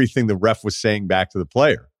and everything the ref was saying back to the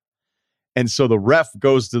player. And so the ref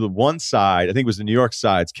goes to the one side, I think it was the New York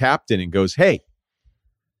side's captain, and goes, hey,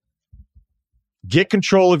 get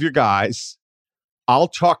control of your guys. I'll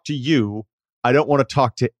talk to you. I don't want to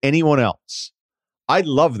talk to anyone else. I'd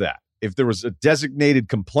love that if there was a designated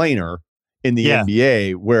complainer in the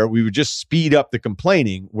NBA where we would just speed up the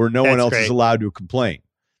complaining where no one else is allowed to complain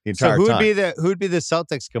the entire time. So who'd be the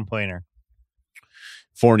Celtics complainer?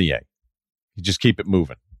 Fournier. You just keep it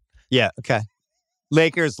moving. Yeah, okay.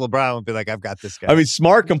 Lakers, LeBron would be like, I've got this guy. I mean,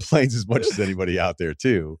 Smart complains as much as anybody out there,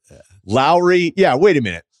 too. Lowry, wait a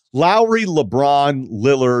minute. Lowry, LeBron,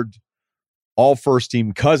 Lillard, all first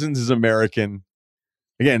team. Cousins is American.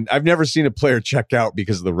 Again, I've never seen a player check out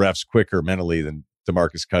because of the refs quicker mentally than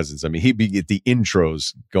DeMarcus Cousins. I mean, he'd be at the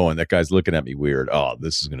intros going, that guy's looking at me weird. Oh,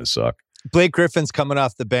 this is going to suck. Blake Griffin's coming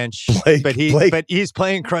off the bench, but he's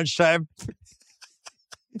playing crunch time.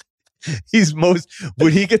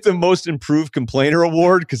 Would he get the most improved complainer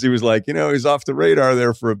award? Because he was like, he's off the radar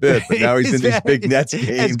there for a bit, but now he's in these big Nets games.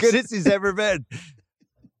 As good as he's ever been.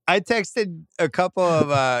 I texted a couple of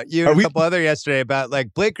a couple other yesterday about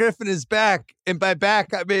like Blake Griffin is back, and by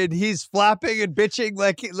back I mean he's flopping and bitching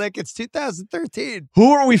like it's 2013.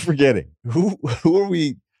 Who are we forgetting? Who are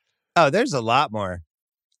we? Oh, there's a lot more.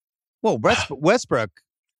 Well, Westbrook.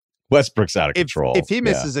 Westbrook's out of control. If he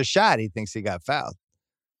misses a shot, he thinks he got fouled.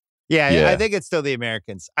 Yeah, I think it's still the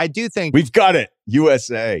Americans. I do think we've got it.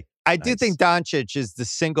 USA. I do think Doncic is the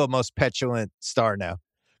single most petulant star now.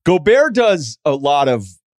 Gobert does a lot of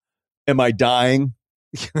 "Am I dying?"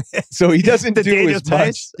 So he doesn't do as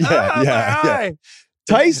much. Yeah.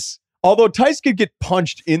 Although Tice could get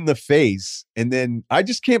punched in the face, and then I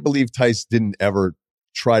just can't believe Tice didn't ever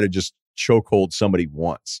try to just chokehold somebody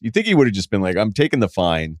once. You think he would have just been like, "I'm taking the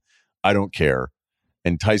fine. I don't care,"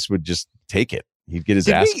 and Tice would just take it. He'd get his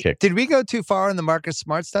ass kicked. Did we go too far on the Marcus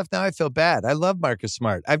Smart stuff? Now I feel bad. I love Marcus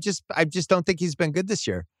Smart. I just don't think he's been good this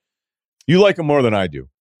year. You like him more than I do.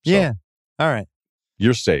 So. Yeah. All right.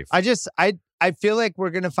 You're safe. I feel like we're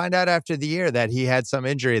going to find out after the year that he had some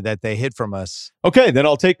injury that they hid from us. Okay, then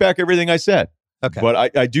I'll take back everything I said. Okay.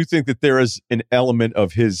 But I do think that there is an element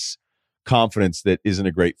of his confidence that isn't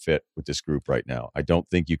a great fit with this group right now. I don't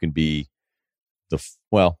think you can be with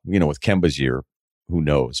Kemba's year, who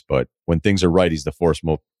knows? But when things are right, he's the fourth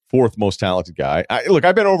most talented guy. Look,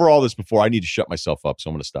 I've been over all this before. I need to shut myself up, so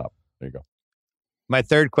I'm going to stop. There you go. My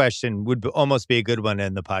third question would almost be a good one to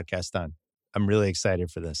end the podcast on. I'm really excited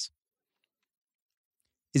for this.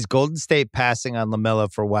 Is Golden State passing on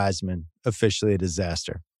LaMelo for Wiseman officially a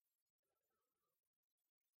disaster?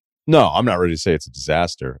 No, I'm not ready to say it's a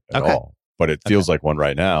disaster at all. But it feels like one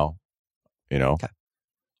right now. Okay.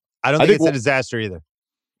 I don't think it's a disaster either.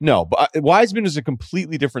 No, but Wiseman is a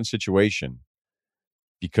completely different situation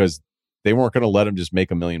because they weren't going to let him just make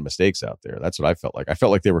a million mistakes out there. That's what I felt like. I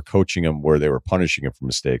felt like they were coaching him where they were punishing him for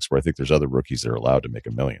mistakes, where I think there's other rookies that are allowed to make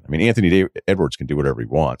a million. I mean, Anthony Edwards can do whatever he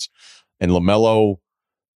wants. And LaMelo,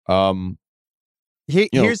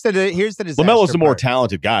 here's the disaster. LaMelo's the more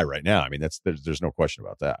talented guy right now. I mean, there's no question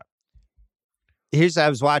about that. I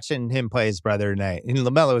was watching him play his brother tonight, and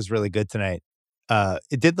LaMelo was really good tonight.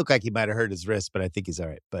 It did look like he might have hurt his wrist, but I think he's all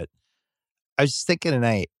right. But I was just thinking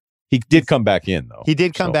tonight. He did come back in, though. He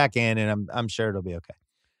did come back in, and I'm sure it'll be okay.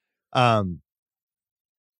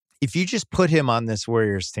 If you just put him on this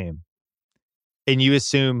Warriors team, and you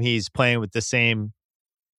assume he's playing with the same,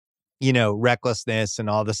 recklessness and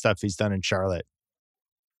all the stuff he's done in Charlotte,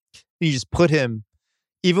 you just put him,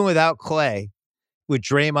 even without Clay, with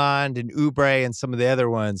Draymond and Oubre and some of the other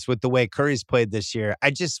ones, with the way Curry's played this year, I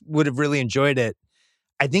just would have really enjoyed it.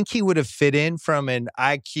 I think he would have fit in from an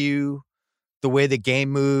IQ, the way the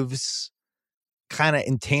game moves, kind of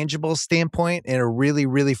intangible standpoint in a really,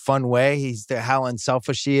 really fun way. How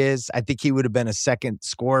unselfish he is. I think he would have been a second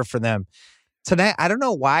scorer for them. Tonight, I don't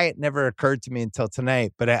know why it never occurred to me until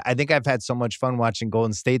tonight, but I think I've had so much fun watching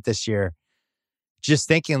Golden State this year. Just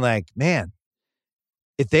thinking like, man,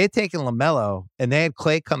 if they had taken LaMelo and they had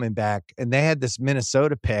Clay coming back and they had this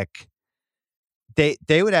Minnesota pick,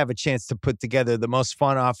 they would have a chance to put together the most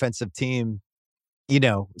fun offensive team,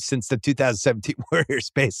 since the 2017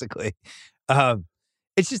 Warriors, basically.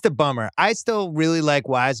 It's just a bummer. I still really like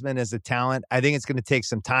Wiseman as a talent. I think it's going to take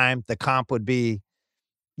some time. The comp would be,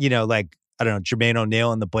 I don't know, Jermaine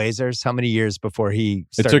O'Neal and the Blazers. How many years before he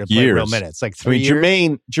started to play real minutes? Like 3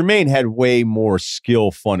 years? Jermaine had way more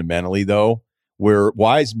skill fundamentally, though, where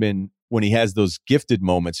Wiseman, when he has those gifted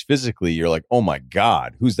moments physically, you're like, oh my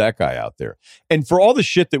God, who's that guy out there? And for all the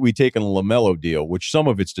shit that we take on the LaMelo deal, which some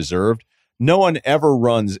of it's deserved, no one ever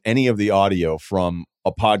runs any of the audio from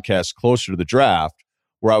a podcast closer to the draft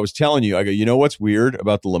where I was telling you, I go, you know what's weird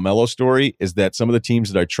about the LaMelo story is that some of the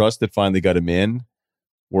teams that I trust that finally got him in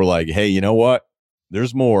were like, hey, you know what?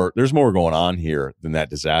 There's more going on here than that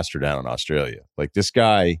disaster down in Australia. Like this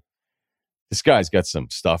guy's got some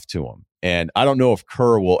stuff to him. And I don't know if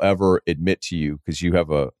Kerr will ever admit to you, because you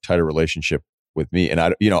have a tighter relationship with me. And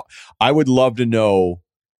I would love to know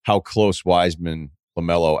how close Wiseman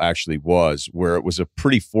LaMelo actually was, where it was a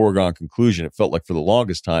pretty foregone conclusion. It felt like for the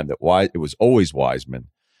longest time that it was always Wiseman.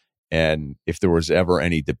 And if there was ever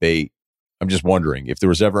any debate, I'm just wondering if there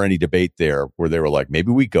was ever any debate there where they were like,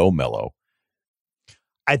 maybe we go Melo.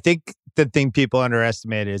 I think the thing people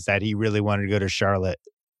underestimate is that he really wanted to go to Charlotte.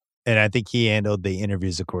 And I think he handled the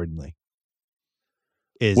interviews accordingly.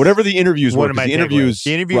 Whatever the interviews were, the interviews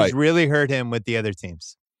right. really hurt him with the other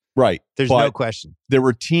teams. Right. There's no question. There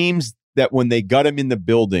were teams that when they got him in the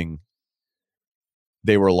building,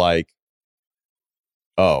 they were like,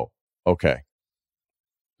 oh, okay.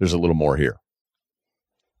 There's a little more here.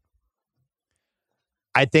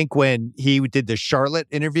 I think when he did the Charlotte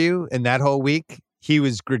interview and that whole week, he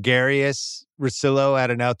was gregarious Russillo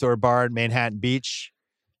at an outdoor bar in Manhattan Beach,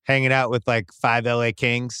 hanging out with like 5 LA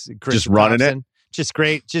Kings. Just running Thompson. It. Just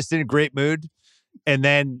great. Just in a great mood. And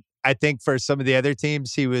then I think for some of the other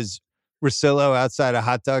teams, he was Russillo outside a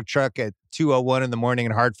hot dog truck at 2:01 in the morning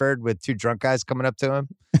in Hartford with 2 drunk guys coming up to him,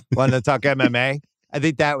 wanting to talk MMA. I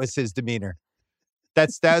think that was his demeanor. That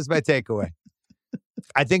was my takeaway.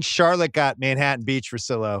 I think Charlotte got Manhattan Beach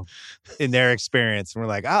Russillo in their experience. And we're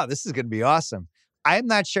like, oh, this is going to be awesome. I'm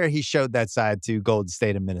not sure he showed that side to Golden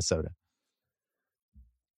State and Minnesota.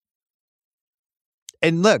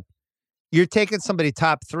 And look, you're taking somebody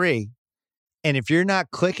top 3, and if you're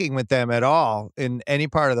not clicking with them at all in any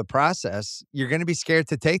part of the process, you're going to be scared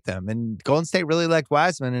to take them. And Golden State really liked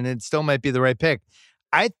Wiseman, and it still might be the right pick.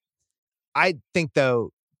 I think,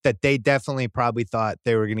 though, that they definitely probably thought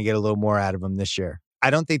they were going to get a little more out of him this year. I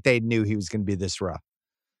don't think they knew he was going to be this raw.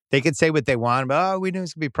 They could say what they want, but we knew it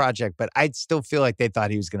was going to be a project, but I still feel like they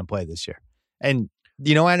thought he was going to play this year. And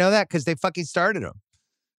you know I know that? Because they fucking started him.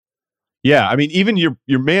 Yeah, I mean, even your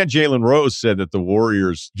man Jalen Rose said that the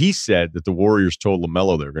Warriors told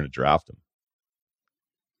LaMelo they were going to draft him.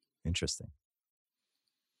 Interesting.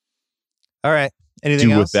 All right.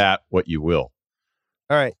 Anything else? Do with that what you will.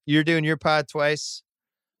 All right. You're doing your pod twice.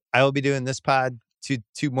 I will be doing this pod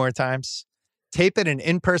two more times. Taping an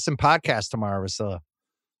in-person podcast tomorrow, Russillo.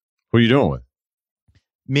 Who are you doing with?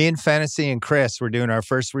 Me and Fantasy and Chris, we're doing our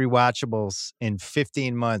first rewatchables in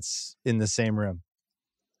 15 months in the same room.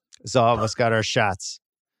 So all of us got our shots.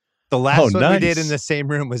 The last one we did in the same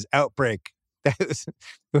room was Outbreak. That was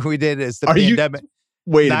what we did as the pandemic.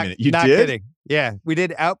 Wait a minute. You not did? Kidding. Yeah. We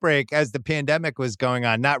did Outbreak as the pandemic was going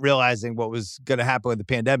on, not realizing what was going to happen with the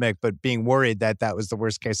pandemic, but being worried that that was the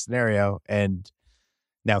worst case scenario. And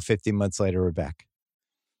now 15 months later, we're back.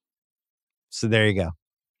 So there you go.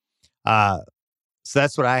 So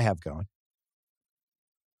that's what I have going.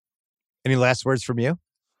 Any last words from you?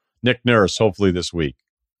 Nick Nurse, hopefully this week.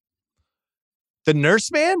 The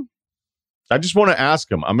Nurse Man? I just want to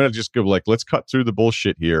ask him. I'm going to just go let's cut through the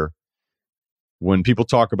bullshit here. When people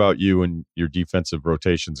talk about you and your defensive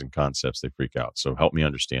rotations and concepts, they freak out. So help me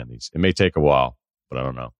understand these. It may take a while, but I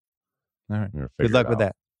don't know. All right. Good luck with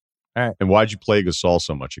that. All right. And why'd you play Gasol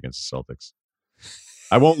so much against the Celtics?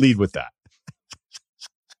 I won't lead with that.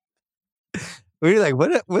 We're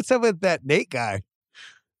like, what's up with that Nate guy?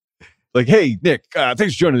 Like, hey, Nick,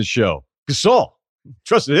 thanks for joining the show. Gasol.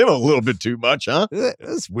 Trusted him a little bit too much, huh?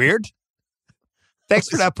 That's weird. Thanks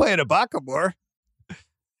for not playing Ibaka more.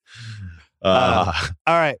 All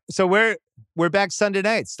right. So we're back Sunday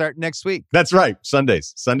night, starting next week. That's right.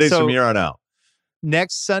 Sundays from here on out.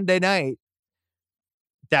 Next Sunday night,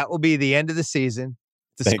 that will be the end of the season.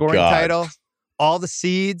 The scoring title, all the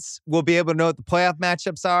seeds. We'll be able to know what the playoff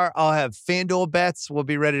matchups are. I'll have FanDuel bets. We'll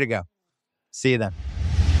be ready to go. See you then.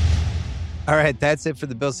 All right, that's it for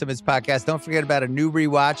the Bill Simmons podcast. Don't forget about a new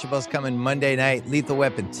rewatchables coming Monday night, Lethal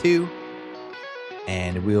Weapon 2.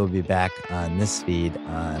 And we will be back on this feed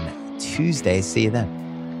on Tuesday. See you then.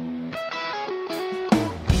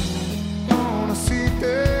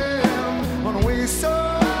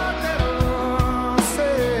 Side.